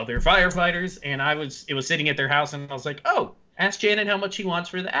knows other firefighters, and it was sitting at their house, and I was like, oh, ask Janet how much she wants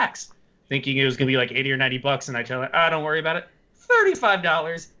for the axe, thinking it was going to be like $80 or $90, and I tell her, don't worry about it,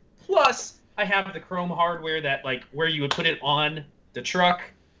 $35, plus I have the chrome hardware that, like, where you would put it on the truck,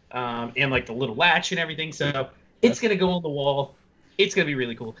 and like the little latch and everything, so it's going to go on the wall. It's going to be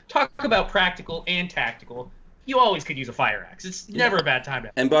really cool. Talk about practical and tactical. You always could use a fire axe. It's never a bad time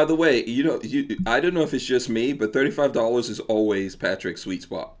to. And by the way, I don't know if it's just me, but $35 is always Patrick's sweet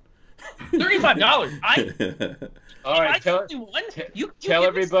spot. $35. All right, tell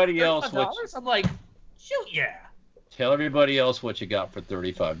everybody else what. I'm like, shoot, yeah. Tell everybody else what you got for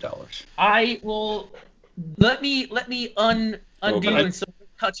 $35. I will. Let me undo and so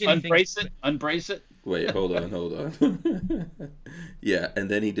touch anything. Unbrace it. Wait, hold on. Yeah, and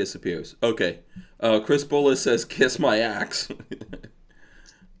then he disappears. Okay. Chris Bullis says, kiss my axe.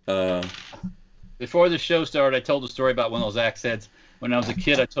 Before the show started, I told a story about one of those axe heads. When I was a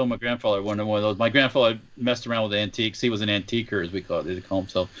kid, I told my grandfather one of those. My grandfather messed around with antiques. He was an antiquer, as we call it. They call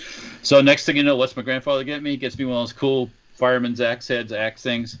himself. So next thing you know, what's my grandfather get me? He gets me one of those cool fireman's axe heads, axe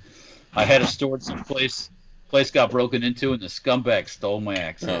things. I had it stored someplace. Place got broken into, and the scumbag stole my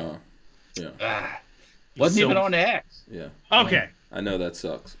axe head. Yeah. Wasn't even on the axe. Yeah. Okay. I know that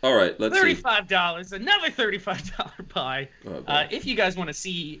sucks. All right, let's $35, see. Another $35 buy. If you guys want to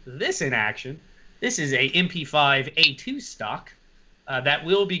see this in action, this is a MP5 A2 stock that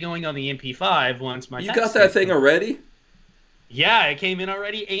will be going on the MP5 once my. You got that thing already? Yeah, it came in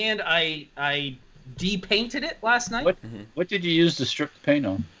already, and I de-painted it last night. What did you use to strip the paint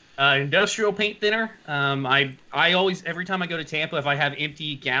on? Industrial paint thinner. I always, every time I go to Tampa, if I have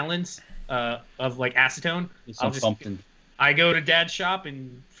empty gallons of like acetone, I go to Dad's shop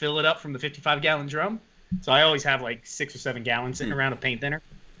and fill it up from the 55-gallon drum. So I always have like 6 or 7 gallons sitting around of paint thinner.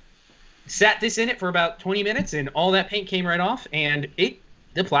 Sat this in it for about 20 minutes, and all that paint came right off. And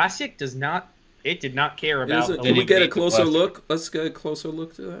the plastic did not care about. Can we get a closer look? Let's get a closer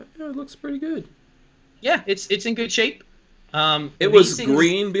look to that. Yeah, it looks pretty good. Yeah, it's in good shape. It was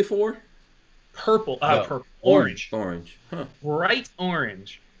green before. Purple. Orange. Orange. Huh. Bright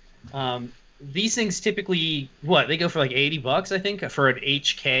orange. These things typically they go for like $80, I think, for an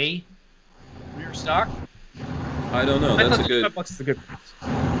HK rear stock. I don't know. That's a good. $35 is a good price.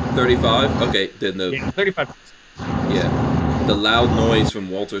 35. Okay, then yeah, $35. Yeah, the loud noise from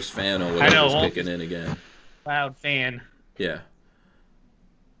Walter's fan or whatever is kicking in again. Loud fan. Yeah.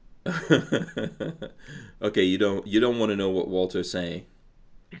 Okay, you don't want to know what Walter's saying.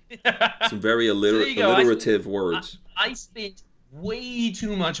 Some very alliterative words. I spent way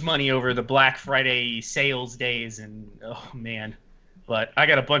too much money over the Black Friday sales days, and oh man, but I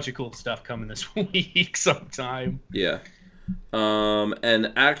got a bunch of cool stuff coming this week sometime. Yeah.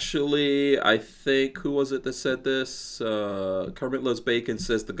 And actually, I think, who was it that said this? Kermit Loves Bacon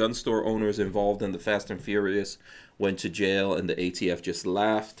says the gun store owners involved in the Fast and Furious went to jail, and the ATF just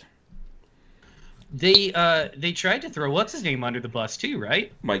laughed. They tried to throw what's his name under the bus too,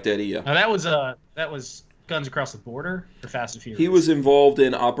 right? Mike Daddy, yeah. That was Guns Across the Border for Fast and Furious. He was involved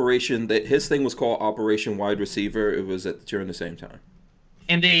in Operation. His thing was called Operation Wide Receiver. It was during the same time.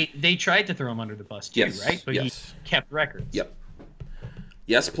 And they tried to throw him under the bus too, right? But he kept records. Yep.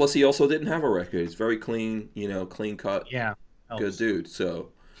 Yes, plus he also didn't have a record. He's very clean, clean cut. Yeah. Good dude. So,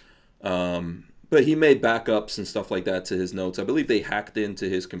 but he made backups and stuff like that to his notes. I believe they hacked into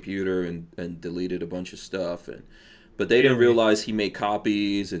his computer and deleted a bunch of stuff. But they didn't realize he made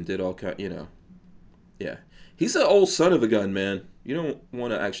copies and did all kind. Yeah. He's an old son of a gun, man. You don't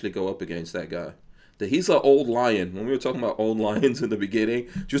want to actually go up against that guy. He's an old lion. When we were talking about old lions in the beginning,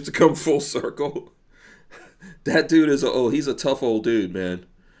 just to come full circle, that dude he's a tough old dude, man.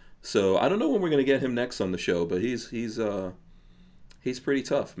 So I don't know when we're gonna get him next on the show, but he's pretty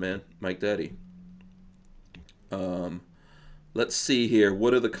tough, man. Mike Daddy. Let's see here.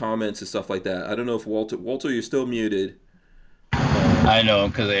 What are the comments and stuff like that? I don't know if Walter, you're still muted. I know,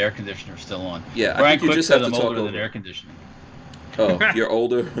 because the air conditioner's still on. Yeah, Brian I think you just have to talk over. Than air conditioning. Oh, you're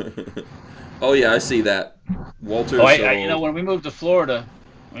older. Oh yeah, I see that. Walter. When we moved to Florida,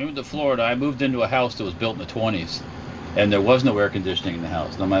 I moved into a house that was built in the 20s, and there was no air conditioning in the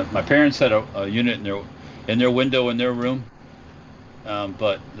house. Now my parents had a unit in their window in their room,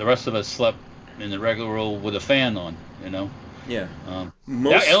 but the rest of us slept in the regular room with a fan on. Yeah.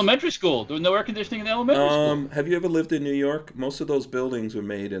 Elementary school. There was no air conditioning in elementary school. Have you ever lived in New York? Most of those buildings were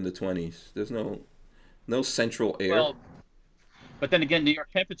made in the 20s. There's no central air. Well, but then again, New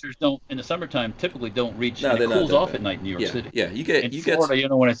York temperatures in the summertime typically don't reach. No, it cools off at night in New York City. Yeah, you get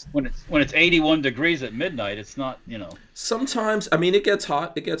Florida, when it's 81 degrees at midnight, it's not, Sometimes, it gets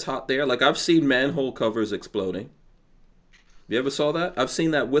hot. It gets hot there. Like I've seen manhole covers exploding. You ever saw that? I've seen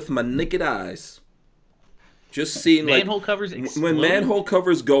that with my naked eyes. Just seeing manhole covers explode? When manhole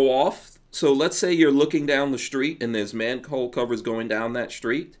covers go off. So let's say you're looking down the street and there's manhole covers going down that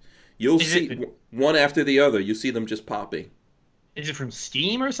street. You'll see one after the other. You see them just popping. Is it from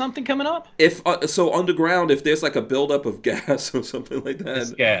steam or something coming up? If so, underground, if there's like a buildup of gas or something like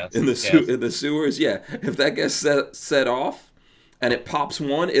that in the sewers, yeah. If that gets set off and it pops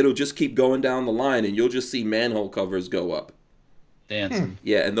one, it'll just keep going down the line, and you'll just see manhole covers go up. Dancing.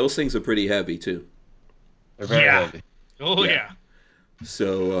 Yeah, and those things are pretty heavy too. They're very heavy. Oh yeah.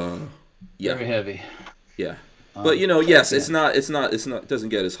 So yeah. Very heavy. Yeah. But yes, it's not. It doesn't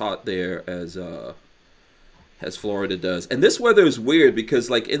get as hot there as Florida does. And this weather is weird because,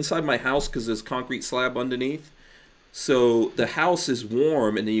 like, inside my house, because there's concrete slab underneath, so the house is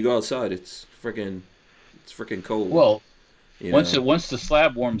warm, and then you go outside, it's freaking cold. Well, once the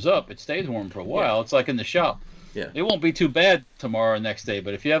slab warms up, it stays warm for a while. Yeah. It's like in the shop. Yeah. It won't be too bad tomorrow or next day,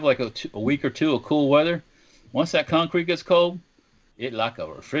 but if you have like a week or two of cool weather, once that concrete gets cold, it like a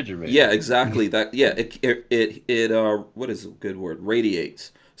refrigerator. Yeah, exactly. It what is a good word?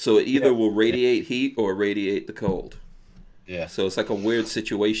 Radiates. So it either will radiate heat or radiate the cold. Yeah. So it's like a weird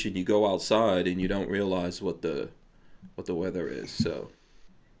situation. You go outside and you don't realize what the weather is. So.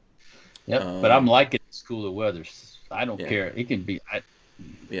 Yep. But I'm liking this cooler weather. I don't care. It can be.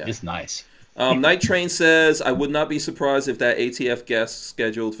 It's nice. Night Train says, I would not be surprised if that ATF guest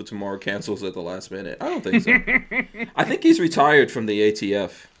scheduled for tomorrow cancels at the last minute. I don't think so. I think he's retired from the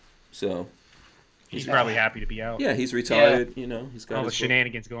ATF. So He's probably happy to be out. Yeah, he's retired. You know, he's got all the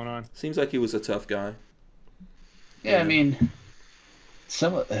shenanigans going on. Seems like he was a tough guy. Yeah, I mean,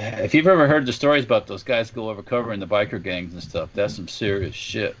 if you've ever heard the stories about those guys go overcover in the biker gangs and stuff, that's some serious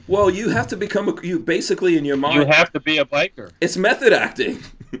shit. Well, you have to become you basically in your mind. You have to be a biker. It's method acting.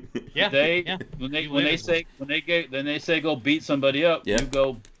 When they say go beat somebody up, you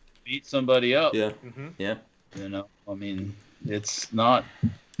go beat somebody up. Yeah. Yeah. You know, I mean, it's not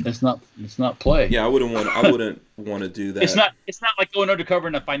play. Yeah, I wouldn't want to do that. It's not like going undercover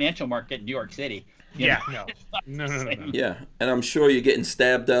in a financial market in New York City. No. Yeah, and I'm sure you're getting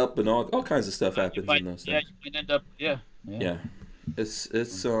stabbed up and all kinds of stuff happens in those things. Yeah, you can end up. Yeah. It's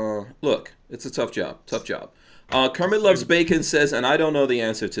look, it's a tough job. Kermit Loves Bacon says, and I don't know the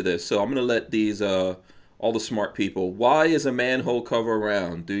answer to this, so I'm gonna let these all the smart people. Why is a manhole cover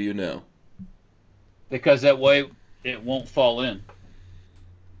round? Do you know? Because that way it won't fall in.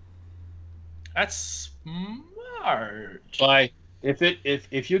 That's smart.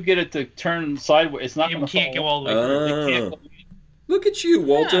 If you get it to turn sideways, it's not going to fall. Can't go all the way through. Look at you,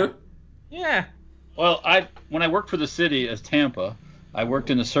 Walter. Yeah. Well, when I worked for the city as Tampa, I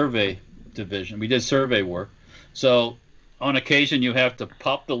worked in the survey division. We did survey work. So on occasion you have to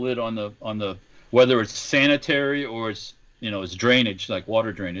pop the lid on the whether it's sanitary or it's drainage, like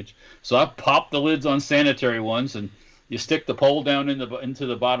water drainage. So I popped the lids on sanitary ones, and you stick the pole down into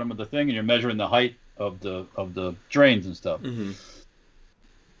the bottom of the thing, and you're measuring the height of the drains and stuff. Mm-hmm.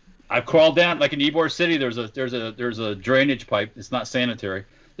 I crawled down like in Ybor City. There's a drainage pipe. It's not sanitary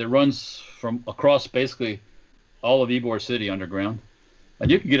that runs from across basically all of Ybor City underground, and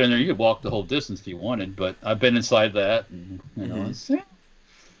you can get in there. You could walk the whole distance if you wanted. But I've been inside that, and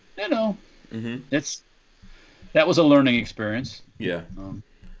that was a learning experience. Yeah.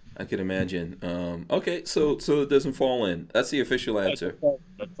 I can imagine. Okay, so it doesn't fall in. That's the official answer.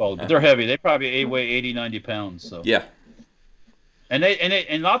 They're heavy. They probably weigh 80, 90 pounds. So yeah. And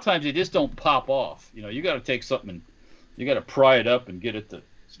a lot of times they just don't pop off. You got to take something and you got to pry it up and get it to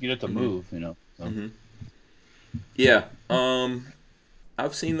move. So. Mm-hmm. Yeah.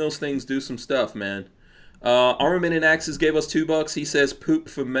 I've seen those things do some stuff, man. Armament and Axes gave us $2. He says poop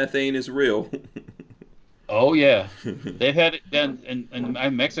from methane is real. Oh yeah, they've had it done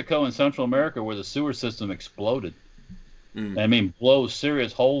in Mexico and Central America where the sewer system exploded. I mean, blows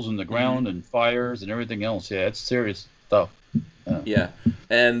serious holes in the ground and fires and everything else. Yeah, it's serious stuff. Yeah,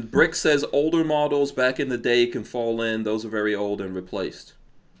 and Brick says older models back in the day can fall in. Those are very old and replaced.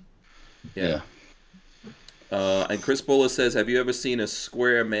 Yeah. And Chris Bulla says, have you ever seen a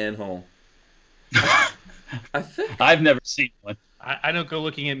square manhole? I think I've never seen one. I don't go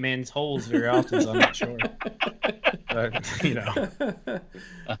looking at men's holes very often, so I'm not sure. But,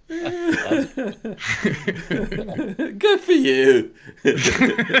 Good for you.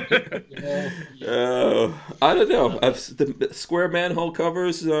 I don't know. The square manhole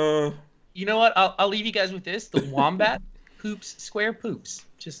covers. You know what? I'll leave you guys with this. The wombat poops square poops.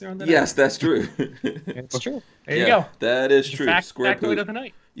 Just throwing that Yes, out. That's true. It's true. There you go. That is true. Square poop. Of the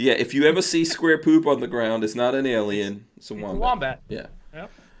night. Yeah, if you ever see square poop on the ground, it's not an alien. It's a wombat. Wombat. Yeah.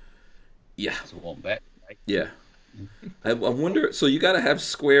 Yep. Yeah. It's a wombat. Right? Yeah. I wonder. So you got to have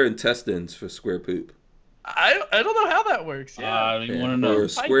square intestines for square poop. I don't know how that works. Yeah. I don't want to know. Or a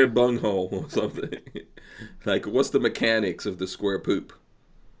square bunghole or something. Like, what's the mechanics of the square poop?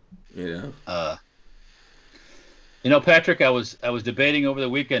 Patrick, I was debating over the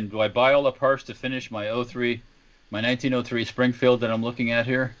weekend. Do I buy all the parts to finish my 1903 Springfield that I'm looking at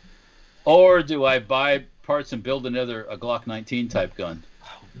here, or do I buy parts and build a Glock 19 type gun?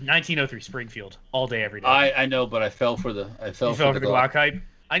 1903 Springfield all day every day. I know, but I fell for the Glock hype.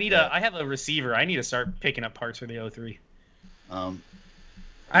 I have a receiver. I need to start picking up parts for the 03. I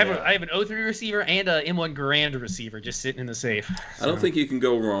have an 03 receiver and a M1 Garand receiver just sitting in the safe. So. I don't think you can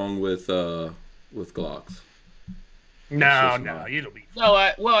go wrong with Glocks. No, it'll be.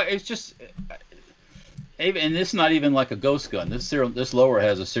 It's just. And this is not even like a ghost gun. This lower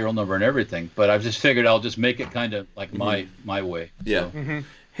has a serial number and everything. But I've just figured I'll just make it kind of like my way. Yeah. So,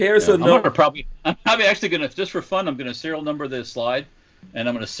 Here's a note. I'm probably actually gonna, just for fun, I'm gonna serial number the slide, and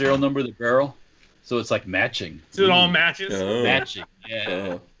I'm gonna serial number the barrel, so it's like matching. So it all matches. Matching.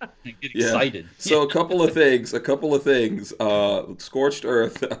 Yeah. Get excited. So a couple of things. Scorched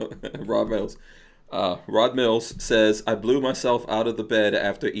Earth. Rod Mills says, I blew myself out of the bed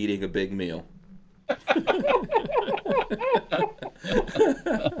after eating a big meal.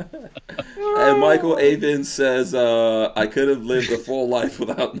 And Michael Avins says, I could have lived a full life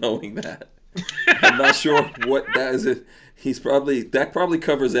without knowing that. I'm not sure what that is. That probably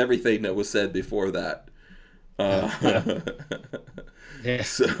covers everything that was said before that. Yeah.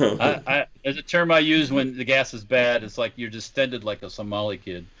 So there's a term I use when the gas is bad. It's like you're distended like a Somali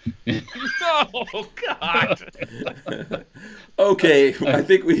kid. Oh God. okay, I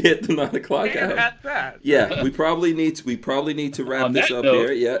think we hit the 9 o'clock hour. At that. Yeah, we probably need to wrap On this that up note.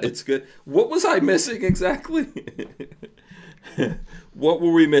 here. Yeah, it's good. What was I missing exactly? What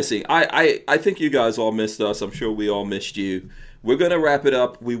were we missing? I think you guys all missed us. I'm sure we all missed you. We're going to wrap it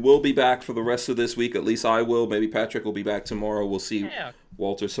up. We will be back for the rest of this week. At least I will. Maybe Patrick will be back tomorrow. We'll see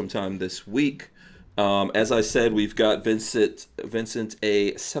Walter sometime this week. As I said, we've got Vincent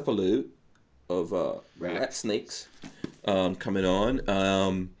A. Cephalou of Rat Snakes coming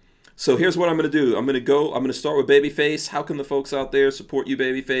on. So here's what I'm going to do. I'm going to start with Babyface. How can the folks out there support you,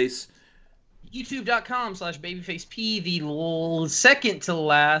 Babyface? YouTube.com/babyfaceP. The second to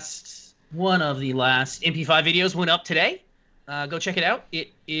last, one of the last MP5 videos went up today. Go check it out.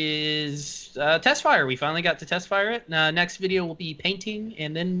 It is test fire. We finally got to test fire it. Next video will be painting,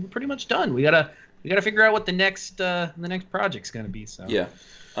 and then we're pretty much done. We gotta figure out what the next project's gonna be. So yeah,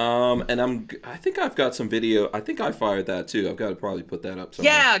 and I think I've got some video. I think I fired that too. I've got to probably put that up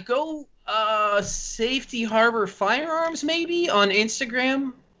somewhere. Yeah, go Safety Harbor Firearms maybe on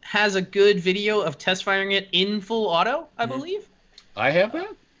Instagram has a good video of test firing it in full auto. I believe. I have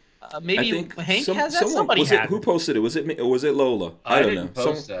that. Maybe Hank has that. Somebody had. Who posted it? Was it me or was it Lola? I don't know.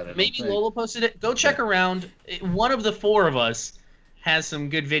 Post that, maybe Lola posted it. Go check around. One of the four of us has some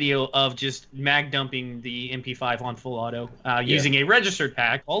good video of just mag dumping the MP5 on full auto using a registered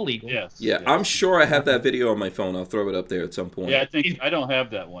pack, all legal. Yes. Yeah, yes. I'm sure I have that video on my phone. I'll throw it up there at some point. Yeah, I don't have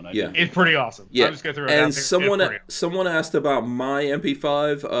that one. It's pretty awesome. Yeah, I'm just gonna throw it and out there. someone asked about my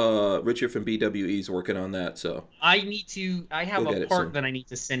MP5. Richard from BWE is working on that. So I have a part that I need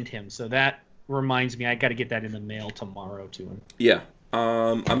to send him. So that reminds me, I got to get that in the mail tomorrow to him. Yeah.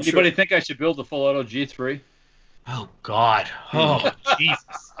 Anybody think I should build a full auto G3? Oh God! Oh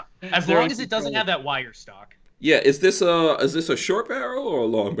Jesus! As long as it doesn't have that wire stock. Yeah, is this a short barrel or a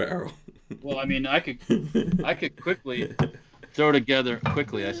long barrel? Well, I mean, I could quickly throw together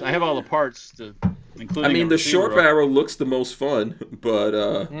quickly. I have all the parts including. I mean, the short barrel looks the most fun,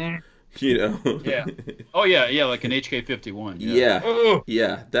 but you know. Yeah. Oh yeah, like an HK51.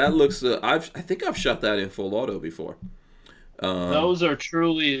 Yeah, that looks. I think I've shot that in full auto before. Those are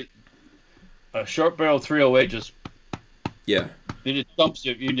truly. A short barrel 308 just it just thumps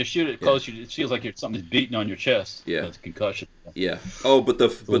you. You just shoot it close. It feels like something's beating on your chest. Yeah, it's concussion. Yeah. Oh, but the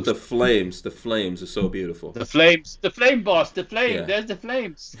flames are so beautiful. The flame boss, the flame. Yeah. There's the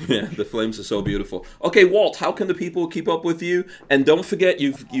flames. Yeah, the flames are so beautiful. Okay, Walt, how can the people keep up with you? And don't forget,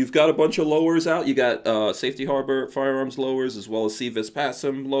 you've got a bunch of lowers out. You got Safety Harbor Firearms lowers as well as Civis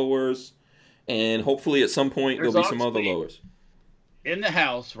Passum lowers, and hopefully at some point there'll be some other lowers. In the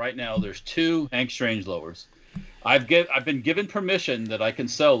house right now, there's 2 Hank Strange lowers. I've been given permission that I can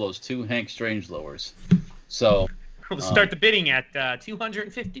sell those 2 Hank Strange lowers. So we'll start the bidding at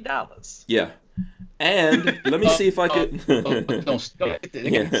 $250. Yeah, and let me see if I could.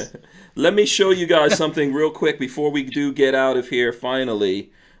 Yeah. Let me show you guys something real quick before we do get out of here.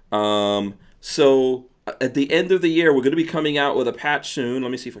 Finally, so. At the end of the year, we're going to be coming out with a patch soon. Let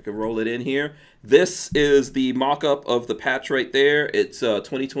me see if I can roll it in here. This is the mock-up of the patch right there. It's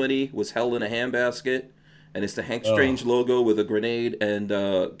 2020 was held in a handbasket, and it's the Hank Strange logo with a grenade and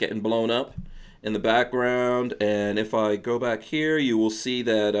getting blown up in the background. And if I go back here, you will see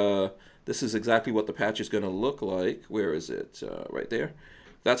that this is exactly what the patch is going to look like. Where is it? Right there.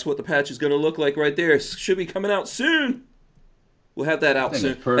 That's what the patch is going to look like right there. It should be coming out soon. We'll have that out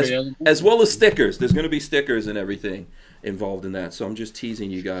soon, as well as stickers. There's going to be stickers and everything involved in that. So I'm just teasing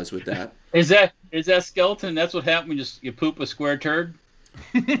you guys with that. Is that skeleton? That's what happened when you poop a square turd?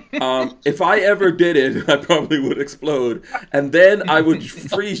 If I ever did it, I probably would explode, and then I would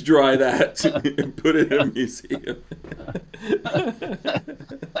freeze dry that and put it in a museum.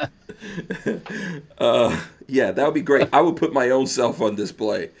 Yeah, that would be great. I would put my own self on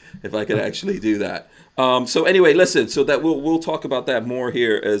display if I could actually do that. So anyway, listen. So that we'll talk about that more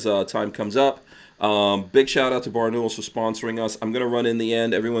here as time comes up. Big shout out to Barnauls for sponsoring us. I'm gonna run in the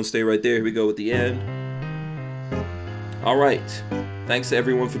end. Everyone, stay right there. Here we go with the end. All right. Thanks to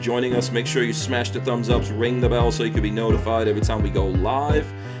everyone for joining us. Make sure you smash the thumbs ups, ring the bell so you can be notified every time we go live.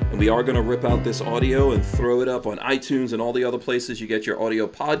 And we are gonna rip out this audio and throw it up on iTunes and all the other places you get your audio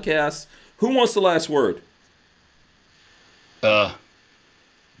podcasts. Who wants the last word?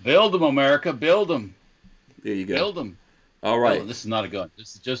 Build them, America. Build them. There you go. Build them. All right. This is not a gun.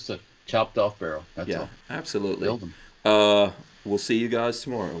 This is just a chopped off barrel. That's all. Absolutely. Build them. We'll see you guys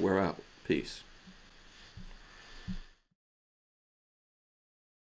tomorrow. We're out. Peace.